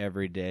fresh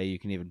every day. You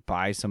can even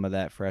buy some of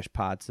that fresh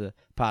pasta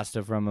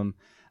from them.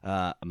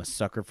 I'm a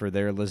sucker for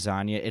their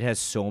lasagna. It has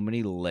so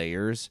many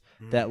layers,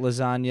 that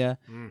lasagna.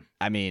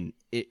 I mean,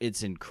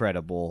 it's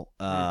incredible.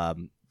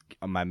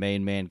 My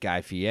main man,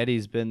 Guy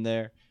Fieri's been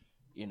there.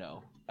 You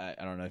know, I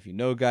don't know if you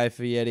know Guy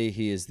Fieri.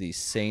 He is the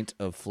saint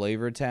of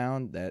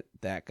Flavortown,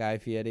 that Guy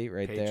Fieri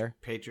there.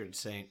 Patron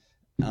saint.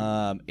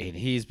 And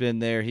he's been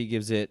there. He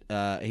gives it,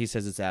 he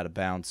says it's out of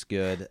bounds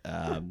good.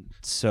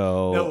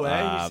 So no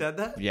way, he said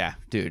that? Yeah,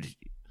 dude.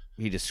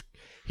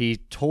 He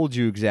told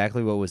you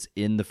exactly what was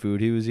in the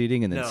food he was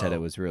eating and then said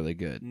it was really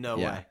good. No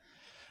way.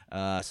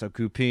 So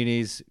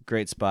Cupini's,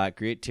 great spot.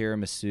 Great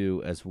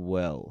tiramisu as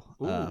well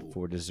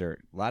for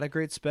dessert. A lot of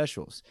great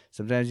specials.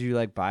 Sometimes you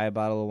buy a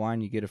bottle of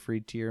wine, you get a free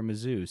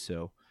tiramisu.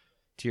 So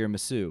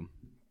tiramisu.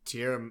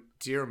 Tiramisu.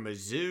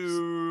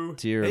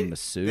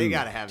 They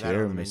got to have that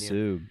on the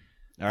menu.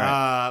 All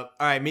right.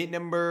 All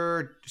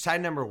right.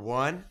 Side number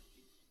 1.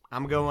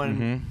 I'm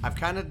going, I've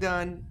kind of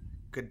done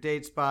good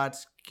date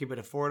spots, keep it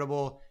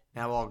affordable.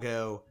 Now I'll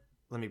go,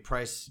 let me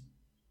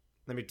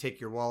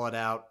take your wallet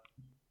out,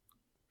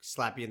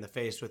 slap you in the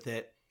face with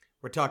it.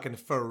 We're talking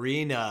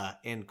Farina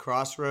in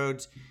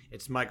Crossroads.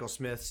 It's Michael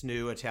Smith's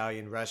new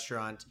Italian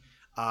restaurant.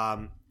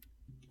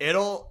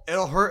 It'll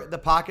hurt the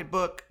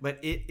pocketbook, but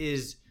it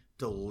is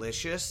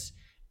delicious.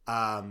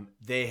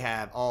 They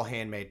have all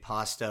handmade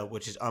pasta,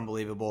 which is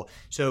unbelievable.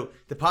 So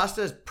the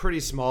pasta is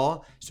pretty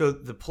small. So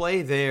the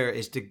play there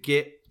is to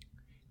get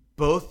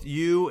both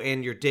you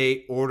and your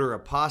date order a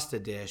pasta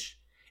dish,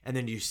 and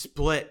then you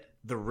split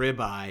the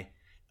ribeye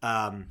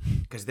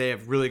because they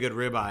have really good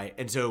ribeye.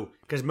 And so,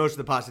 because most of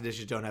the pasta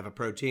dishes don't have a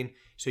protein,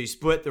 so you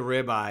split the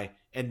ribeye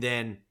and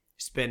then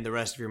spend the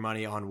rest of your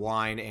money on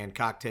wine and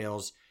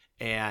cocktails.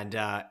 And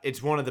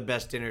it's one of the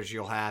best dinners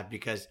you'll have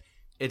because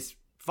it's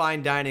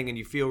fine dining and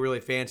you feel really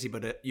fancy,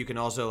 but you can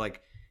also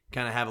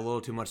kind of have a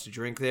little too much to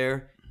drink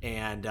there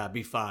and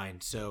be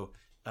fine. So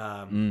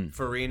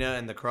Farina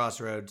and the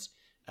Crossroads,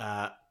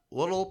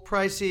 little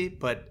pricey,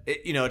 but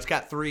it's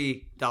got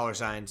 $3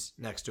 signs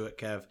next to it,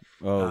 Kev.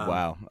 Oh,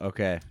 wow.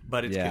 Okay.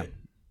 But it's good.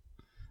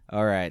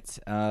 All right.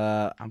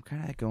 I'm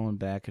kind of going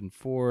back and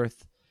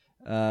forth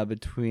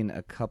between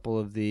a couple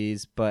of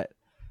these, but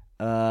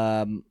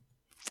I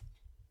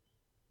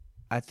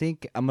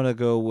think I'm going to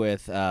go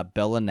with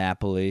Bella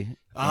Napoli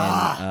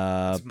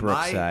in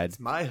Brookside. It's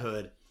my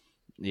hood.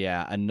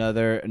 Yeah,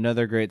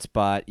 another great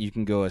spot. You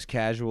can go as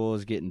casual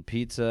as getting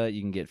pizza.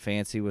 You can get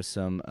fancy with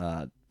some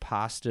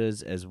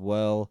pastas as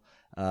well.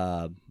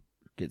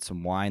 Get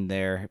some wine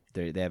there.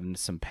 They have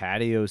some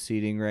patio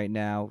seating right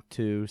now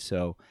too.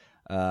 So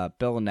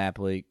Bella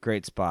Napoli,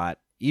 great spot.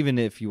 Even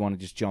if you want to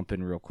just jump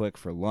in real quick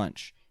for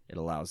lunch, it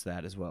allows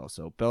that as well.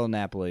 So Bella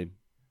Napoli,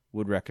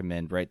 would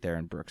recommend right there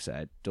in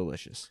Brookside.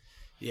 Delicious.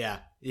 Yeah,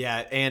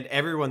 and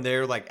everyone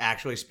there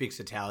actually speaks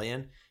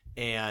Italian.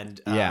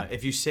 And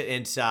if you sit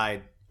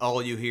inside,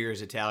 all you hear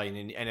is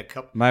Italian. And a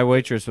couple. My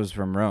waitress was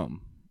from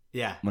Rome.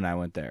 Yeah, when I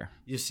went there,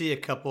 you see a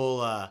couple.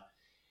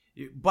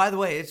 By the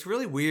way, it's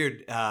really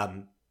weird.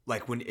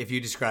 If you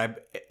describe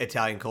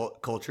Italian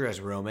culture as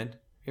Roman,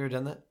 you ever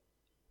done that?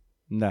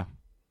 No.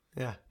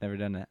 Yeah, never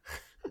done that.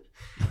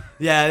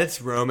 Yeah,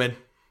 it's Roman.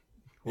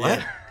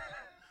 What?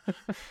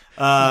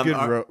 Yeah.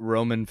 Good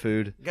Roman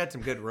food. Got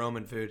some good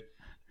Roman food.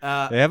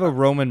 They have a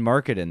Roman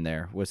market in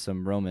there with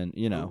some Roman,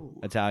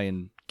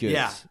 Italian goods.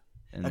 Yeah.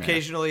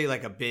 Occasionally,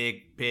 a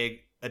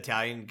big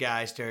Italian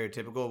guy,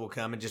 stereotypical, will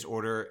come and just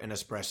order an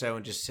espresso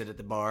and just sit at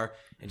the bar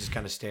and just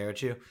kind of stare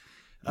at you.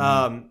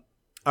 All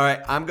right,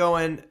 I'm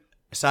going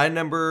side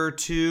number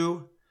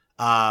 2.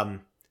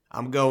 I'm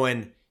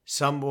going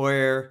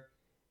somewhere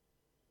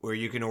where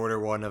you can order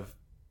one of.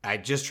 I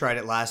just tried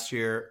it last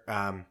year.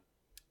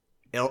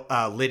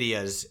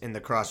 Lydia's in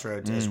the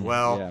Crossroads as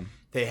well. Yeah.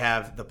 They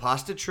have the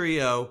Pasta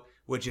Trio,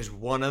 which is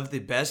one of the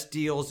best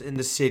deals in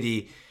the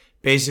city.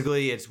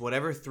 Basically, it's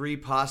whatever 3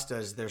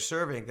 pastas they're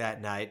serving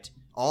that night,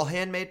 all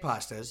handmade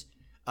pastas,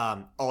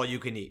 all you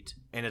can eat.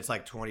 And it's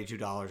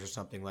 $22 or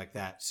something like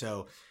that.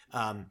 So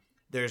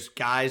there's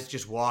guys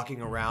just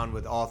walking around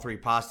with all 3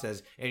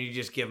 pastas, and you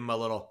just give them a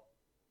little,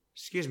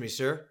 "Excuse me,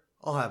 sir,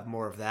 I'll have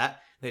more of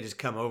that." They just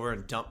come over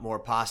and dump more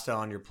pasta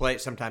on your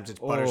plate. Sometimes it's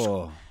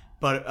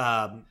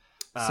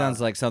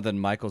Sounds like something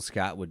Michael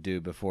Scott would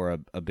do before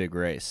a big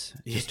race.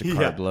 Just a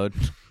carb load.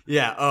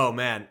 Yeah. Oh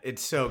man,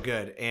 it's so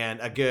good. And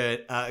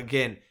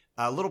again,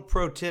 a little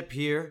pro tip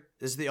here.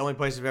 This is the only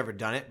place I've ever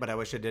done it, but I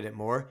wish I did it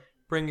more.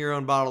 Bring your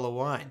own bottle of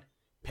wine.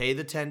 Pay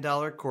the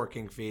 $10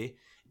 corking fee,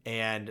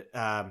 and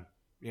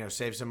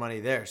save some money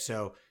there.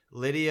 So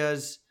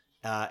Lydia's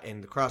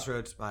in the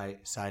Crossroads, my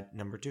side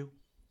number 2.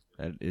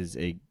 That is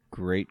a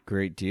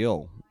great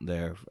deal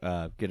there.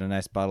 Get a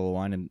nice bottle of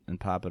wine and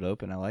pop it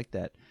open. I like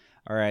that.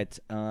 All right.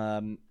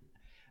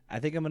 I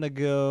think I'm gonna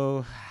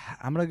go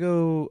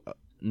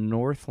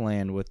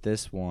Northland with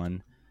this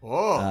one.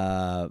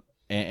 Oh.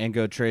 And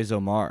go Tres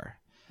Omar.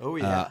 Oh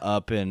yeah.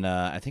 Up in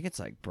I think it's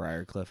like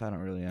Briarcliff. I don't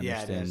really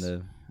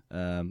understand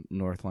the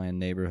Northland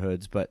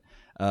neighborhoods, but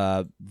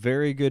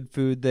very good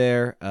food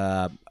there.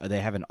 They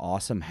have an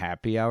awesome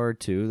happy hour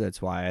too.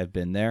 That's why I've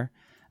been there.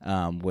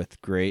 With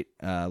great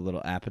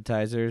little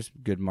appetizers,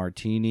 good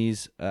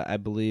martinis, I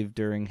believe,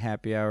 during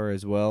happy hour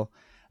as well.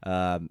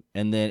 And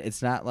then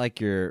it's not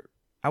like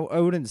I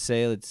wouldn't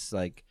say it's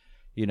like,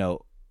 you're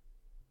not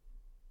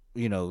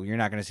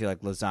going to see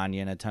like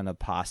lasagna and a ton of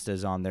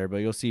pastas on there, but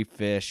you'll see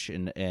fish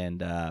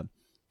and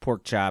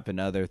pork chop and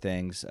other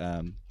things,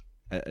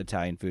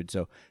 Italian food.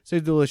 So it's a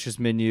delicious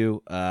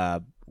menu.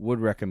 Would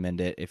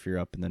recommend it if you're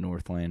up in the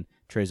Northland.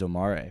 Tres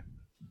Omar.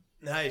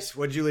 Nice.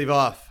 What'd you leave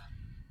off?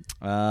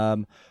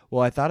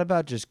 Well, I thought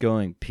about just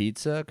going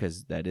pizza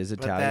because that is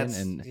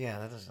Italian,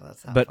 that's not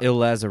but fun. Il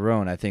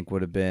Lazzarone I think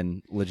would have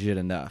been legit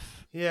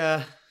enough.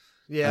 Yeah,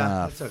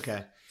 that's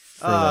okay.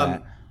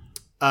 For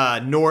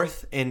that.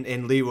 North in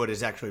Leawood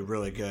is actually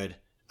really good.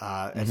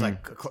 It's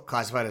like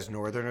classified as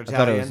Northern Italian. I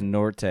thought it was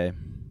Norte.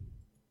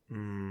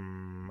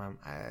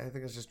 I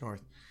think it's just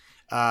North.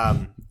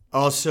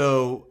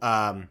 Also,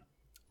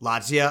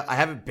 Lazia. I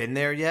haven't been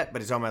there yet,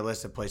 but it's on my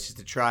list of places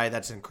to try.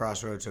 That's in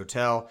Crossroads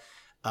Hotel.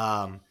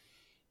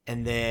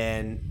 And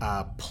then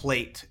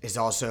Plate is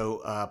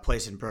also a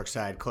place in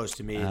Brookside close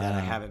to me that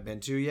I haven't been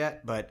to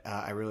yet, but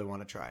I really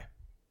want to try.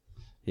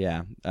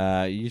 Yeah.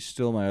 You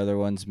stole my other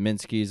ones.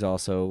 Minsky's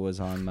also was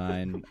on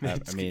mine.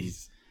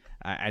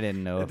 I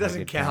didn't know it if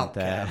doesn't I could count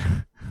that.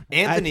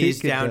 Anthony's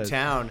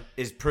downtown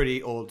is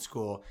pretty old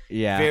school.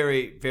 Yeah.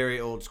 Very, very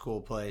old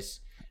school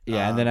place.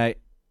 Yeah, and then I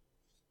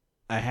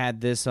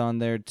had this on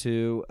there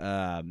too.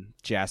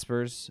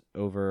 Jasper's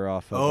over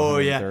off of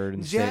 103rd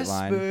and State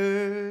Line.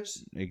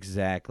 Jasper's.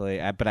 Exactly.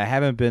 But I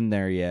haven't been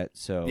there yet,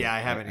 so yeah, I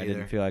haven't either. I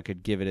didn't feel I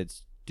could give it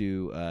its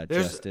due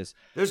justice.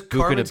 There's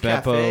Carmen's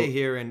Cafe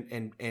here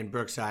in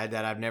Brookside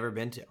that I've never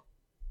been to.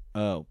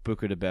 Oh,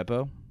 Buca de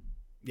Beppo?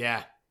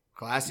 Yeah,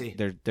 classy.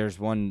 There's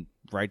one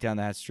right down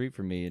that street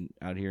from me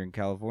out here in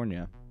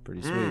California.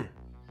 Pretty sweet.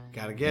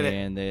 Gotta get it.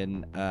 And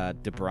then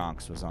De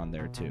Bronx was on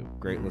there too.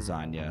 Great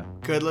lasagna.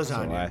 Good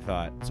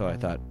lasagna. So I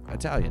thought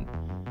Italian.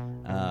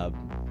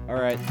 All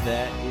right,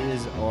 that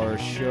is our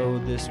show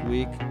this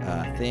week.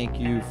 Thank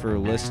you for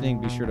listening.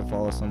 Be sure to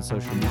follow us on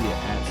social media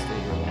at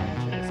State Your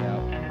Line. Check us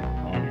out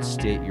on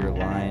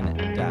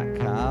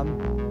stateyourline.com.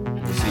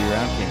 We'll see you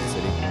around, Kansas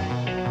City.